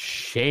a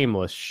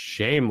shameless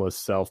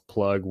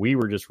self-plug, we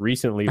were just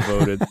recently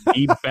voted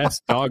the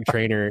best dog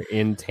trainer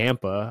in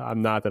Tampa.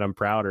 I'm not that I'm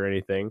proud or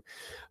anything.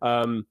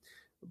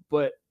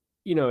 But,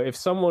 if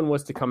someone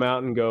was to come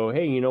out and go,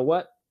 hey, you know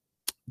what?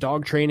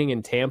 Dog training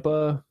in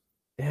Tampa,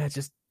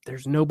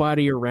 there's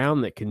nobody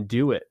around that can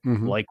do it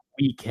like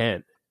we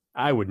can.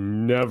 I would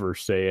never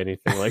say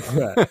anything like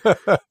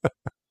that.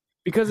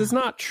 Because it's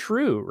not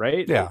true,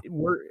 right? Yeah.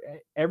 We're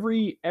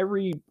every,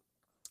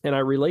 and I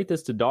relate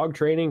this to dog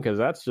training because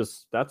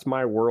that's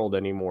my world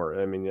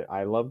anymore. I mean,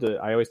 I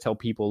always tell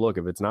people, look,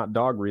 if it's not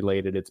dog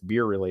related, it's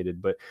beer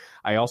related. But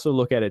I also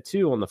look at it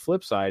too, on the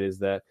flip side, is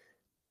that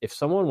if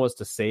someone was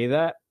to say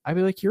that, I'd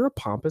be like, you're a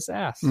pompous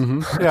ass.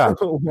 Mm-hmm. Yeah.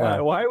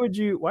 Why would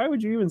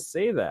you even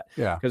say that?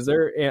 Yeah. Because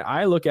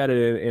I look at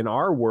it in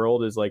our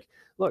world as like,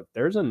 look,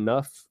 there's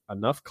enough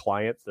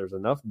clients, there's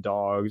enough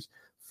dogs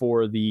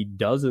for the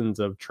dozens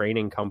of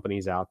training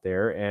companies out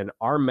there, and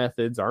our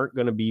methods aren't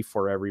going to be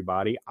for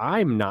everybody.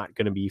 I'm not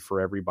going to be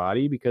for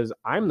everybody because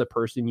I'm the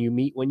person you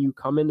meet when you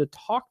come in to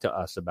talk to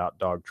us about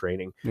dog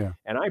training. Yeah.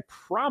 And I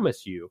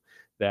promise you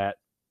that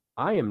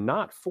I am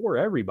not for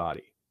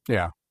everybody.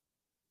 Yeah.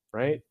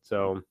 Right.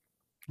 So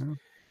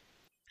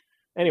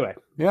anyway.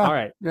 Yeah. All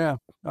right. Yeah.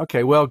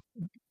 Okay. Well,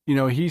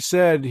 he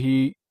said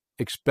he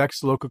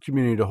expects the local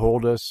community to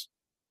hold us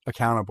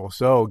accountable.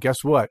 So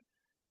guess what?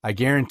 I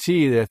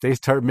guarantee that if they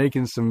start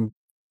making some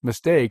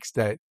mistakes,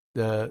 that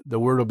the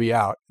word will be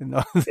out and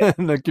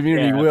the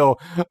community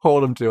will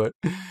hold them to it.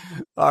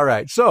 All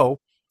right. So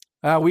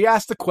we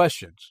asked the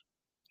questions.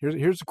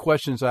 Here's the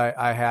questions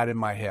I had in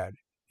my head.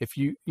 If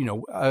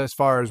as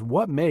far as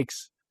what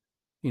makes,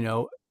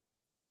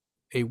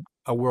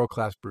 a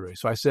world-class brewery.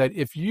 So I said,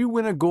 if you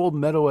win a gold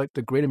medal at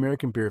the Great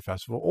American Beer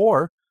Festival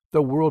or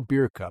the World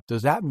Beer Cup,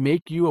 does that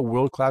make you a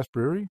world-class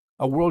brewery?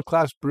 A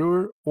world-class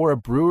brewer or a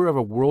brewer of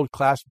a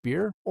world-class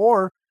beer?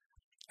 Or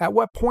at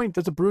what point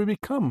does a brewery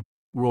become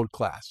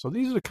world-class? So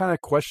these are the kind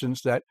of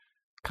questions that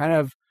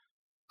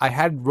I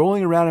had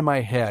rolling around in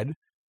my head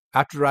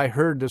after I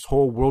heard this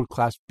whole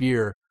world-class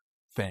beer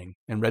thing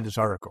and read this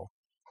article.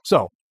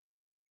 So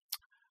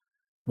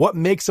what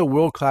makes a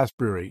world-class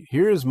brewery?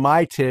 Here's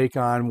my take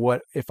on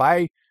what, if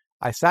I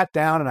sat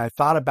down and I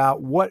thought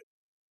about what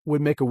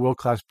would make a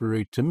world-class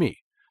brewery to me.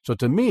 So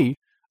to me,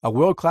 a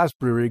world-class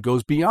brewery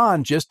goes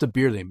beyond just the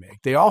beer they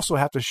make. They also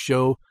have to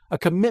show a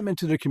commitment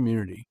to the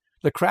community,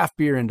 the craft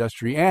beer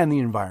industry, and the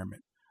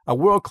environment. A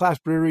world-class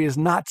brewery is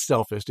not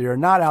selfish. They are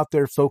not out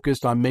there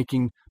focused on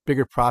making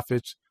bigger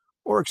profits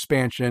or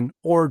expansion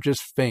or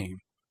just fame,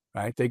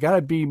 right? They got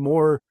to be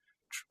more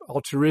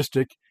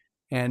altruistic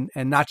and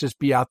not just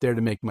be out there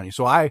to make money.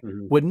 So I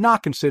would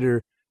not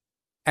consider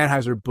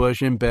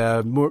Anheuser-Busch,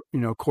 InBev,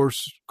 Coors,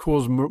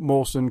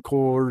 Molson,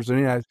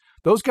 Coors,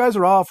 those guys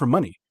are all for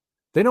money.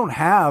 They don't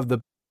have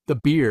the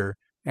beer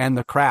and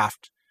the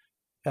craft,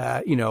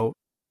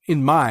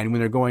 in mind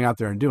when they're going out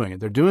there and doing it.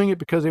 They're doing it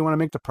because they want to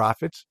make the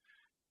profits.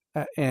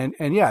 Are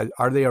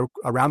they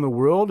around the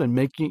world and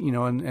making,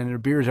 and their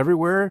beers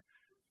everywhere?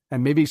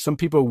 And maybe some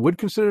people would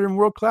consider them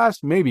world class,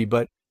 maybe,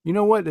 but you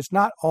know what? It's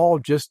not all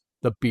just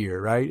the beer,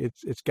 right?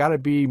 It's got to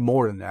be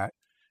more than that.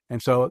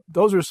 And so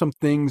those are some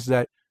things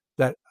that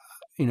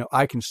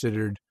I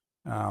considered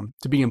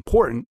to be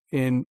important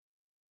in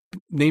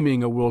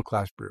naming a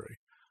world-class brewery.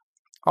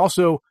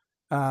 Also,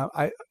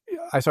 I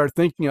started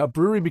thinking a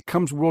brewery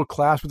becomes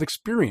world-class with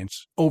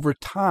experience over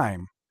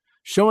time,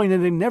 showing that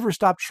they never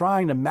stop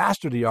trying to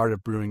master the art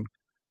of brewing,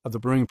 of the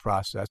brewing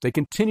process. They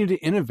continue to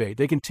innovate.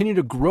 They continue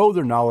to grow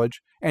their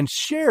knowledge and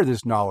share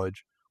this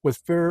knowledge with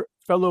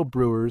fellow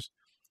brewers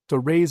to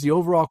raise the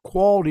overall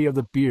quality of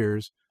the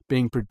beers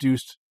being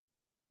produced,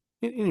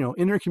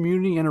 in their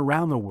community and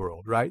around the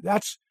world. Right?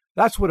 That's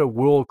what a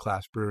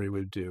world-class brewery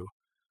would do,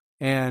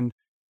 and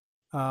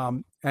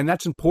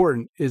that's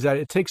important. Is that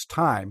it takes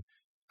time.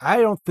 I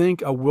don't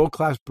think a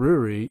world-class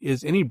brewery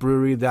is any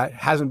brewery that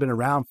hasn't been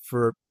around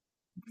for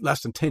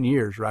less than 10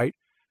 years, right?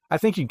 I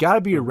think you got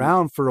to be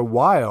around for a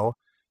while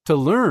to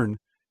learn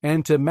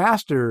and to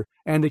master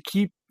and to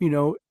keep,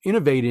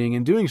 innovating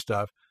and doing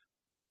stuff.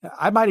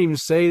 I might even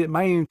say it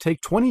might even take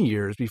 20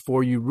 years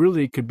before you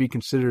really could be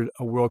considered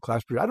a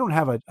world-class brewery. I don't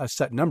have a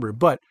set number,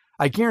 but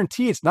I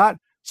guarantee it's not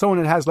someone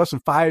that has less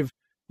than 5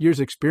 years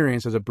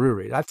experience as a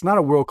brewery. That's not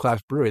a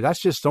world-class brewery.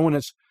 That's just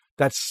someone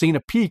that's seen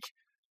a peak,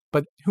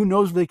 but who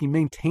knows if they can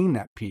maintain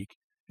that peak.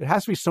 It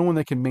has to be someone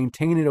that can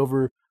maintain it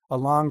over a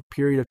long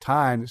period of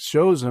time that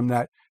shows them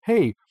that,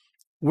 hey,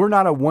 we're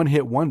not a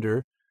one-hit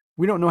wonder.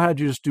 We don't know how to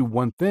just do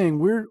one thing.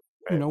 We're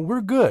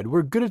good.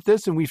 We're good at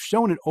this, and we've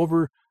shown it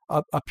over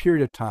a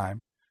period of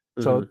time.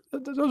 So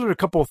those are a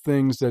couple of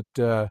things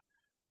that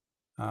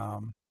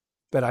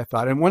that I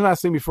thought. And one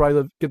last thing before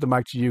I get the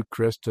mic to you,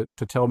 Chris, to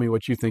tell me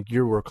what you think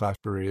your world-class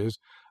brewery is.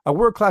 A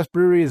world-class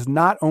brewery is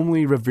not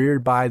only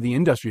revered by the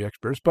industry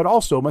experts, but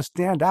also must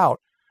stand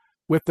out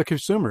with the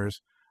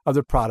consumers of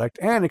the product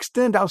and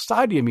extend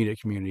outside the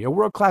immediate community. A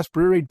world-class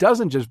brewery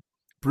doesn't just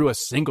brew a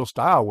single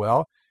style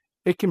well.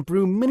 It can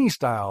brew many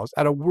styles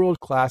at a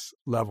world-class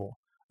level.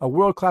 A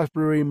world-class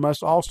brewery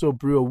must also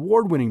brew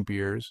award-winning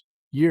beers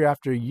year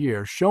after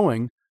year,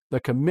 showing the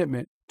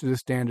commitment to the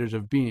standards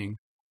of being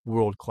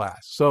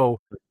world-class.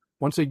 So,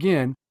 once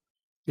again,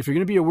 if you're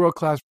going to be a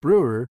world-class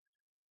brewery,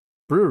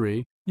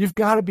 you've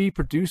got to be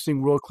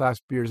producing world-class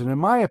beers. And in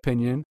my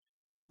opinion,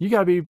 you got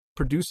to be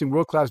producing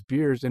world-class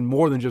beers in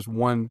more than just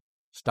one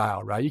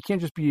style, right? You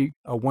can't just be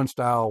a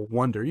one-style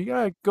wonder. You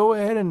got to go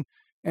ahead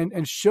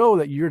and show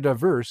that you're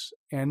diverse,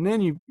 and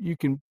then you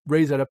can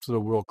raise that up to the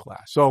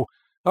world-class. So,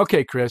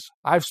 okay, Chris,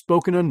 I've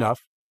spoken enough.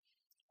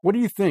 What do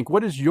you think?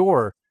 What is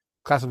your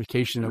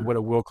classification of what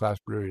a world-class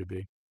brewery would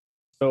be?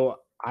 So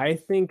I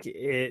think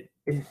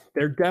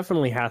there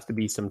definitely has to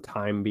be some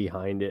time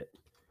behind it.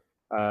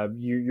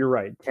 You're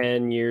right.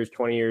 10 years,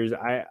 20 years.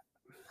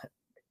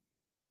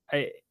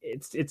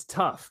 It's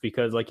tough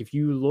because, like, if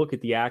you look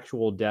at the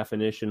actual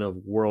definition of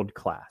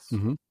world-class,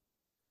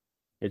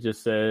 it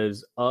just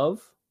says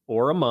of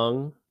or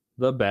among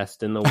the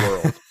best in the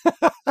world.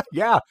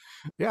 Yeah.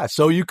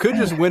 So you could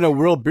just win a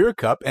World Beer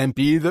Cup and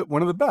be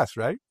one of the best,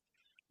 right?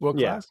 World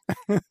class.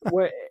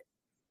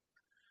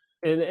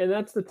 And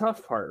that's the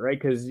tough part, right?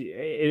 Because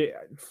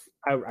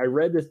I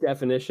read this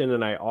definition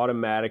and I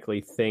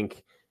automatically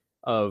think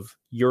of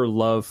your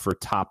love for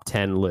top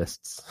 10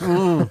 lists.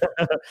 And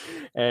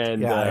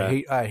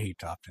I hate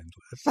top 10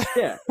 lists.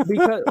 Yeah,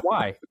 because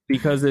why?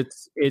 Because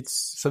it's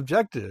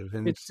subjective,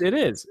 and it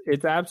is.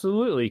 It's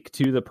absolutely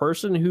to the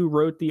person who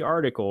wrote the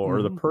article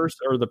or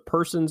the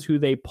persons who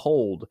they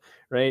polled,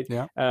 right?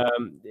 Yeah.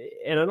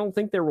 And I don't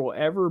think there will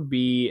ever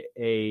be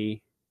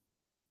a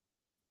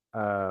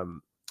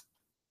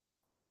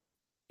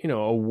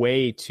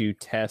way to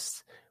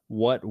test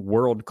what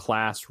world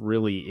class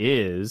really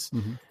is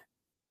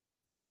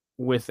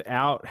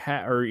without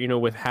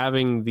with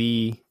having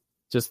the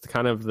just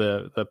kind of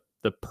the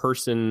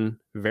person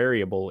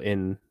variable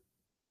in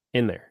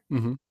there.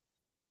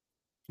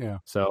 Yeah.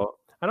 So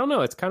I don't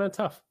know. It's kind of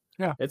tough.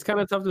 Yeah. It's kind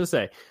of tough to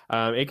say.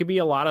 It could be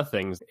a lot of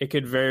things. It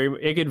could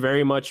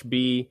very much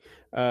be,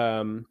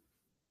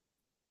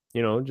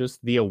 just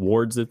the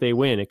awards that they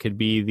win. It could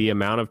be the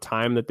amount of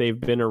time that they've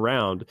been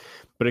around,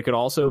 but it could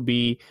also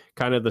be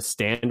kind of the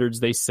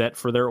standards they set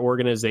for their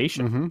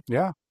organization.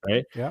 Yeah.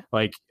 Right. Yeah.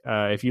 Like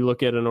if you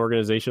look at an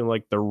organization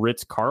like the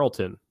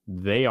Ritz-Carlton,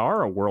 they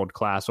are a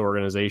world-class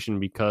organization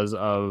because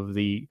of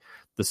the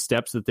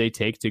steps that they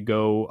take to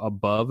go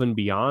above and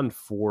beyond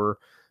for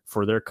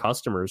their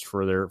customers,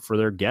 for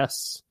their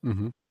guests.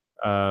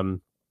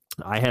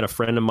 I had a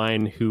friend of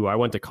mine who I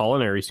went to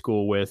culinary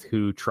school with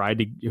who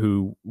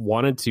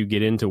wanted to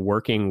get into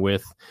working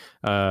with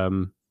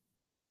the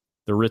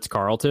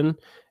Ritz-Carlton.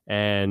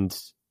 And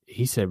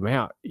he said,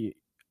 man,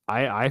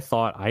 I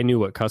thought I knew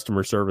what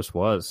customer service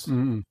was.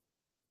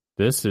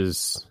 This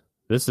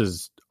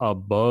is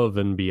above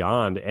and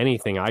beyond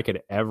anything I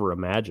could ever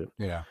imagine.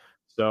 Yeah.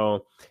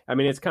 So, I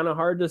mean, it's kind of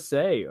hard to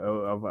say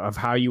of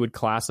how you would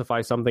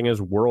classify something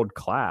as world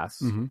class.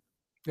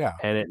 Yeah.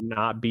 And it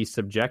not be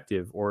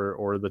subjective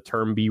or the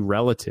term be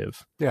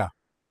relative. Yeah.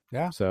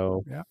 Yeah.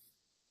 So, yeah.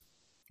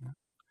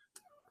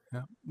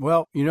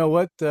 Well, you know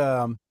what?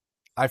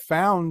 I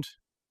found,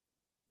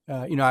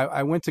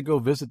 I went to go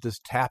visit this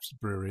Taps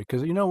brewery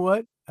because you know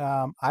what?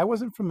 I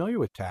wasn't familiar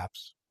with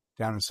Taps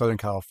down in Southern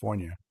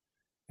California.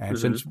 And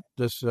since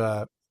this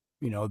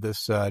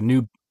this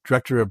new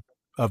director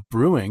of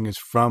brewing is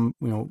from,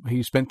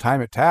 he spent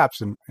time at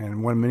Taps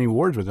and won many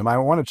awards with him. I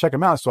want to check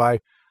him out. So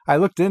I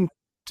looked into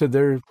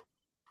their,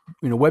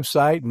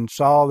 website and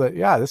saw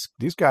that,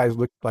 these guys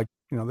looked like,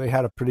 they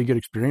had a pretty good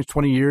experience,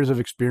 20 years of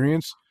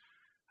experience.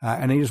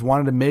 And they just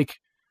wanted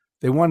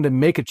to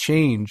make a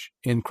change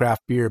in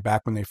craft beer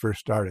back when they first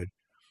started.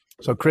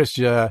 So Chris,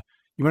 you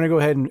want to go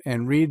ahead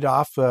and read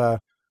off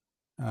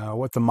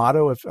what the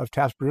motto of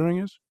Taps Brewing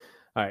is?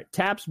 All right.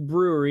 Taps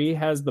Brewery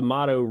has the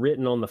motto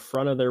written on the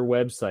front of their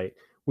website.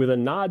 With a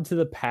nod to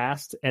the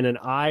past and an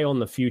eye on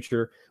the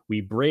future,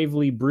 we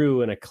bravely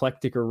brew an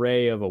eclectic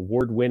array of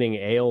award-winning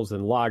ales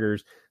and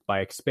lagers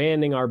by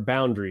expanding our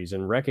boundaries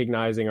and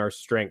recognizing our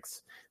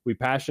strengths. We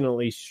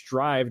passionately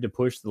strive to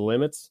push the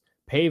limits,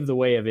 pave the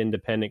way of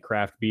independent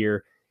craft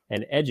beer,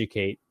 and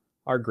educate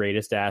our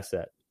greatest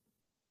asset,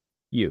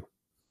 you.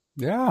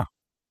 Yeah.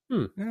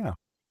 Yeah.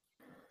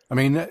 I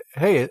mean,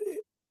 hey,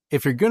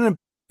 if you're gonna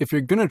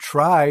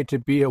try to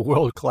be a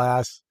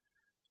world-class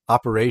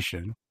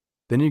operation,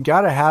 then you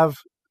got to have,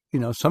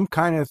 some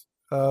kind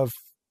of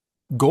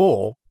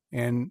goal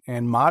and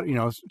mod.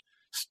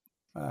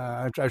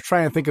 I was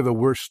trying to think of the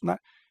worst,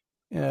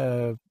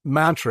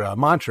 mantra,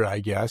 I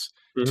guess,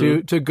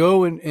 to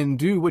go and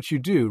do what you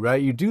do,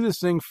 right? You do this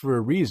thing for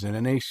a reason,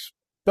 and they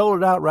spell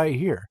it out right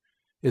here.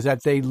 Is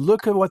that they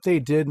look at what they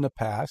did in the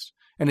past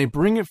and they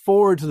bring it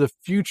forward to the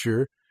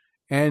future,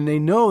 and they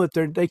know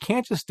that they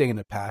can't just stay in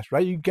the past,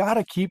 right? You got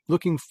to keep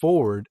looking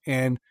forward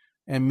and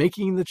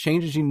making the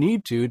changes you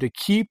need to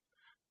keep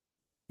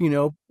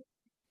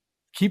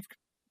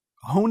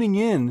honing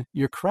in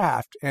your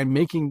craft and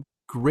making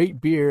great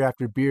beer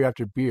after beer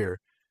after beer,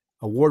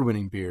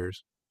 award-winning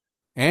beers.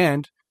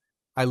 And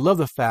I love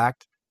the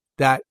fact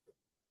that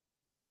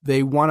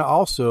they want to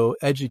also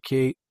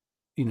educate,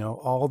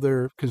 all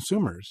their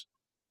consumers.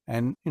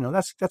 And,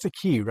 that's a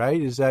key,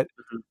 right? Is that,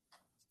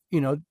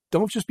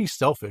 don't just be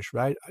selfish,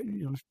 right?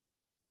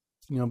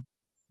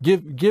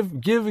 Give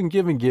and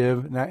give and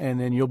give, and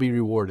then you'll be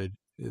rewarded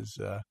is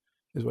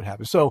what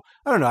happens. So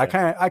I don't know. I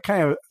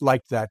kind of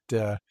liked that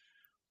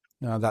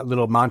that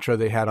little mantra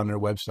they had on their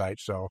website.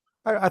 So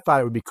I thought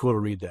it would be cool to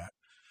read that.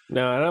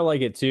 No, and I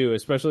like it too,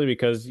 especially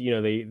because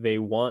they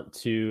want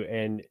to,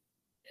 and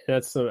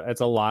that's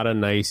a lot of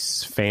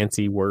nice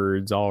fancy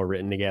words all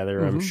written together.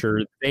 Mm-hmm. I'm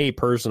sure they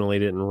personally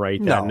didn't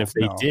write that, and if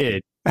they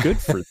did, good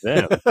for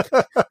them.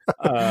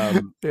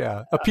 A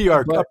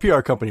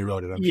PR company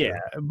wrote it. I'm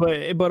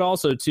sure. but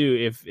also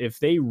too, if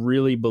they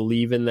really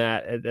believe in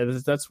that,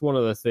 that's one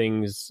of the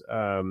things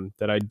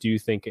that I do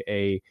think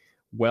a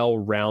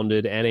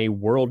well-rounded and a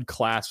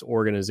world-class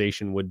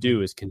organization would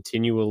do is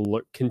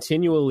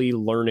continually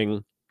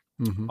learning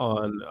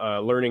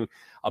learning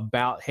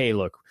about, hey,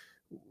 look,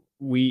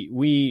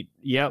 we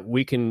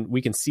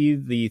can see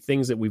the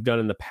things that we've done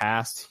in the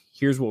past.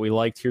 Here's what we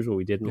liked. Here's what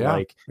we didn't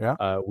like.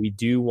 Yeah. We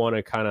do want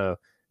to kind of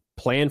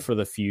plan for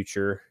the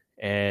future.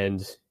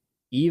 And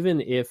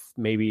even if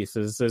maybe it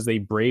says they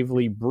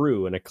bravely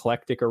brew an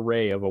eclectic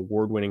array of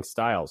award-winning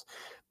styles,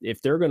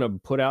 if they're going to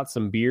put out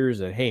some beers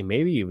that, hey,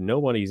 maybe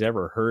nobody's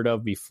ever heard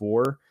of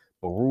before,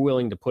 but we're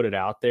willing to put it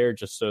out there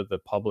just so the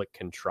public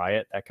can try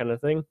it, that kind of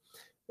thing,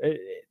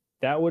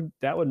 that would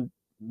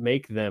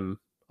make them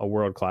a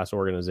world-class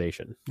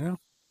organization. Yeah.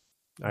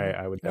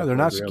 I would. Yeah, they're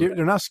not scared.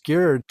 They're not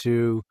scared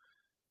to,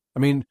 I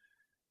mean,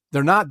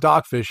 they're not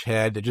Dogfish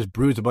Head that just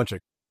brews a bunch of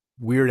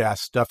weird ass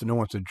stuff that no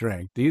one wants to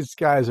drink. These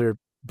guys are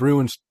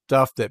brewing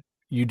stuff that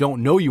you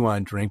don't know you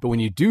want to drink, but when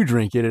you do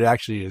drink it, it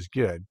actually is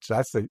good.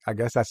 So I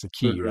guess that's the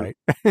key, right?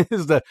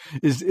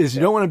 is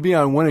you don't want to be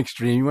on one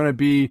extreme. You want to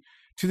be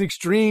to the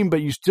extreme,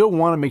 but you still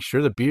want to make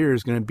sure the beer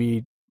is going to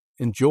be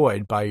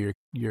enjoyed by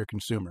your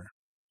consumer.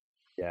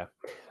 Yeah.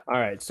 All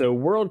right. So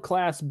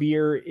world-class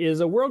beer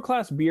is a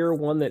world-class beer,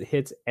 one that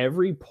hits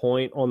every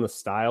point on the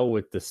style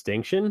with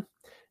distinction.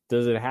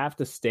 Does it have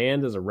to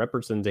stand as a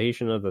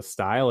representation of the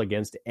style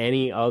against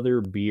any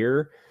other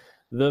beer?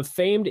 The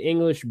famed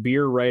English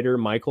beer writer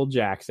Michael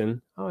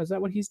Jackson, is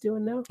that what he's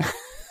doing now?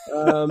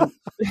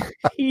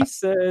 He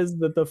says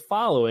that the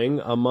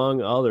following,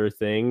 among other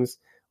things,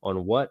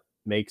 on what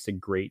makes a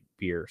great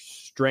beer: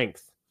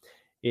 strength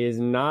is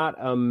not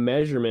a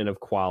measurement of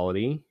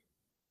quality.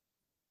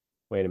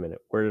 Wait a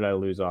minute. Where did I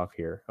lose off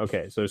here?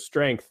 Okay, so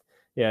strength,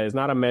 is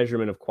not a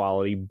measurement of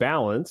quality.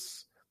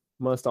 Balance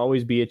must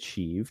always be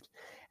achieved.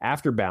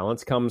 After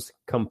balance comes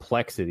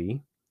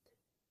complexity.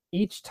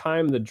 Each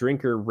time the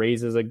drinker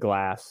raises a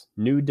glass,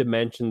 new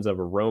dimensions of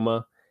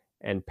aroma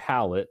and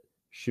palate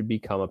should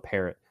become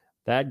apparent.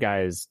 That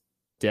guy is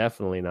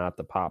definitely not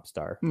the pop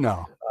star.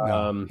 No,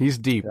 he's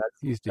deep.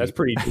 That's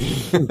pretty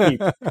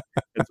deep.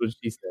 That's what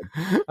she said.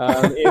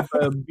 If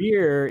a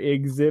beer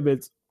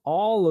exhibits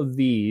all of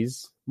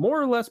these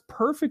more or less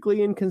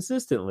perfectly and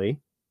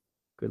consistently,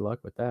 good luck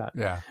with that.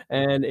 Yeah.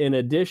 And in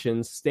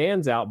addition,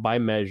 stands out by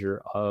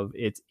measure of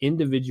its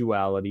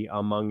individuality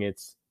among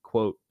its,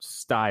 quote,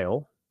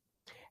 style,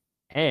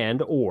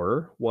 and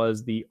or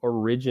was the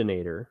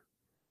originator,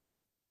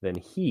 then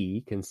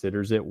he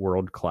considers it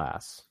world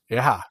class.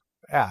 Yeah.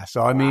 Yeah.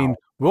 So, I mean,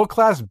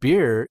 world-class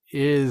beer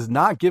is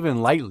not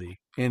given lightly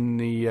in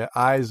the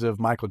eyes of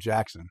Michael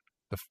Jackson,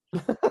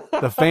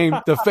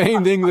 the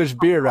famed English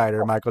beer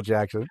writer, Michael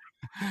Jackson.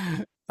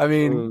 I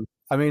mean,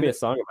 be a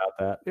song about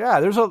that. Yeah,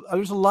 there's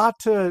a lot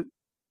to.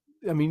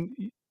 I mean,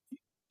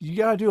 you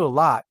got to do a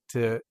lot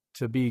to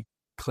be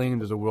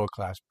claimed as a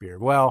world-class beer.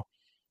 Well,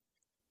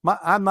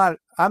 I'm not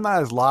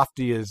as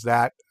lofty as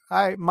that.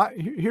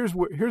 Here's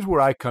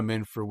where I come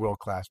in for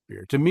world-class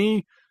beer. To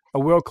me, a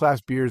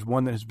world-class beer is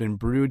one that has been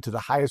brewed to the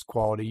highest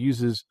quality,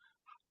 uses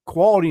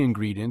quality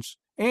ingredients,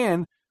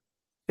 and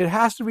it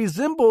has to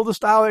resemble the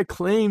style it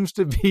claims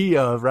to be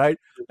of, right?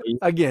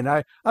 Again,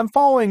 I'm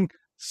following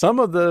some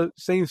of the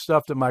same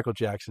stuff that Michael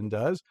Jackson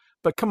does,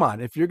 but come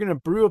on, if you're going to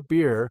brew a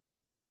beer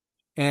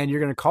and you're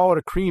going to call it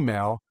a cream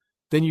ale,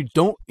 then you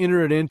don't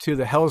enter it into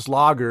the Helles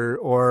Lager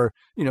or,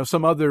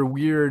 some other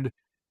weird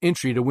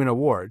entry to win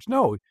awards.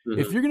 No,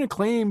 if you're going to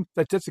claim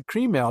that that's a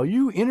cream ale,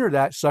 you enter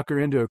that sucker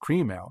into a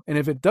cream ale. And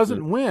if it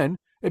doesn't win,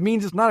 it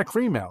means it's not a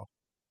cream ale.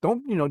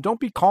 Don't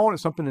be calling it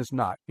something it's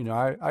not.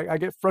 I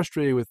get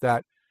frustrated with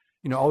that.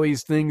 All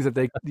these things that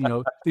they,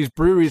 these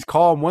breweries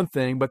call them one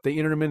thing, but they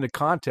enter them into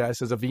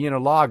contests as a Vienna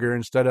lager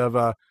instead of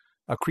a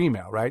cream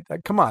ale, right?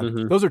 Come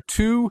on. Those are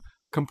two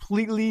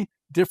completely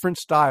different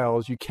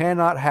styles. You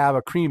cannot have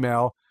a cream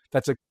ale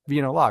that's a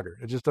Vienna lager.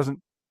 It just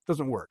doesn't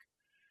work.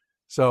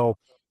 So,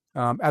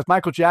 as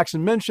Michael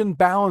Jackson mentioned,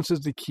 balance is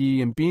the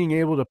key, and being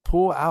able to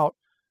pull out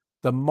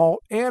the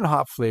malt and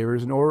hop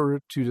flavors in order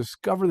to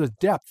discover the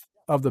depth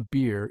of the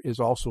beer is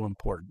also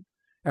important.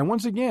 And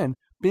once again,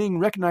 being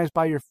recognized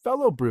by your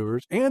fellow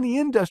brewers and the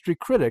industry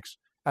critics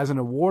as an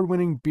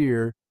award-winning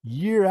beer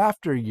year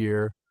after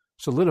year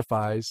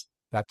solidifies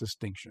that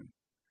distinction.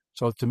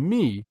 So to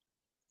me,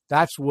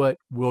 that's what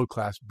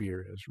world-class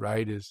beer is,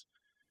 right? Is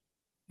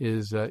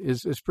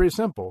pretty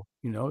simple.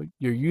 You're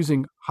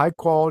using high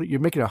quality. You're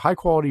making a high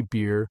quality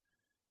beer.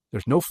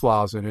 There's no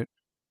flaws in it.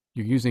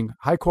 You're using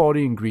high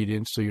quality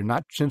ingredients, so you're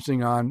not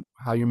chincing on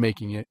how you're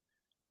making it,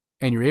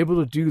 and you're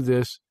able to do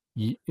this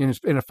and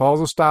it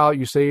follows the style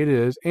you say it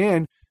is,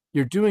 and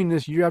you're doing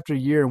this year after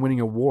year and winning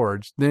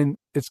awards. Then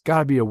it's got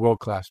to be a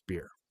world-class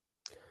beer.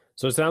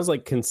 So it sounds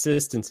like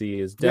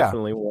consistency is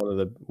definitely one of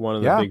the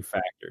big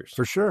factors.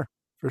 For sure.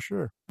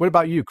 What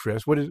about you,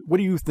 Chris? What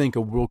do you think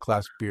of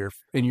world-class beer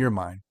in your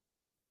mind?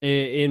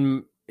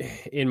 In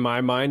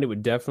my mind, it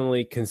would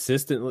definitely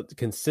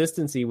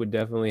consistency would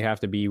definitely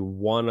have to be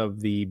one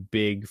of the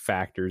big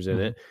factors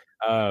in it.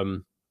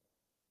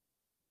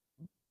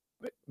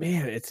 But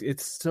man,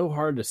 it's so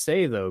hard to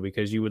say though,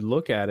 because you would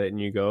look at it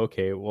and you go,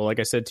 okay, well, like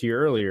I said to you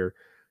earlier,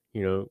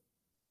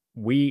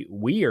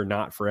 we are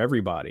not for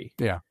everybody.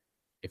 Yeah.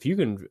 If you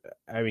can,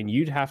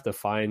 you'd have to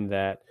find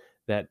that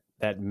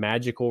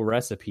magical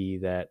recipe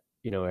that,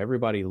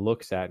 everybody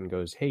looks at and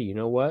goes, hey, you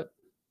know what?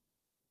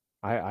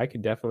 I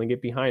could definitely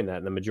get behind that.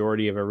 And the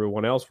majority of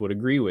everyone else would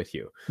agree with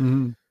you.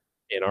 In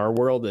our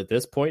world at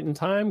this point in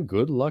time,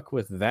 good luck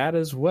with that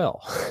as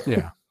well.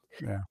 Yeah.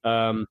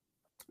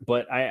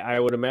 But I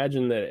would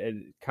imagine that it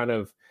kind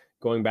of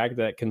going back to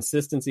that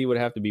consistency would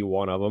have to be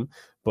one of them,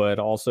 but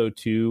also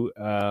to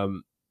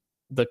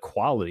the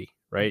quality,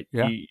 right?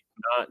 Yeah.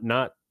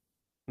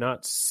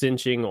 Not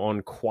cinching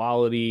on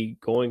quality,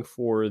 going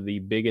for the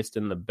biggest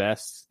and the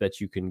best that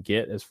you can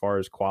get as far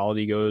as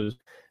quality goes,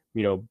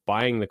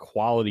 buying the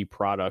quality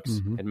products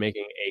and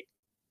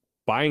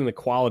buying the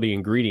quality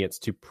ingredients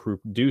to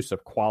produce a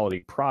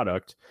quality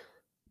product.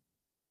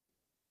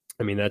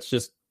 That's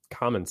just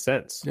common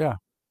sense. Yeah.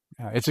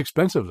 It's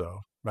expensive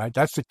though, right?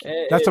 That's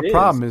the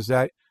problem is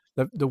that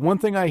the one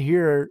thing I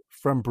hear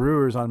from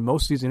brewers on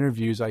most of these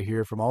interviews I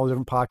hear from all the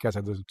different podcasts I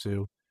listen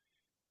to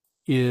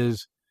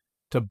is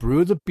to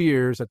brew the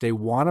beers that they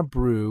want to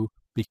brew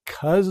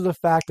because of the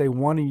fact they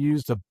want to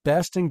use the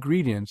best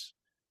ingredients.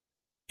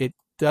 It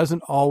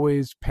doesn't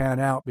always pan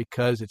out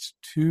because it's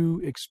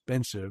too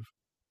expensive.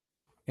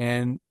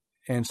 And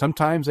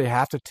sometimes they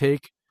have to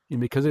take,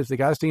 because if they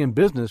got to stay in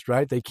business,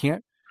 right? They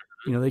can't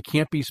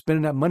be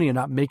spending that money and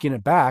not making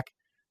it back,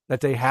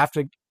 that they have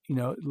to,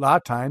 a lot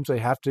of times they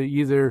have to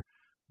either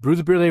brew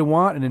the beer they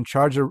want and then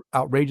charge an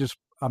outrageous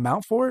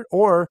amount for it,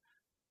 or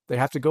they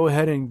have to go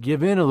ahead and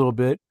give in a little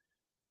bit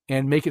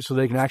and make it so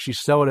they can actually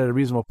sell it at a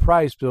reasonable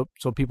price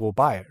so people will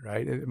buy it,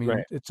 right?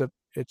 Right.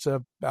 It's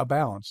a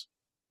balance.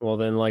 Well,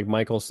 then like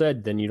Michael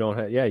said, then you don't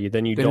have,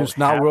 then it's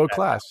not world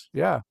class.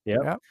 Yeah.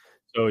 Yeah.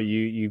 So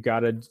you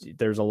gotta,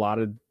 there's a lot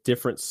of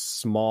different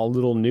small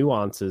little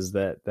nuances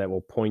that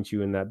will point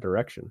you in that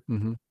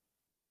direction.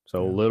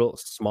 So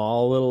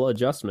small little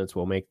adjustments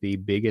will make the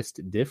biggest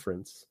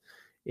difference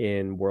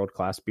in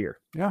world-class beer.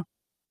 Yeah.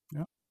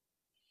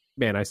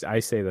 Man, I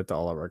say that to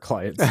all of our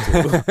clients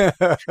too.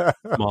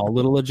 Small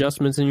little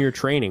adjustments in your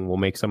training will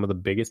make some of the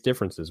biggest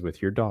differences with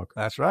your dog.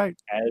 That's right.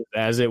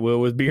 As it will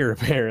with beer,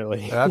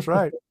 apparently. That's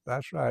right.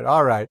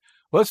 All right.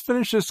 Let's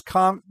finish this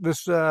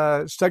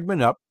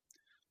segment up.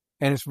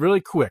 And it's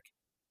really quick.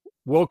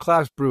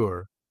 World-class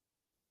brewer.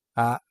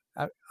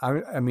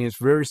 It's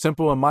very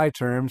simple in my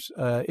terms.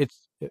 As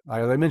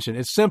I mentioned,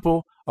 it's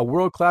simple. A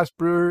world-class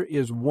brewer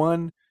is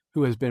one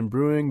who has been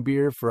brewing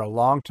beer for a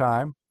long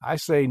time. I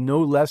say no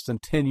less than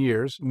 10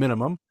 years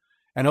minimum.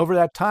 And over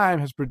that time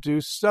has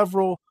produced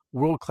several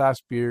world-class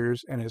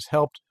beers and has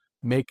helped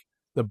make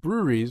the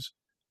breweries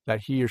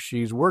that he or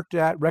she's worked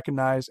at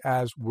recognized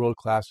as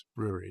world-class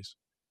breweries.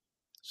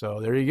 So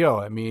there you go.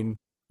 I mean,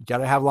 you got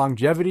to have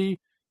longevity.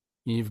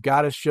 You've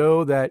got to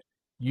show that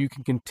you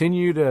can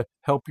continue to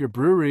help your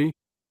brewery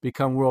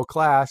become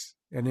world-class,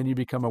 and then you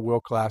become a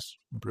world-class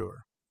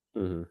brewer.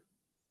 Mm-hmm.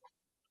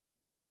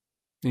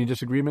 Any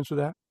disagreements with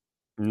that?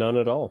 None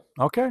at all.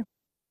 Okay.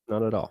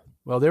 None at all.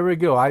 Well, there we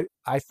go. I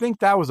think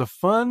that was a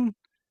fun,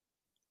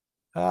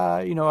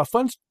 a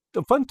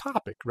fun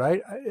topic,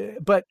 right?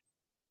 But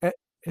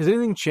has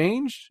anything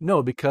changed?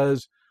 No,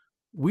 because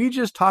we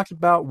just talked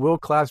about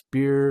world-class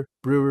beer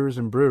brewers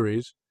and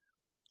breweries.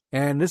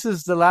 And this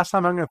is the last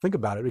time I'm going to think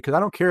about it because I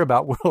don't care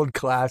about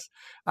world-class.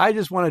 I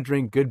just want to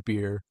drink good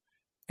beer.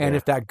 And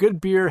if that good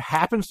beer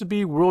happens to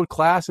be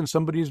world-class in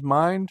somebody's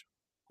mind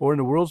or in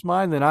the world's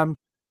mind, then I'm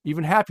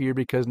even happier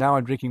because now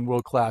I'm drinking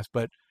world-class.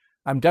 But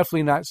I'm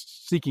definitely not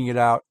seeking it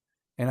out.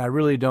 And I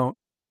really don't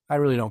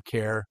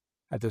care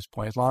at this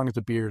point, as long as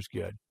the beer is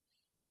good.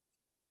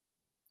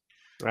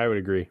 I would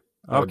agree.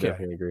 I would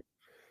definitely agree.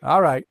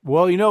 All right.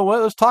 Well, you know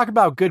what? Let's talk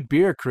about good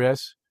beer,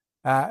 Chris.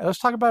 Let's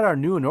talk about our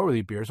new and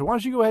noteworthy beer. So why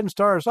don't you go ahead and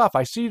start us off?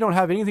 I see you don't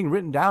have anything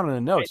written down in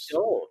the notes. I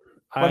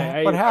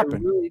don't. What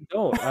happened? I really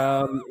don't.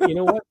 You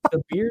know what?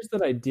 The beers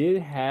that I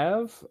did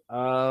have,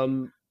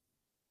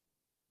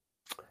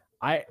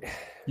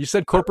 You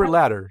said corporate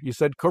ladder. You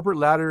said corporate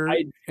ladder,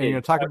 and you're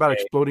going to talk about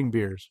exploding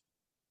beers.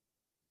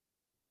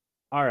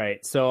 All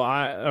right. So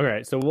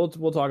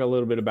we'll talk a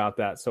little bit about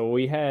that. So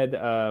we had,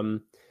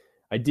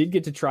 I did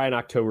get to try an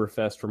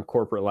Oktoberfest from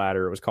Corporate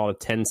Ladder. It was called a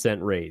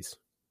 10-cent raise,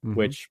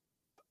 which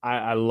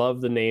I love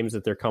the names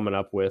that they're coming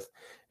up with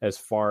as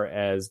far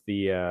as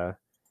the,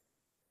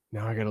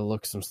 now I got to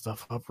look some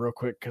stuff up real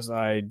quick because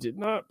I did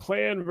not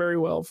plan very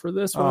well for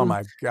this one. Oh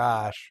my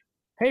gosh.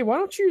 Hey,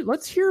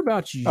 let's hear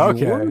about you.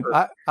 Okay.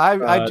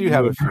 I do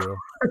have a few.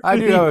 I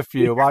do have a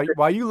few.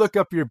 While you look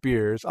up your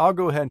beers, I'll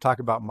go ahead and talk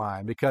about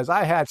mine because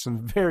I had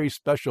some very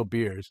special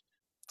beers.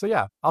 So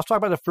yeah, I'll talk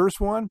about the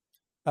first one.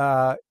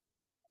 I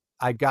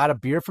got a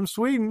beer from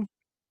Sweden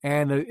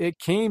and it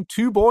came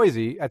to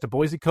Boise at the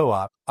Boise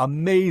Co-op.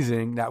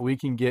 Amazing that we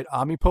can get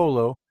Ami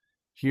Polo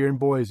here in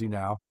Boise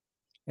now.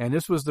 And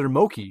this was their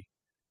Moki.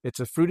 It's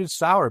a fruited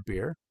sour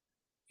beer.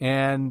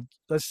 And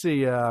let's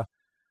see, on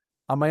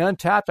my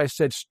Untapped, I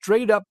said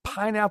straight up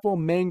pineapple,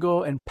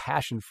 mango, and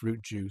passion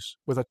fruit juice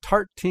with a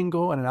tart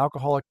tingle and an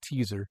alcoholic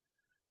teaser.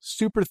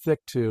 Super thick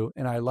too,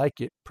 and I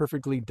like it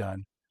perfectly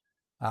done.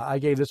 I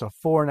gave this a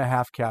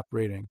 4.5 cap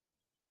rating.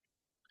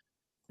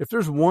 If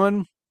there's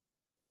one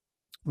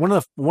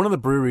of the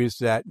breweries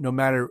that no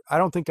matter, I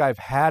don't think I've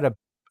had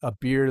a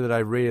beer that I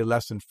rated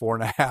less than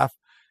 4.5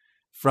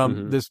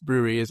 from this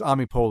brewery is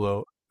Ami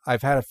Polo.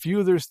 I've had a few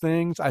of their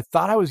things. I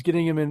thought I was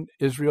getting them in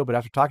Israel, but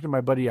after talking to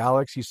my buddy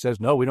Alex, he says,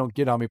 no, we don't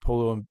get Ami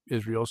Polo in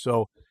Israel.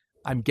 So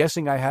I'm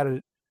guessing I had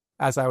it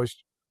as I was,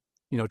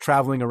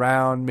 traveling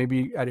around,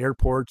 maybe at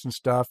airports and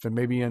stuff, and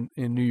maybe in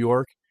New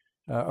York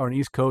or on the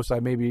East Coast, I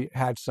maybe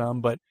had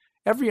some. But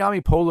every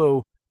Ami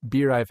Polo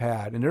beer I've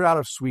had, and they're out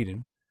of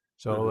Sweden.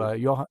 So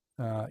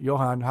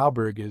Johan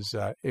Halberg is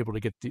able to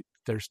get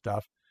their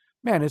stuff.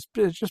 Man, it's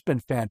just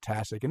been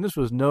fantastic. And this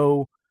was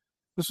no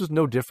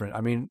different.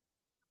 I mean,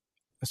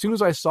 as soon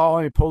as I saw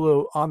Ami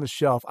Polo on the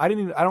shelf, I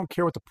don't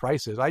care what the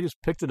price is. I just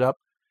picked it up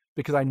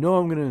because I know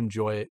I'm going to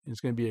enjoy it.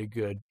 It's going to be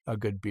a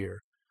good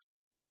beer.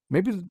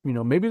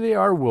 Maybe they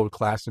are world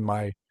class in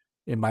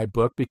my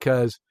book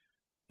because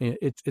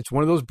it's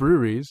one of those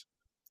breweries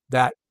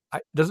that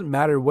doesn't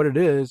matter what it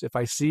is. If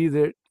I see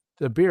the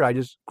beer, I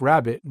just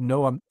grab it and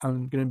know I'm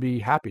going to be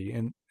happy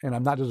and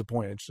I'm not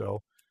disappointed. So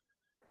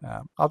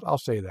I'll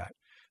say that.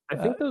 I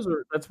think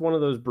that's one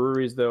of those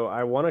breweries, though.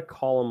 I want to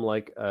call them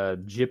like a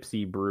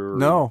gypsy brewery.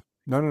 No.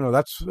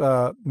 That's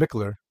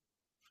Mikkeller.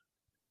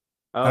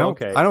 Oh,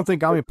 okay. I don't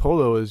think Ami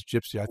Polo is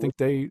gypsy. I think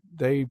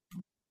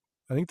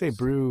they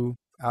brew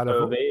out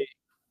of.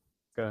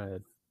 Go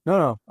ahead.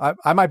 No.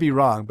 I might be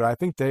wrong, but I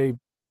think they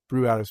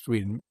brew out of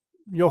Sweden.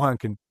 Johan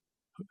can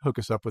hook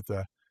us up with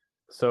the.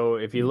 So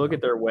if you look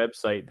at their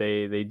website,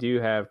 they do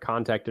have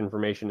contact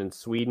information in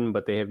Sweden,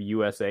 but they have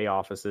USA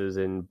offices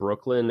in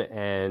Brooklyn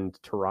and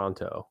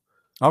Toronto.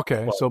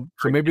 Okay, well, so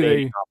maybe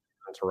they in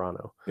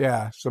Toronto.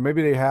 Yeah, so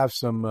maybe they have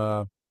some.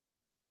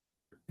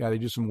 They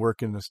do some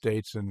work in the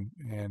States and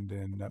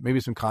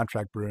maybe some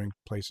contract brewing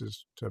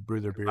places to brew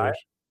their beers.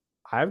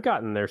 I've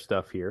gotten their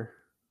stuff here.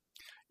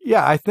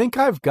 Yeah, I think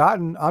I've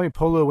gotten Ami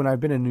Polo when I've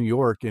been in New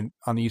York and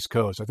on the East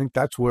Coast. I think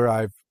that's where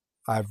I've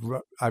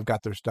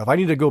got their stuff. I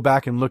need to go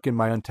back and look in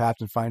my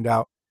Untapped and find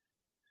out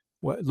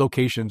what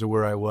locations or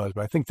where I was,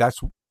 but I think that's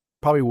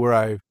probably where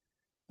I've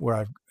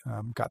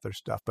got their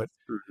stuff. But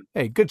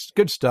hey, good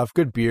stuff,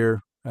 good beer.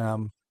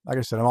 Like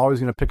I said, I'm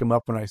always going to pick them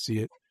up when I see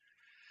it.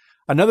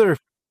 Another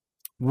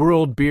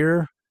world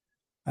beer.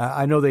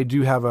 I know they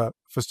do have a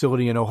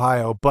facility in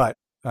Ohio, but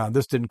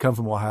this didn't come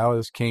from Ohio.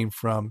 This came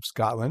from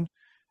Scotland.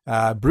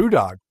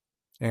 Brewdog.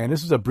 And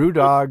this is a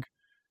BrewDog.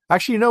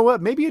 Actually, you know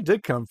what? Maybe it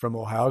did come from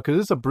Ohio because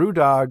it's a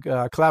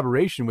BrewDog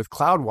collaboration with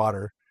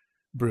Cloudwater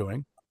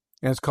Brewing.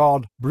 And it's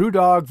called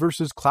BrewDog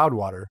versus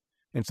Cloudwater.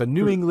 And it's a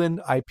New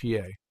England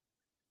IPA.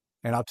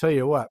 And I'll tell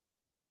you what,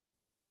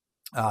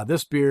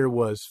 this beer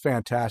was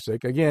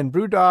fantastic. Again,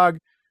 BrewDog,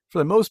 for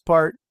the most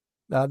part,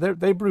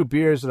 they brew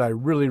beers that I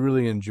really,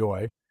 really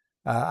enjoy.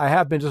 I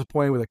have been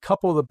disappointed with a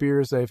couple of the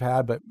beers they've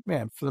had, but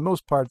man, for the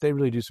most part, they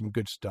really do some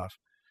good stuff.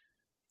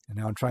 And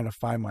now I'm trying to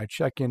find my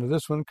check-in to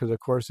this one because, of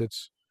course,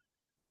 it's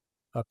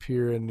up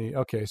here in the...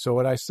 Okay, so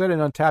what I said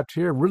in Untapped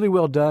here, really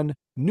well done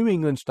New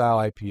England-style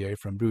IPA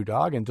from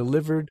BrewDog and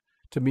delivered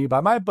to me by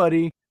my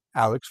buddy,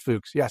 Alex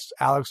Fuchs. Yes,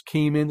 Alex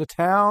came into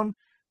town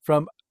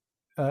from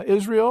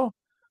Israel,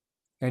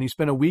 and he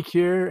spent a week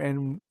here,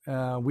 and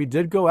we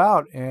did go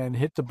out and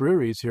hit the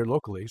breweries here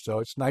locally. So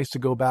it's nice to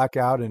go back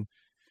out and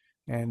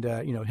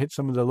hit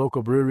some of the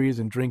local breweries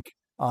and drink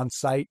on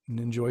site and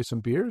enjoy some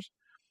beers.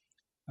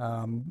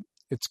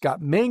 It's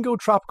got mango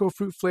tropical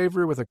fruit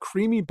flavor with a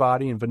creamy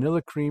body and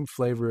vanilla cream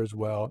flavor as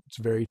well. It's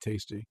very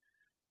tasty.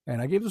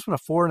 And I gave this one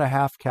a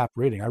 4.5 cap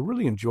rating. I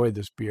really enjoyed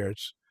this beer.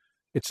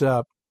 It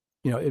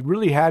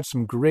really had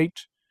some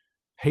great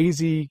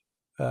hazy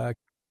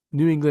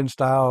New England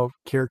style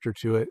character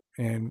to it.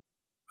 And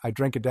I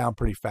drank it down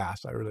pretty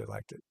fast. I really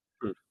liked it.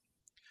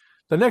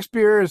 The next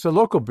beer is a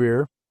local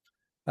beer.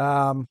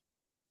 And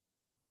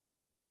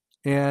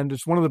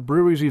it's one of the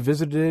breweries we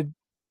visited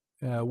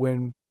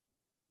when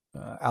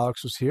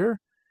Alex was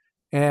here.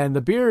 And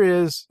the beer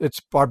it's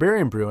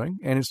Barbarian Brewing,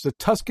 and it's the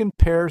Tuscan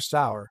Pear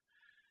Sour.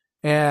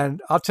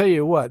 And I'll tell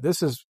you what,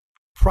 this is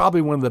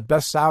probably one of the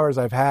best sours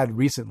I've had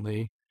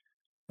recently.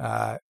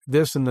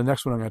 This and the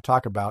next one I'm going to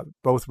talk about,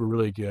 both were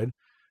really good.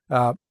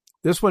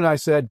 This one I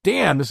said,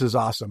 damn, this is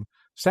awesome.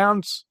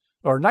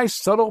 Nice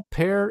subtle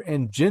pear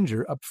and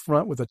ginger up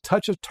front with a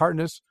touch of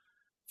tartness,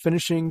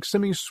 finishing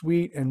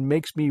semi-sweet and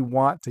makes me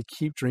want to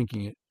keep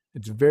drinking it.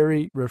 It's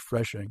very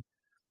refreshing.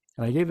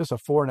 And I gave this a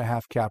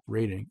 4.5 cap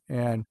rating.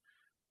 And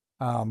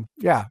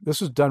this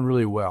was done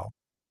really well.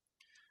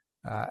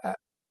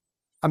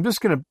 I'm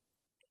just going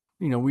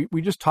to,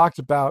 we just talked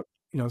about,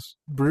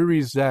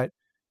 breweries that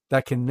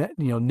can,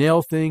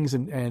 nail things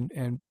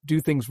and do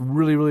things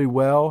really, really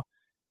well.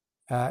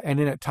 And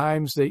then at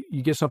times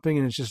you get something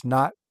and it's just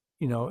not,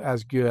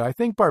 as good. I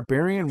think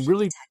Barbarian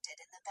really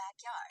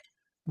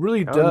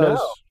does. No.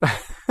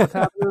 What's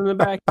happening in the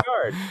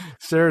backyard?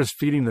 Sarah's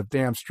feeding the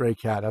damn stray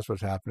cat. That's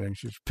what's happening.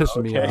 She's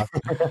pissing me off.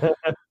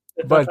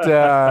 But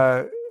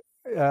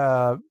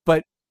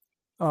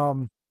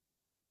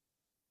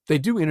they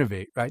do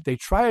innovate, right? They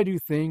try to do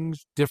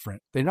things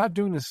different. They're not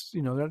doing this,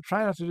 they're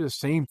trying not to do the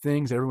same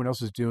things everyone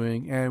else is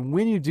doing. And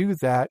when you do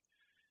that,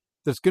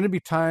 there's going to be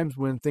times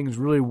when things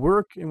really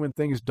work and when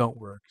things don't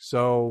work.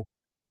 So,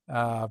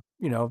 I'll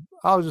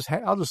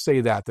just say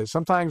that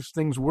sometimes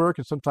things work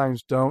and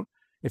sometimes don't.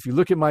 If you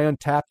look at my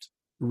Untapped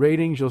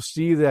ratings, you'll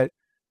see that,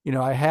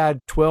 I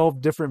had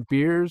 12 different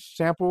beers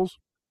samples,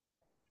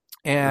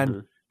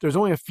 and there's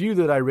only a few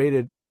that I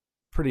rated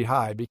pretty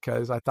high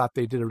because I thought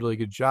they did a really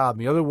good job.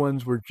 And the other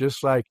ones were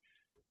just like,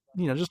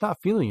 just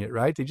not feeling it,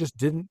 right? It just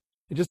didn't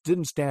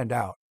stand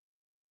out.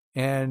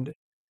 And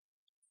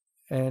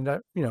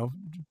again,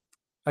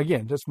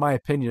 that's my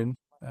opinion.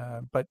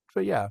 But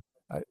yeah,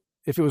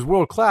 if it was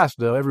world class,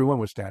 though, everyone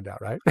would stand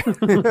out, right?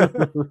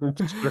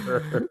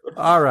 Sure.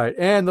 All right.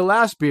 And the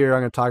last beer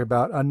I'm going to talk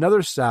about,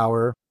 another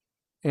sour.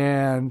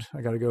 And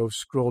I got to go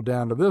scroll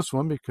down to this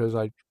one because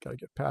I got to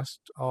get past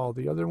all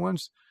the other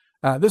ones.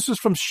 This is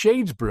from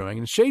Shades Brewing.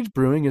 And Shades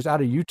Brewing is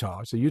out of Utah.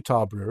 It's a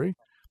Utah brewery.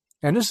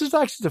 And this is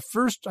actually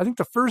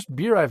the first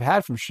beer I've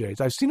had from Shades.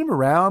 I've seen them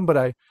around, but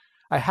I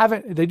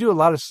haven't. They do a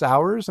lot of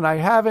sours, and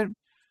I'm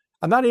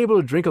not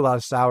able to drink a lot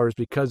of sours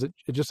because it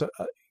just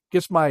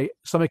gets my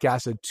stomach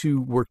acid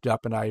too worked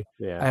up, and I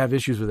have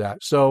issues with that.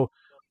 So,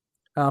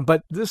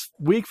 but this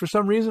week, for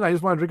some reason, I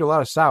just want to drink a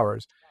lot of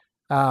sours.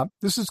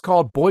 This is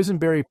called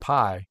Boysenberry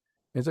Pie.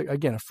 It's,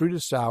 again, a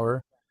fruited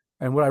sour.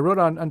 And what I wrote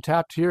on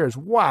Untapped here is,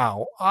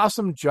 wow,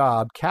 awesome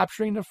job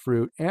capturing the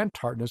fruit and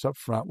tartness up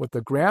front with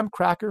the graham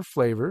cracker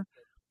flavor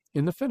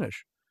in the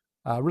finish.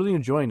 Really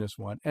enjoying this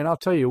one. And I'll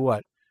tell you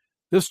what,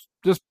 this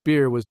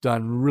beer was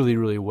done really,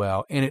 really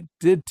well. And it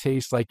did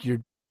taste like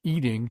you're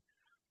eating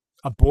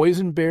a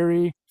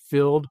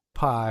boysenberry-filled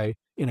pie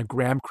in a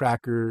graham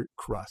cracker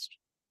crust.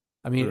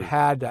 I mean, it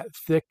had that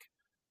thick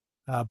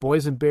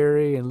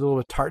boysenberry and a little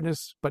bit of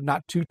tartness, but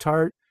not too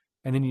tart.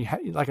 And then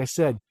like I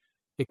said,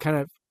 it kind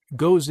of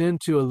goes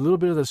into a little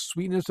bit of the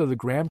sweetness of the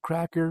graham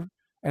cracker,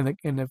 and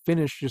the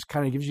finish just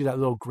kind of gives you that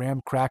little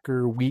graham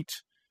cracker wheat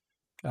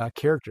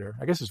character.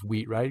 I guess it's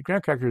wheat, right?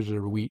 Graham crackers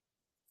are wheat,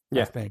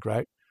 I think,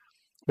 right?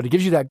 But it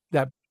gives you that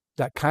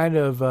kind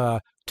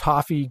of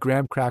toffee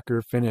graham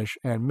cracker finish,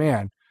 and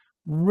man,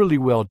 really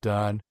well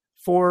done.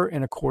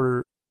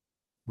 4.25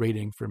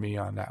 rating for me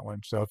on that one.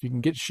 So if you can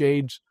get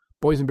Shades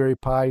Boysenberry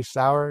Pie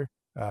Sour,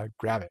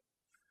 grab it.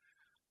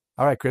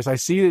 All right, Chris. I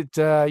see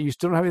that you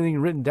still don't have anything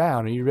written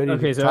down. Are you ready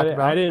to So talk about?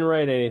 I didn't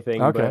write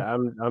anything, Okay. but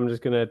I'm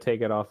just gonna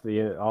take it off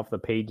the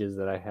pages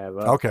that I have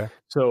up. Okay.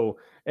 So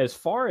as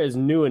far as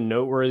new and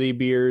noteworthy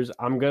beers,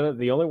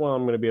 the only one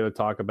I'm gonna be able to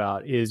talk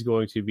about is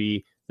going to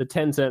be the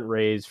 10-cent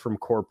raise from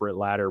Corporate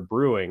Ladder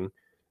Brewing,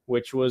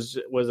 which was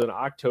an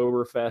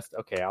Oktoberfest.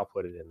 Okay, I'll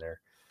put it in there.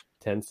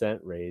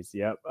 10-cent raise.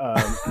 Yep.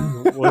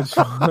 Which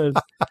was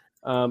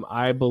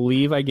I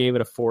believe I gave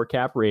it a 4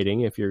 cap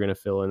rating. If you're gonna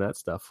fill in that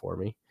stuff for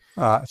me.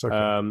 It's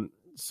okay.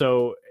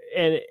 So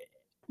and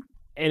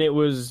it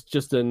was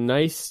just a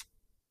nice,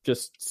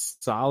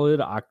 just solid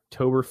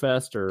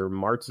Oktoberfest or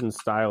Marzen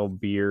style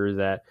beer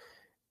that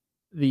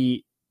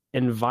the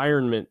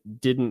environment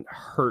didn't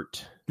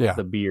hurt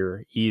the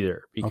beer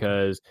either,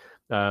 because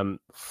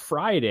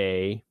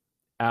Friday,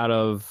 out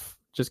of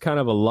just kind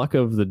of a luck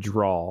of the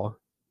draw,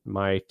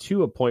 my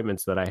 2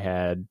 appointments that I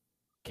had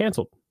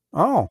canceled.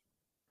 Oh.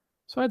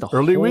 So I had the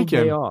early whole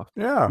weekend day off.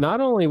 Yeah.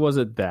 Not only was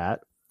it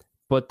that,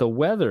 but the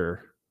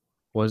weather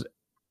was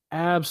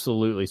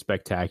absolutely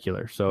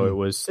spectacular. So it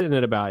was sitting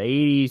at about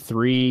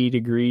 83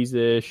 degrees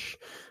ish.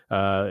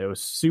 It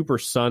was super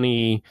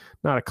sunny,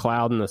 not a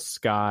cloud in the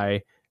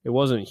sky. It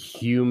wasn't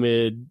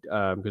humid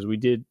because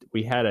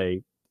we had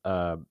a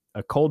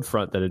cold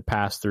front that had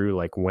passed through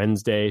like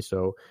Wednesday,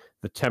 so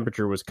the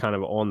temperature was kind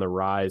of on the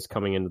rise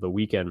coming into the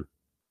weekend.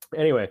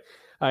 Anyway,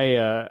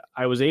 I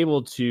was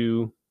able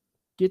to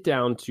get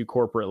down to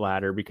Corporate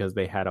Ladder because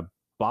they had a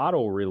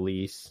bottle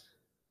release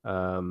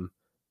on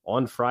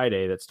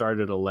Friday that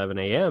started at 11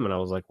 a.m. And I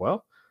was like,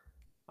 well,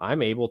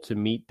 I'm able to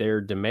meet their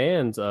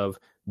demands of,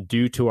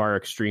 due to our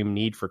extreme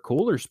need for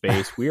cooler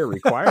space, we are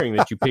requiring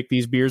that you pick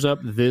these beers up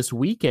this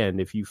weekend.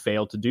 If you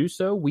fail to do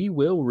so, we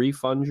will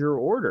refund your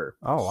order.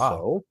 Oh, wow.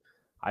 So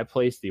I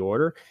placed the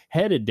order,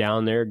 headed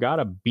down there, got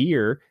a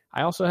beer.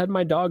 I also had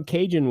my dog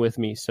Cajun with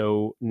me.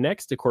 So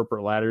next to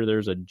Corporate Ladder,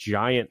 there's a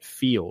giant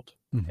field.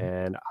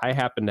 And I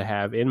happen to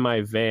have in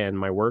my van,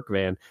 my work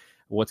van,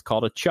 what's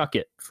called a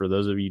chucket. For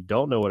those of you who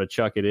don't know what a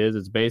chucket is,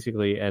 it's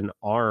basically an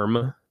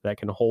arm that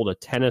can hold a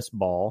tennis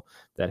ball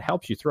that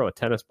helps you throw a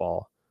tennis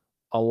ball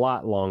a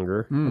lot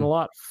longer and a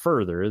lot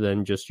further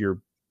than just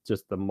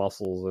the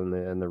muscles and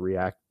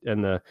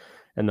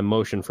the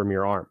motion from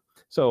your arm.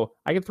 So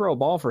I can throw a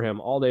ball for him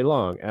all day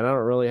long, and I don't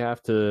really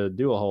have to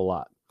do a whole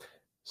lot.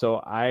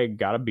 So I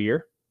got a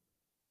beer.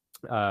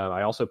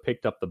 I also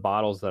picked up the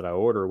bottles that I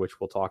order, which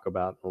we'll talk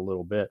about in a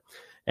little bit,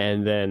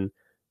 and then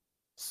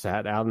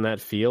sat out in that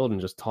field and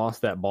just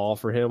tossed that ball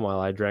for him while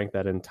I drank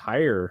that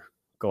entire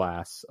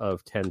glass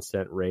of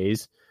 10-cent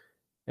raise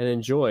and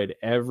enjoyed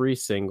every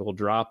single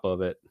drop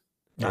of it.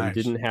 And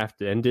didn't have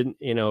to, and didn't,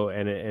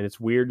 and it's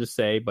weird to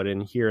say, but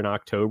here in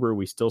October,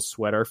 we still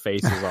sweat our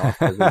faces off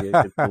because it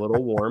gets a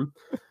little warm.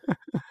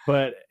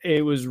 But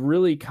it was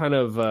really kind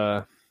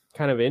of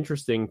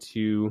interesting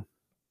to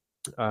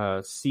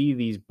see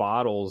these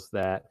bottles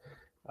that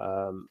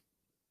I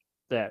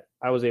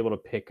was able to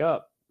pick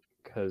up,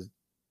 because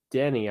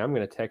Denny, I'm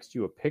going to text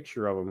you a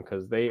picture of them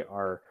because they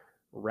are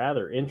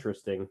rather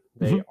interesting.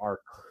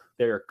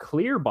 They're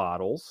clear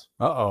bottles.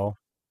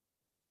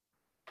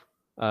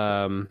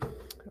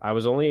 I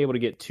was only able to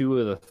get 2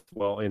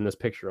 of in this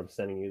picture I'm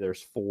sending you,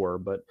 there's 4,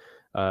 but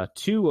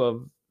 2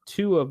 of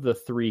the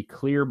 3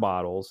 clear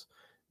bottles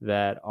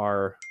that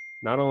are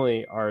not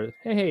only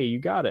hey, you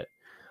got it.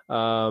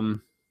 Not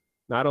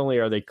only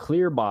are they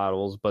clear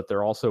bottles, but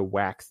they're also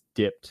wax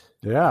dipped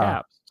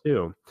caps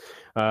too.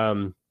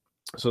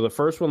 So the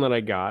first one that I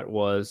got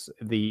was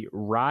the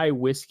rye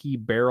whiskey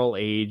barrel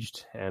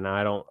aged, and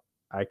I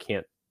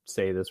can't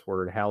say this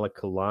word,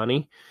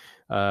 Halakulani,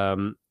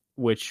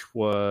 which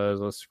was,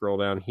 let's scroll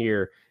down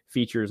here,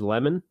 features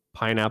lemon,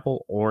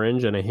 pineapple,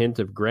 orange, and a hint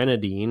of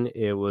grenadine.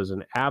 It was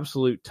an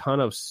absolute ton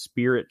of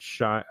spirit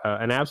shines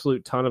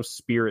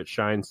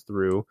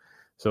through.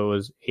 So it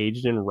was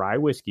aged in rye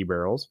whiskey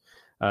barrels.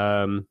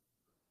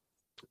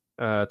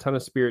 A ton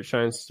of spirit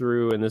shines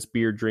through, and this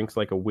beer drinks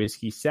like a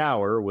whiskey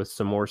sour with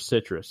some more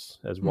citrus,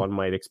 as one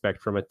might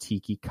expect from a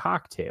tiki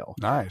cocktail.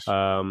 Nice.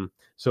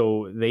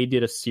 So they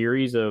did a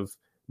series of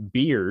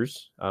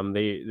beers.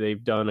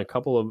 They've done a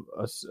couple of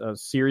a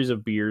series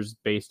of beers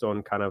based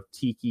on kind of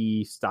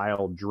tiki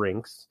style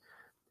drinks,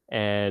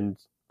 and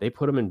they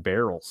put them in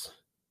barrels.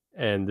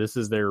 And this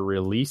is their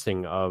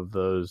releasing of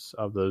those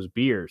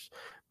beers.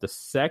 The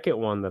second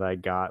one that I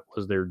got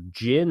was their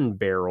gin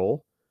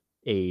barrel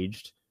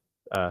aged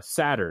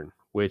Saturn,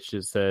 which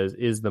it says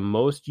is the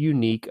most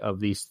unique of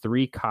these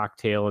 3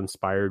 cocktail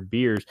inspired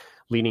beers,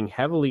 leaning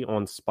heavily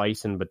on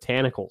spice and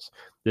botanicals.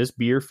 This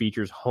beer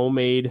features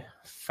homemade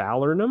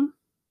falernum,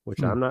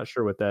 which I'm not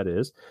sure what that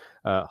is.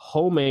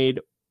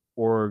 Homemade,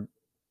 or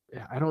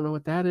I don't know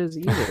what that is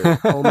either.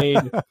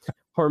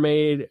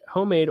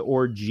 homemade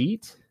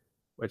orgeat,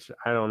 which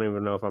I don't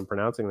even know if I'm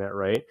pronouncing that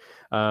right.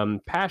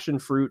 Passion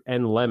fruit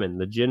and lemon.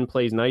 The gin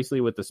plays nicely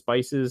with the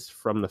spices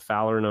from the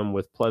falernum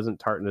with pleasant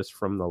tartness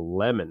from the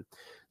lemon.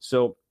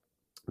 So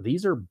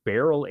these are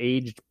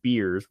barrel-aged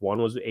beers.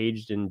 One was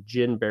aged in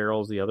gin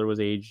barrels. The other was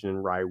aged in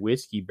rye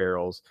whiskey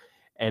barrels.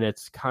 and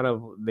it's kind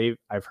of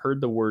I've heard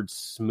the word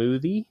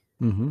smoothie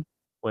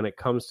when it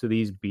comes to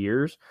these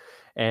beers,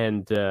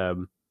 and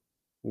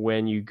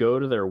when you go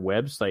to their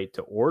website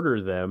to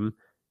order them,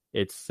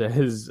 it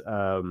says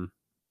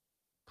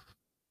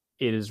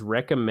it is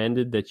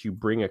recommended that you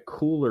bring a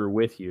cooler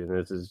with you. And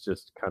this is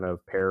just kind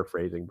of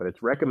paraphrasing, but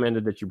it's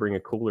recommended that you bring a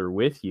cooler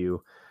with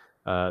you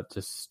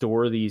to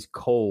store these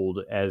cold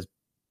as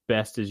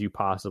best as you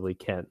possibly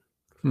can.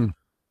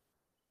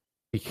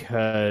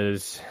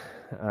 Because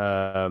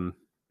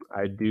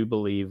I do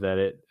believe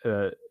that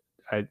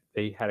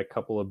they had a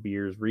couple of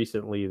beers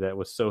recently that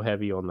was so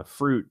heavy on the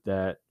fruit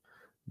that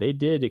they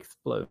did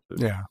explode.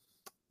 Yeah.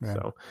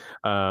 So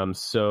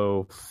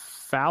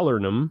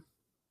Falernum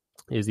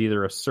is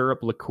either a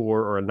syrup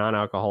liqueur or a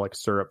non-alcoholic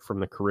syrup from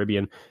the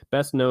Caribbean.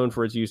 Best known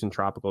for its use in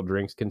tropical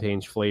drinks,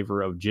 contains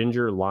flavor of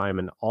ginger, lime,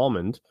 and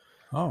almond,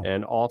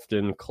 and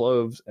often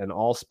cloves and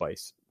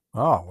allspice.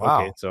 Oh,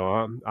 wow. Okay,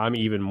 so I'm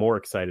even more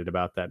excited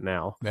about that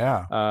now.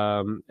 Yeah.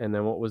 And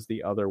then what was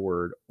the other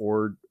word?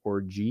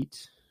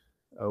 Orgeat,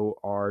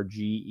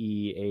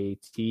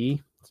 Orgeat.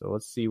 So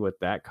let's see what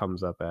that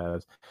comes up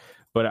as.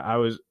 But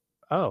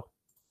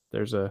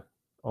there's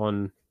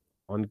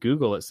on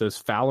Google, it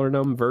says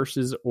Falernum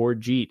versus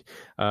Orgeat.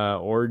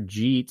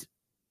 Orgeat,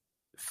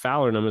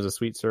 Falernum is a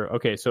sweet syrup.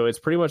 Okay, so it's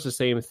pretty much the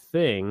same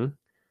thing.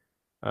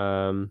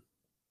 So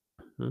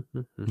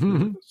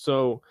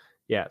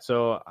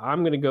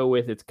I'm going to go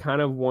with it's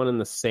kind of one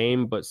and the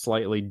same, but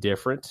slightly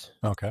different.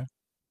 Okay.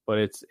 But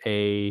it's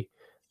I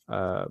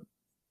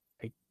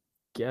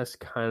guess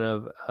kind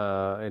of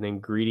an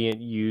ingredient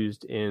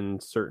used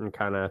in certain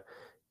kind of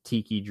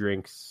tiki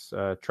drinks,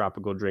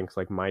 tropical drinks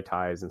like Mai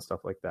Tais and stuff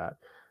like that.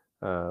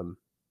 But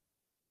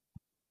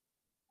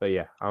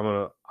yeah,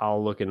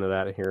 I'll look into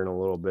that here in a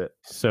little bit.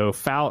 So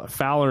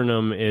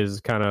Falernum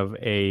is kind of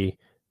a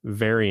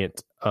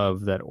variant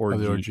of that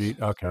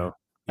Orgeat. Okay. So,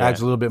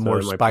 adds a little bit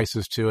more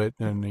spices to it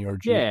than the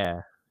Orgeat.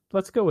 Yeah.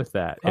 Let's go with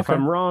that. Okay. If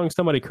I'm wrong,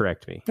 somebody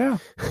correct me. Yeah.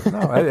 No,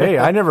 hey,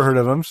 I never heard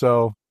of them.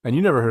 So, and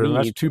you never heard of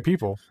them. That's two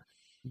people.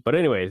 But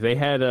anyways, they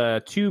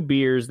had two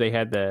beers. They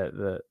had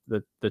the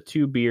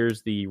two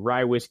beers, the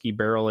rye whiskey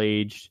barrel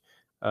aged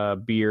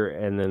beer,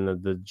 and then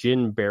the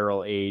gin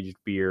barrel aged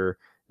beer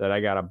that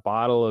I got a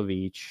bottle of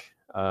each.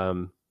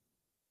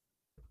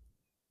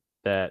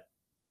 That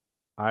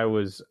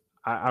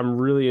I'm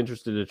really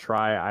interested to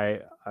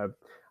try.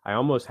 I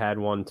almost had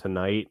one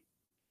tonight.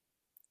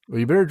 Well,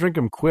 you better drink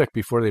them quick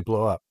before they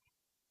blow up.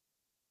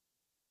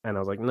 And I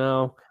was like,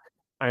 no.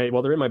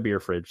 They're in my beer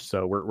fridge,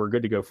 so we're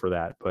good to go for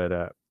that.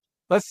 But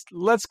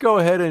let's go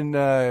ahead and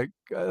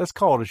let's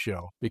call it a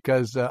show,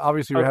 because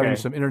obviously we're having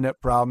some internet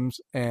problems,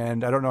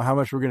 and I don't know how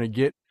much we're going to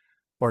get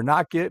or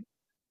not get.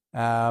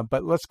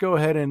 But let's go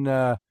ahead and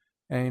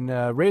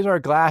raise our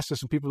glass to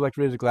some people who'd like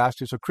to raise a glass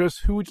to. So, Chris,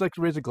 who would you like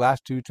to raise a glass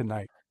to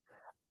tonight?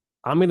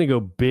 I'm going to go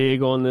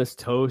big on this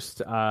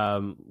toast.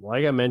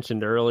 Like I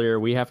mentioned earlier,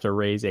 we have to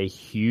raise a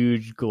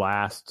huge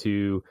glass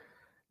to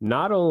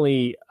not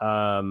only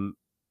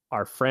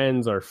our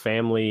friends, our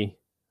family,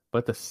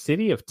 but the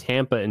city of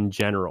Tampa in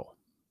general.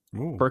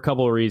 Ooh. For a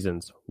couple of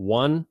reasons.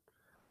 One,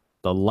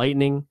 the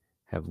Lightning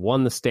have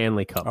won the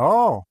Stanley Cup.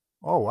 Oh,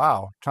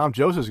 wow. Tom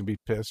Joseph's going to be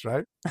pissed,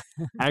 right?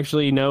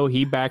 Actually, no,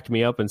 he backed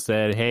me up and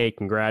said, hey,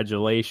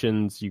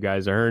 congratulations. You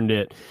guys earned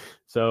it.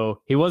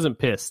 So he wasn't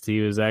pissed. He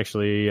was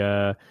actually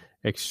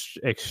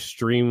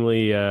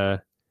extremely...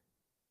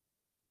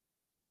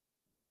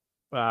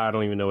 I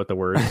don't even know what the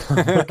word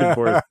I'm looking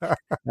for.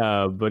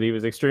 But he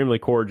was extremely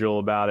cordial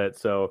about it.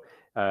 So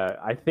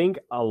I think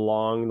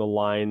along the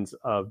lines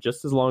of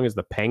just as long as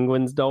the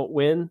Penguins don't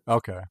win,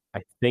 okay,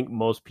 I think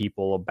most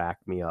people will back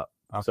me up.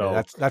 Okay,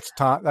 so that's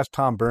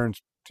Tom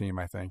Burns' team,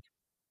 I think.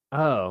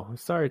 Oh,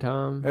 sorry,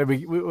 Tom. Hey,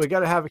 we got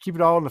to keep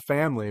it all in the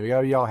family. We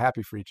got to be all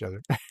happy for each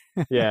other.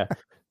 Yeah.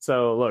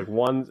 So look,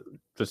 one's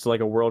just like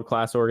a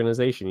world-class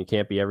organization. You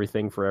can't be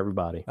everything for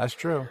everybody. That's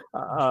true.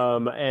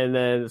 And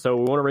then, so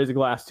we want to raise a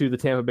glass to the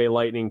Tampa Bay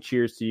Lightning.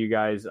 Cheers to you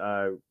guys.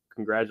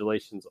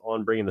 Congratulations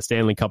on bringing the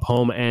Stanley Cup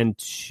home. And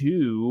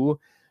two,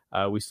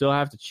 we still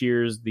have to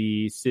cheers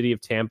the city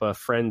of Tampa,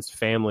 friends,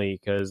 family,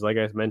 because like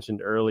I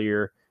mentioned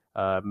earlier,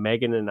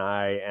 Megan and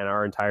I and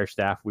our entire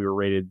staff, we were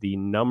rated the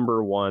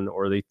number one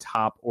or the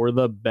top or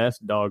the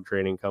best dog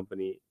training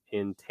company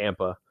in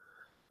Tampa.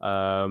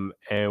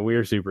 And we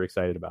are super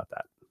excited about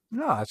that.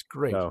 No, that's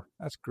great.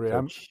 That's great.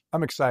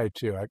 I'm excited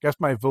too. I guess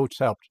my votes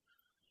helped.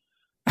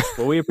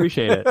 Well, we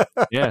appreciate it.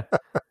 Yeah.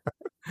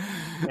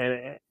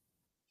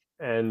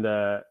 And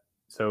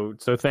so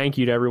thank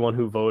you to everyone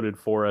who voted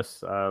for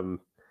us.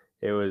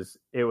 It was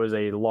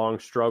a long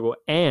struggle,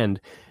 and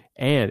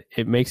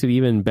it makes it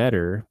even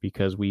better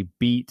because we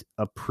beat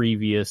a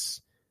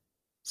previous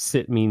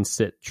Sit Mean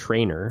Sit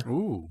trainer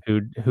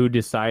who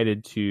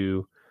decided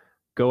to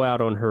go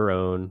out on her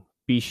own,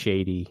 be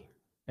shady,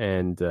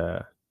 and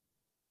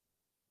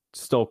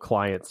stole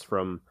clients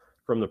from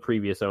the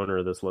previous owner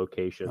of this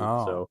location.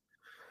 So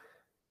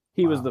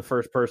he was the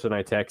first person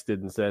I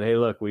texted and said, "Hey,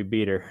 look, we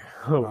beat her.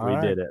 We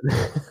did it."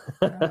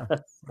 Yeah.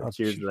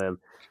 Cheers to them.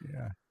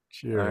 Yeah.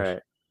 Cheers. All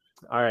right.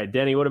 All right,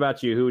 Denny, what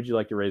about you? Who would you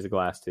like to raise a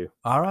glass to?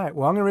 All right.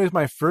 Well, I'm going to raise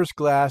my first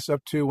glass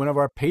up to one of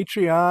our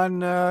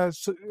Patreon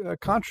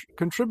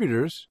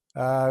contributors.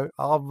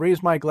 I'll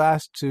raise my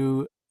glass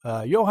to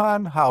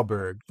Johan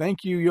Halberg.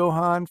 Thank you,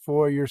 Johan,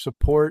 for your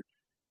support,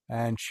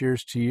 and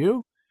cheers to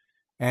you.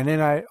 And then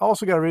I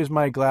also got to raise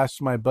my glass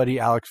to my buddy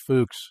Alex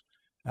Fuchs.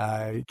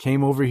 He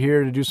came over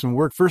here to do some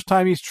work. First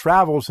time he's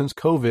traveled since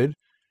COVID.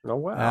 Oh,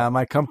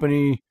 wow.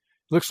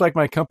 Looks like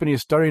my company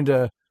is starting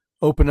to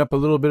open up a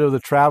little bit of the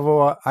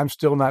travel. I'm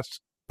still not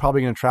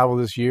probably going to travel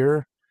this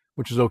year,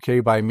 which is okay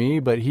by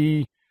me. But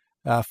he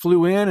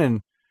flew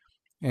in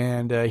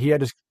and he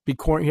had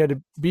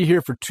to be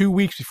here for 2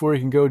 weeks before he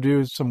can go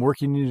do some work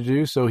he needed to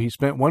do. So he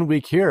spent 1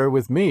 week here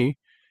with me,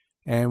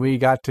 and we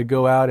got to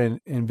go out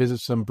and visit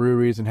some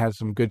breweries and have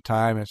some good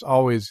time. It's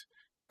always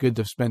good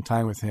to spend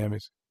time with him.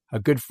 He's a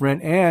good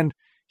friend, and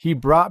he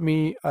brought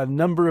me a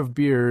number of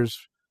beers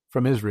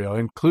from Israel,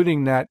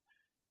 including that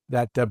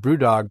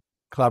BrewDog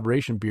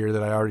collaboration beer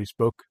that I already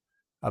spoke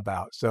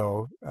about.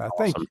 So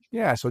thank you.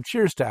 Yeah, so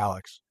cheers to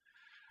Alex.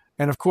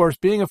 And of course,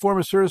 being a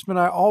former serviceman,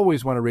 I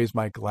always want to raise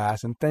my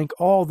glass and thank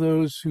all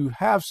those who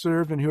have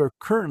served and who are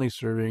currently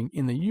serving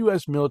in the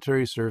U.S.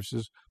 military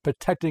services,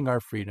 protecting our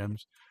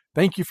freedoms.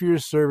 Thank you for your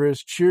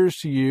service. Cheers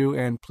to you,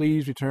 and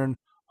please return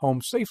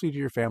home safely to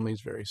your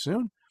families very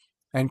soon.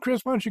 And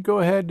Chris, why don't you go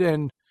ahead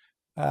and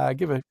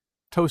give a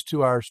toast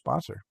to our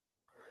sponsor?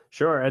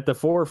 Sure. At the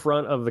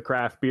forefront of the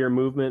craft beer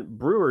movement,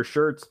 Brewer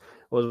Shirts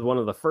was one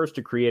of the first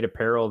to create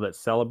apparel that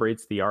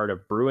celebrates the art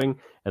of brewing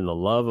and the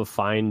love of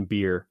fine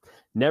beer.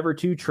 Never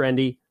too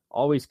trendy,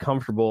 always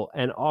comfortable,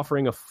 and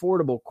offering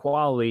affordable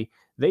quality,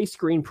 they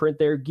screen print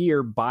their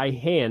gear by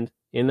hand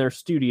in their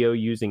studio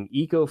using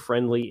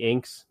eco-friendly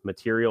inks,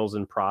 materials,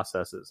 and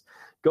processes.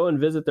 Go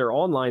and visit their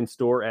online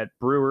store at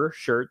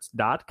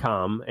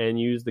brewershirts.com and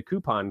use the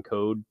coupon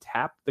code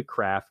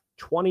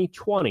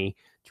TAPTHECRAFT2020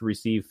 to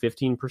receive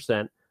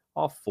 15%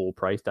 off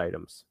full-priced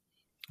items.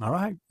 All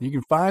right. You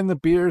can find the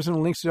beers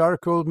and links to the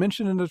article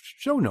mentioned in the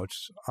show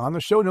notes on the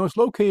show notes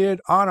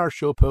located on our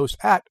show post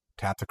at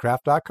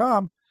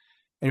tapthecraft.com.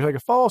 And if you'd like to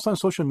follow us on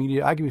social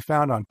media, I can be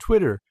found on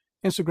Twitter,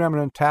 Instagram,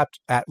 and Untapped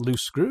at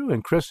Loose Screw.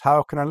 And Chris,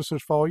 how can our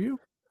listeners follow you?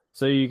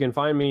 So you can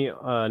find me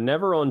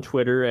never on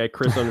Twitter at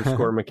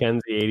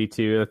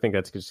Chris_McKenzie82. I think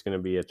that's just going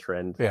to be a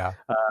trend. Yeah.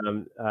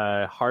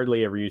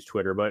 Hardly ever use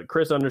Twitter, but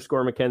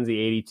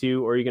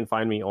Chris_McKenzie82, or you can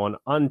find me on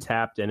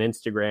Untapped and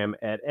Instagram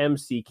at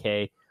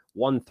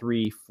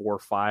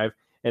MCK1345.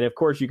 And of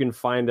course, you can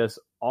find us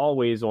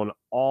always on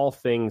all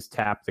things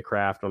Tap the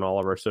Craft on all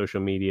of our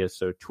social media.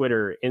 So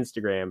Twitter,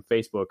 Instagram,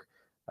 Facebook,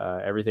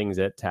 everything's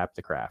at Tap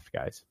the Craft,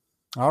 guys.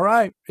 All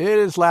right. It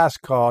is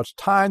last call. It's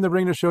time to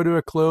bring the show to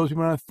a close. We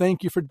want to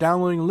thank you for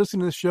downloading and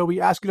listening to the show. We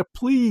ask you to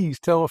please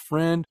tell a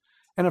friend.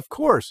 And of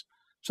course,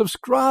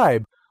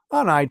 subscribe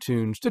on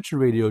iTunes, Stitcher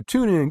Radio,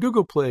 TuneIn,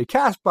 Google Play,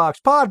 CastBox,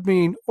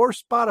 Podbean, or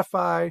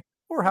Spotify,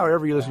 or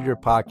however you listen to your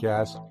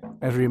podcast.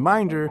 As a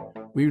reminder,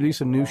 we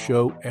release a new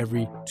show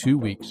every 2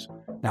 weeks.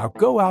 Now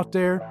go out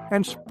there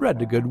and spread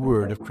the good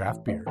word of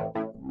craft beer.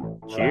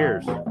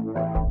 Cheers.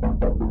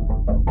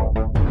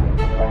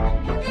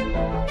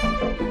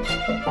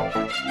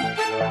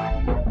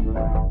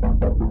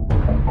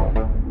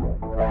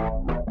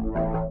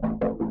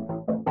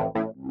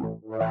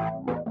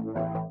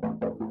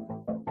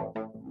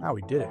 Now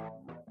we did it.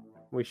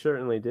 We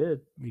certainly did.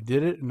 We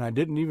did it, and I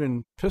didn't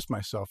even piss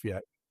myself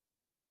yet.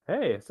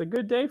 Hey, it's a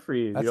good day for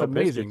you. That's you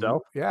amazing.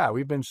 Yeah,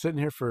 we've been sitting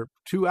here for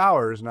 2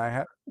 hours, and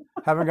I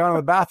haven't gone to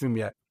the bathroom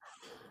yet.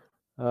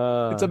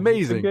 It's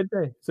amazing. It's a good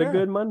day. It's a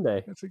good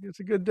Monday. It's a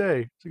good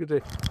day. It's a good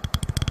day.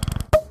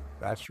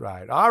 That's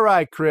right. All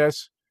right,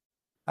 Chris.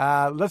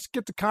 Let's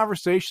get the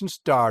conversation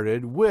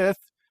started with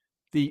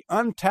the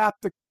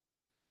Untapped.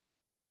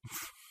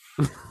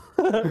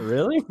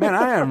 Really? Man,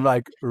 I am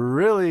like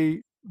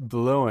really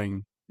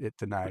blowing it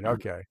tonight.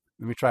 Okay,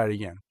 let me try it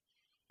again.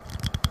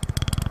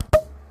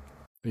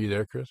 Are you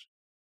there, Chris?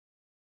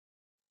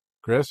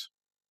 Chris?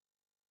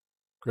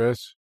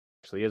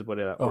 Actually, is what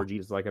orgy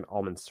is like an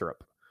almond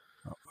syrup.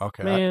 Oh,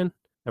 okay. Man,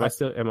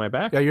 am I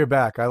back? Yeah, you're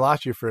back. I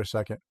lost you for a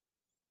second.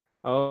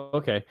 Oh,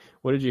 okay.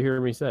 What did you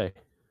hear me say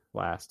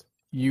last?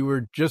 You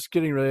were just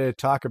getting ready to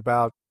talk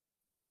about,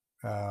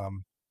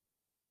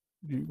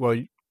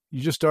 you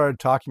just started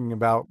talking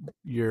about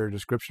your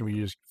description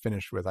we just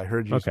finished with. I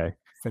heard you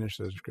finish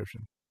the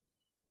description.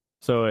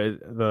 So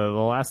the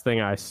last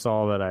thing I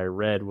saw that I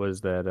read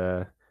was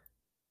that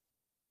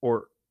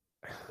orgeat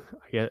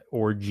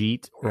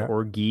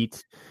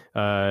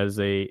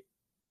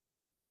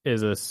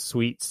is a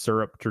sweet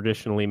syrup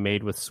traditionally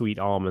made with sweet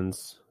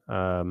almonds.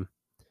 Okay.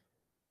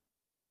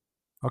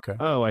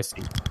 Oh, I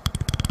see.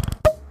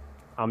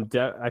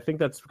 I think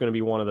that's going to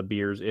be one of the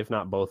beers, if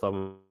not both of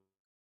them.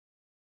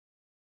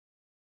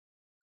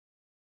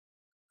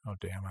 Oh,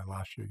 damn, I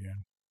lost you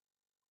again.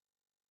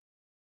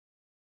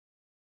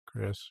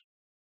 Chris.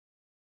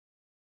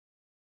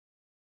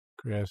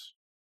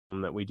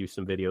 That we do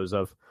some videos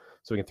of,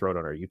 so we can throw it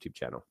on our YouTube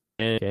channel.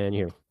 Can you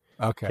hear me?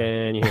 Okay.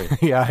 Can you hear me?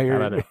 Yeah, I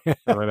hear you.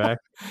 Am I back?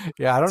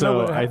 Yeah, I don't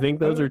know. I think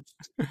those are.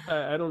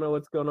 I don't know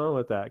what's going on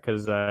with that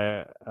because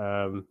the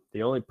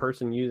only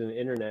person using the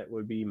internet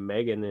would be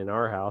Megan in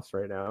our house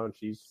right now, and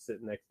she's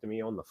sitting next to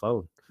me on the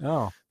phone.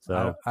 Oh,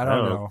 so I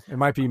don't know. It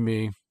might be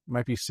me. It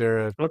might be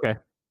Sarah. Okay,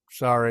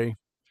 sorry,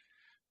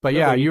 but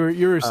yeah, you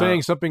were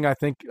saying something. I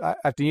think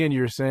at the end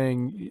you were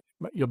saying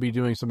you'll be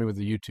doing something with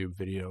the YouTube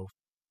video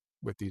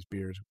with these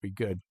beers. Would be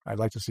good. I'd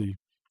like to see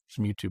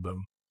some YouTube of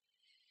them.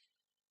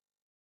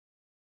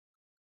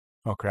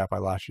 Oh crap! I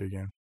lost you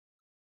again,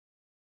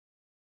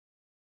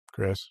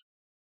 Chris.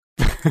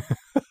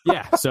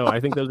 Yeah, so I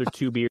think those are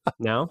 2 beers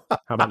now.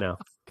 How about now?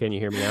 Can you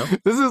hear me now?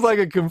 This is like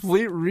a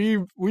complete we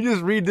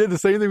just redid the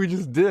same thing we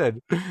just did.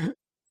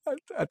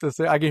 I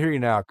can hear you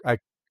now. I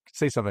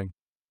say something.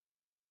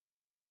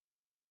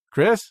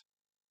 Chris?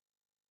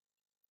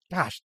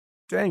 Gosh,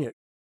 dang it.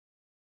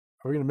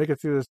 Are we going to make it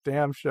through this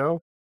damn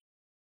show?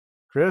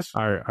 Chris?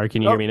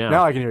 Can you hear me now?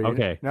 Now I can hear you.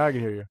 Okay. Now I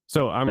can hear you.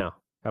 So I'm now.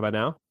 How about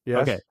now?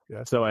 Yes. Okay.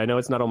 Yes. So I know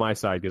it's not on my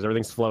side because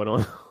everything's flowing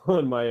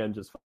on my end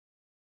just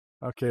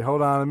fine. Okay,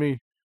 hold on.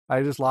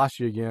 I just lost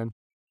you again.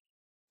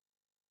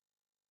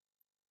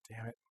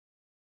 Damn it.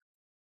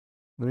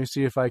 Let me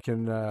see if I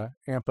can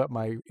amp up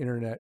my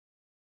internet.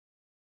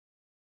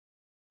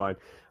 Fine.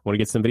 I want to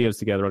get some videos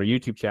together on a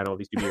YouTube channel of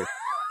these 2 beers.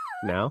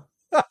 Now?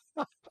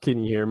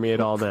 Can you hear me at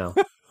all now?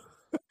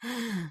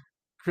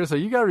 Chris, are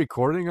you got a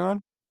recording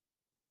on?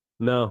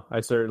 No,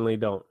 I certainly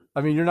don't. I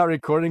mean, you're not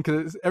recording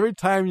because every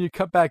time you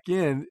cut back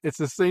in, it's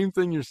the same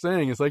thing you're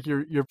saying. It's like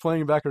you're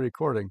playing back a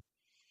recording.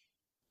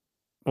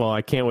 Well,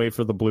 I can't wait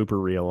for the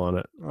blooper reel on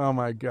it. Oh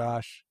my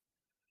gosh.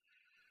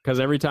 Because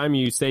every time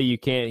you say you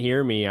can't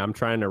hear me, I'm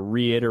trying to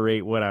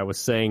reiterate what I was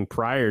saying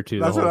prior to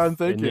That's the whole what I'm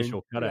thinking.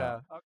 initial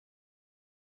cutout. Yeah.